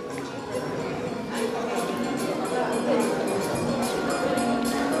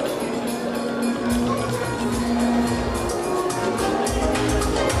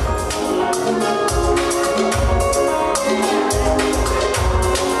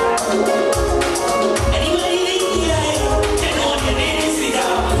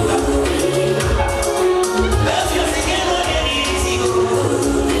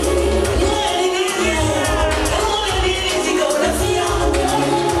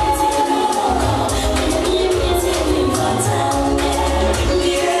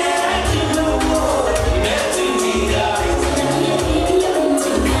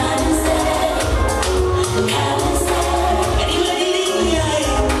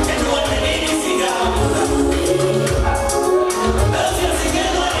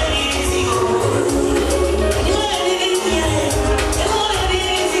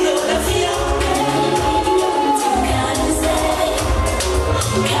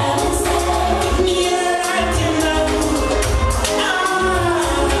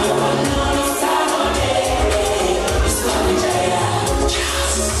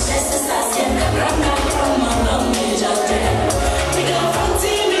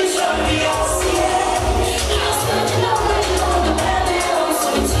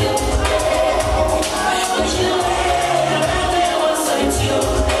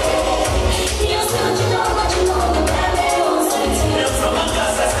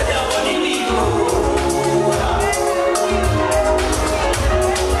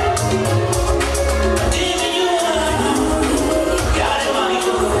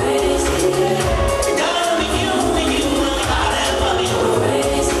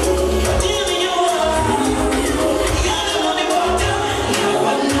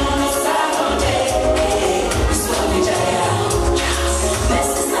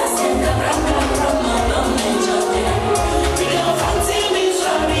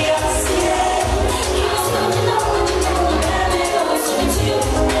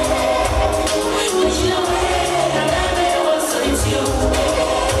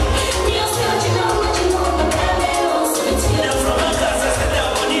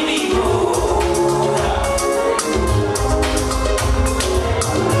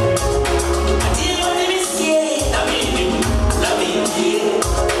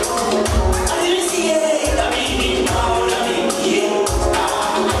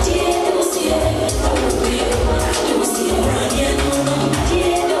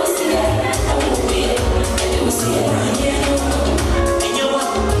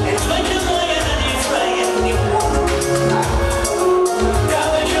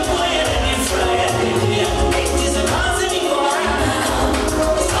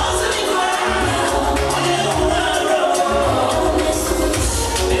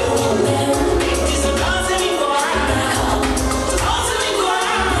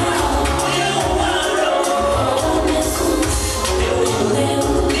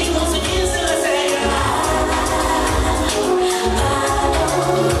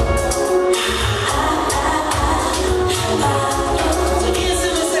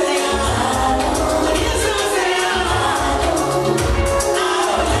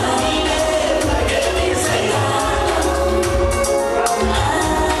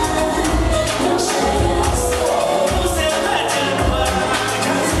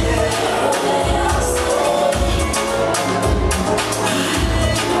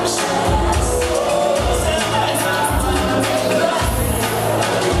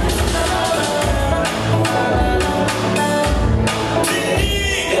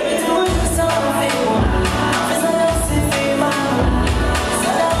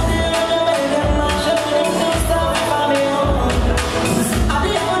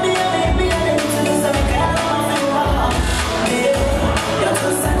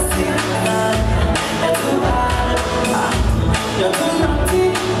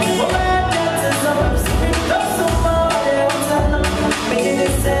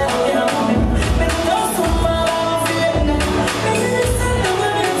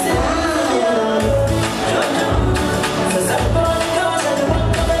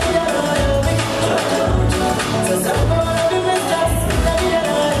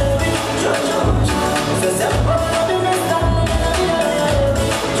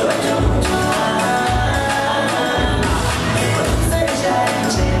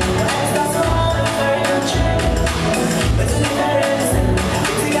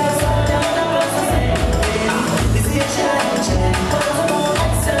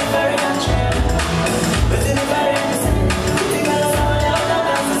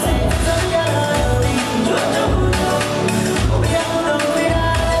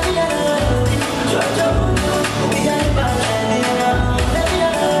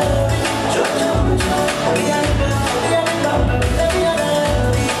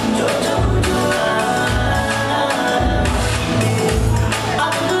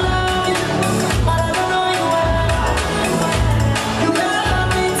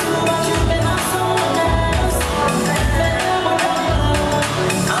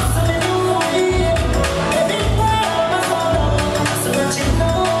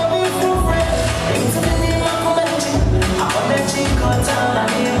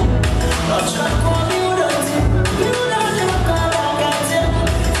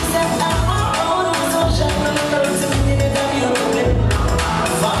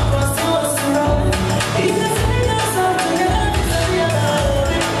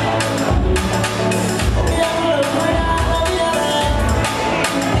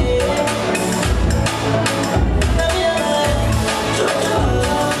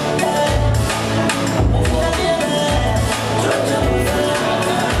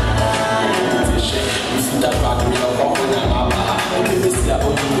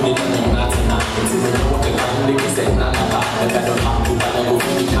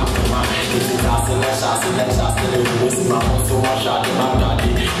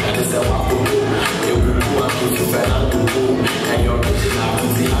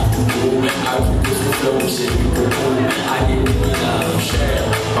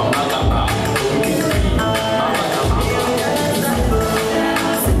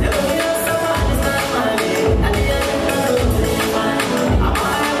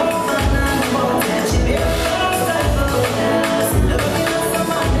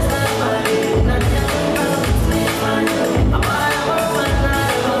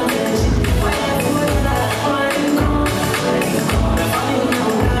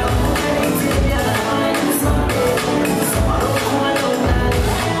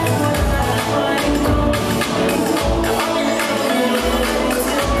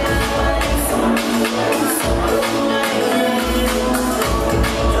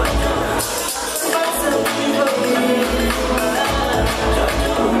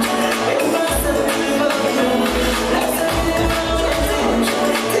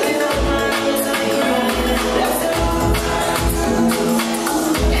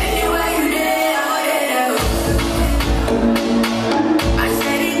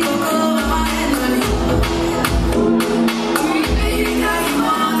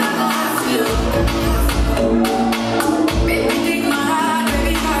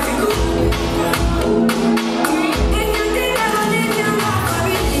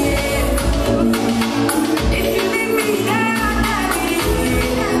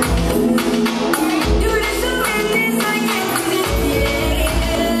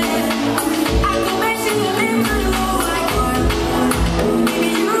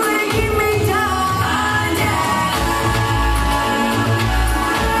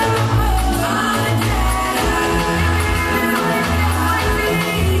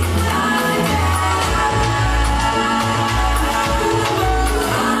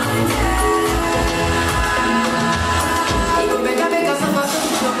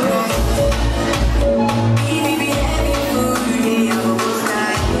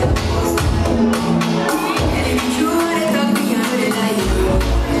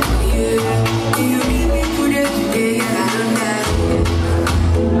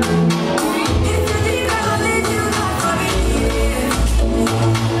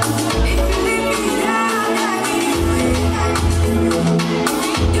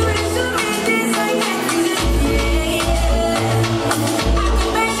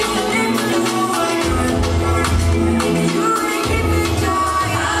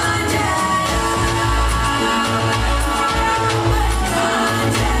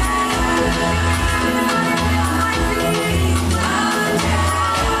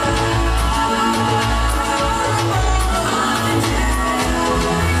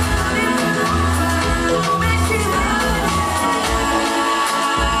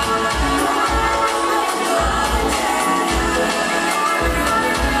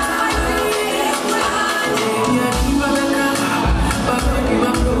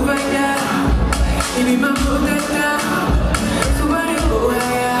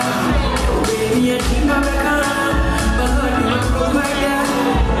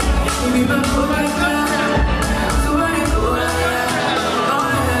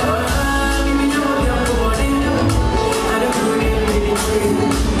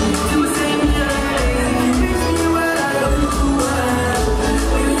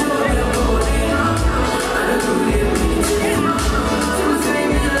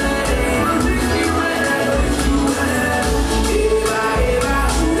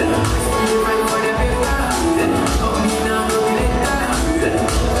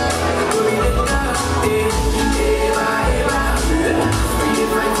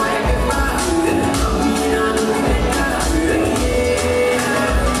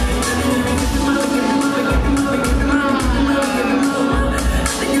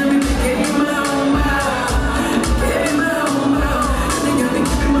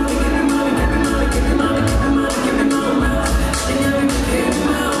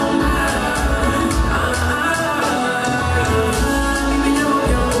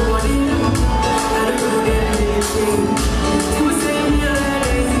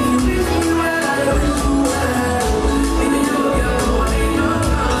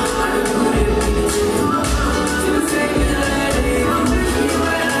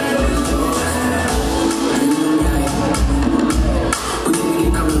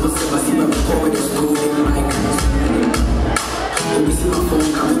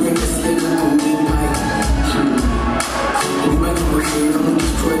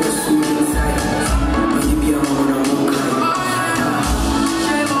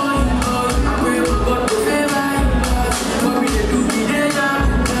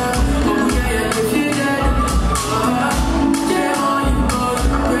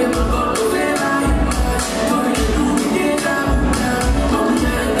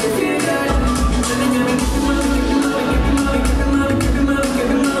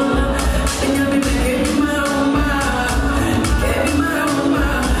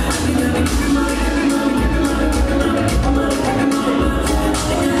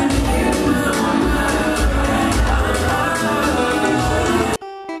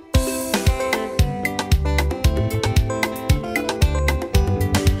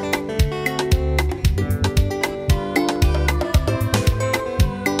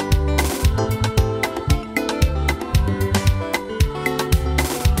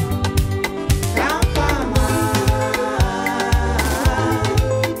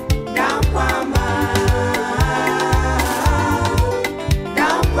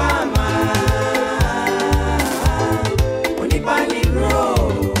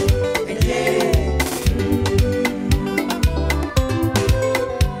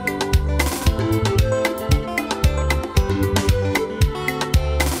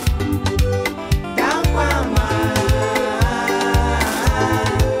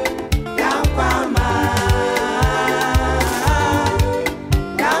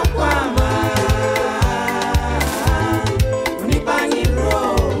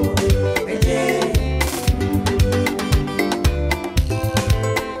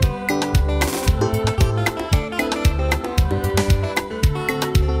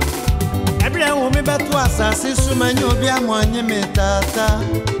 me beto asase so manyo bia mo anye me tata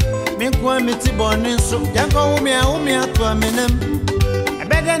me kwa me ti boni so yanko wo me ato amenem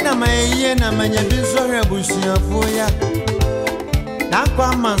ebede na maye na manya bi so rebusuafo ya na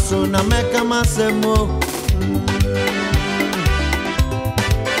kwa maso na meka masemo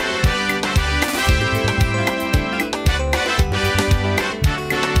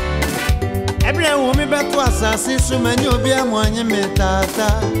Ebre wo me beto asase so manyo bia mo anye me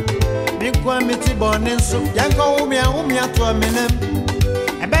tata me kwa me ti boni so yanko wo me ato amenem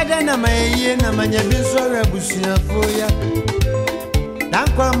ebede na maye na manya bi so rebusuafo ya na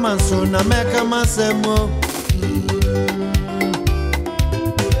kwa maso na meka masemo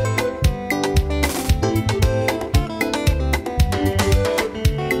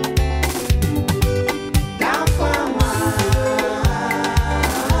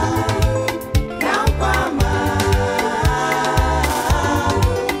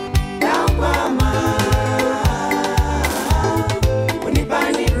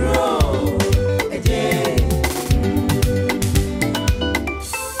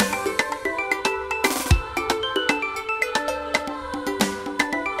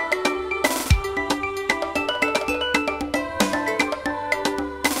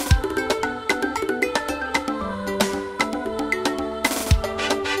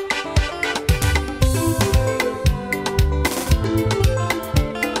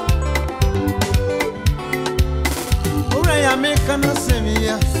Kana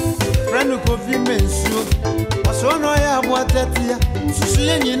semia franu kofi mensuo waso no ya boatetia susu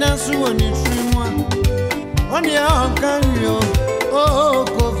ye nyina so woni trimwa oni a onkanyo oh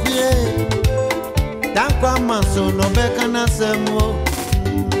kofi dankwa maso no be kana semo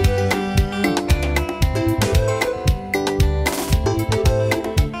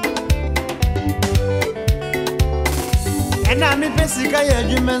ena mi pesika ya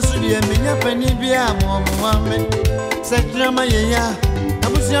dwumensu de menya pani bia mo ame Sekrama ya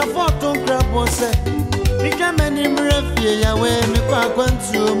abusia foto krabo se Nikameni mrefie ya we mi kwa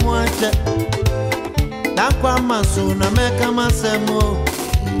kwantu muache Dankwa maso na meka masemo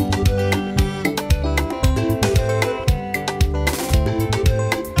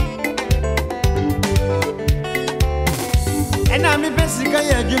Ena mi besika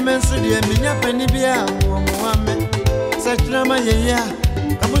ya dwumensu de minya pani bia muame Sekrama ya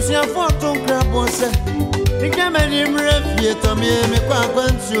abusia foto krabo se Nikameni mrefie tomi me kwa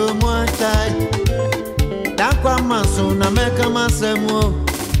kwantu muachai Dankwa maso na meka masemo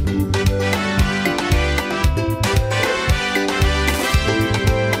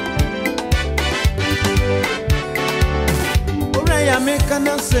Ura ya meka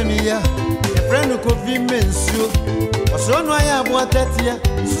na semia E frenu kofi mensuo Osono aya boatetia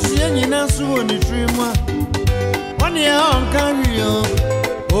Susu ye nyina so woni trimwa Wani ya onkanrio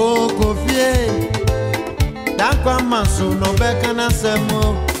O kofi Dankwa maso no beka na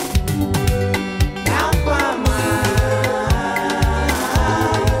semo Dankwa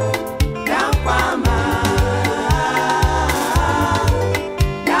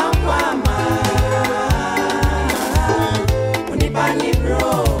Unibani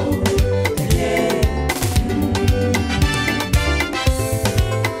bro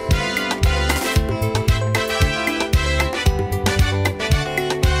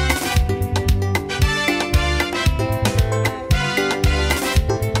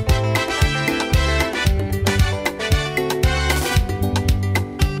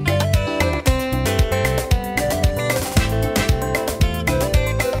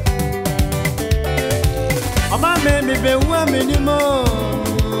Me be wa minimo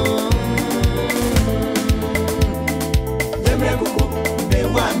Demre kuku be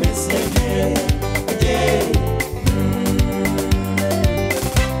wa mesege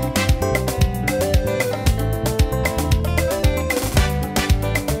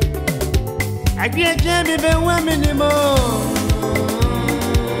Agye me be wa minimo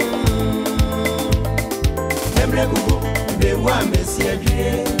Demre kuku be wa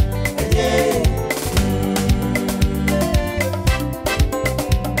mesege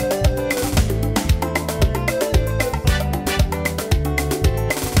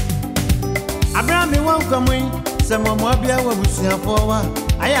Abrami wan kamui se mo bia wa busuafo wa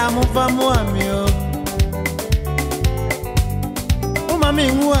aya mo fa mo amio O mami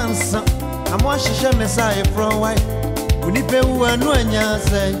hu ansa amo hihye mesae from why unipe wu anu anya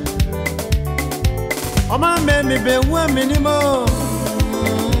sai O ma me be wu minimo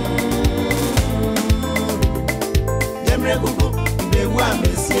Demre gugu be wu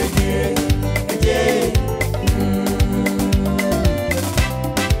amesiege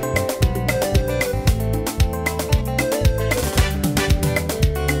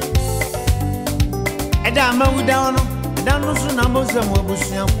ama wuda no dano so na mo se mo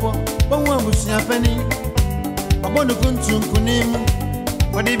abusuafo bo wo abusuafani abono kuntum kunim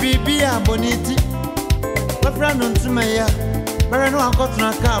wode bibia boniti bafra no ntuma ya bare no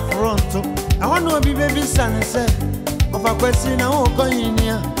akotuna ka fronto I want to be baby son say of a question o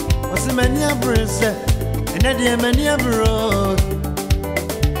koyinia osimani abrese and the many abroad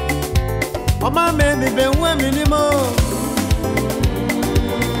Mama me be women anymore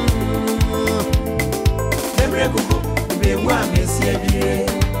be one me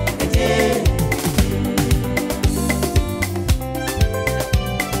see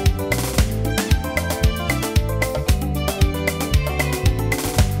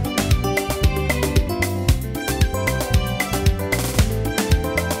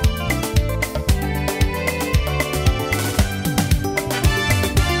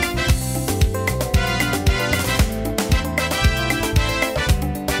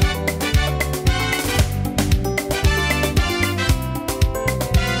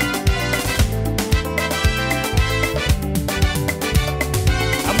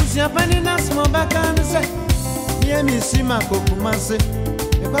Sima kokumase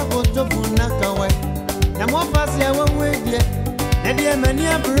eba boto bunaka wai na mo fasi awo wedie na die mani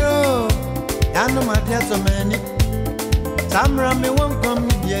abro ya no madia to mani samra me won kom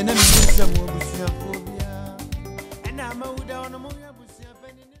die na mi se mo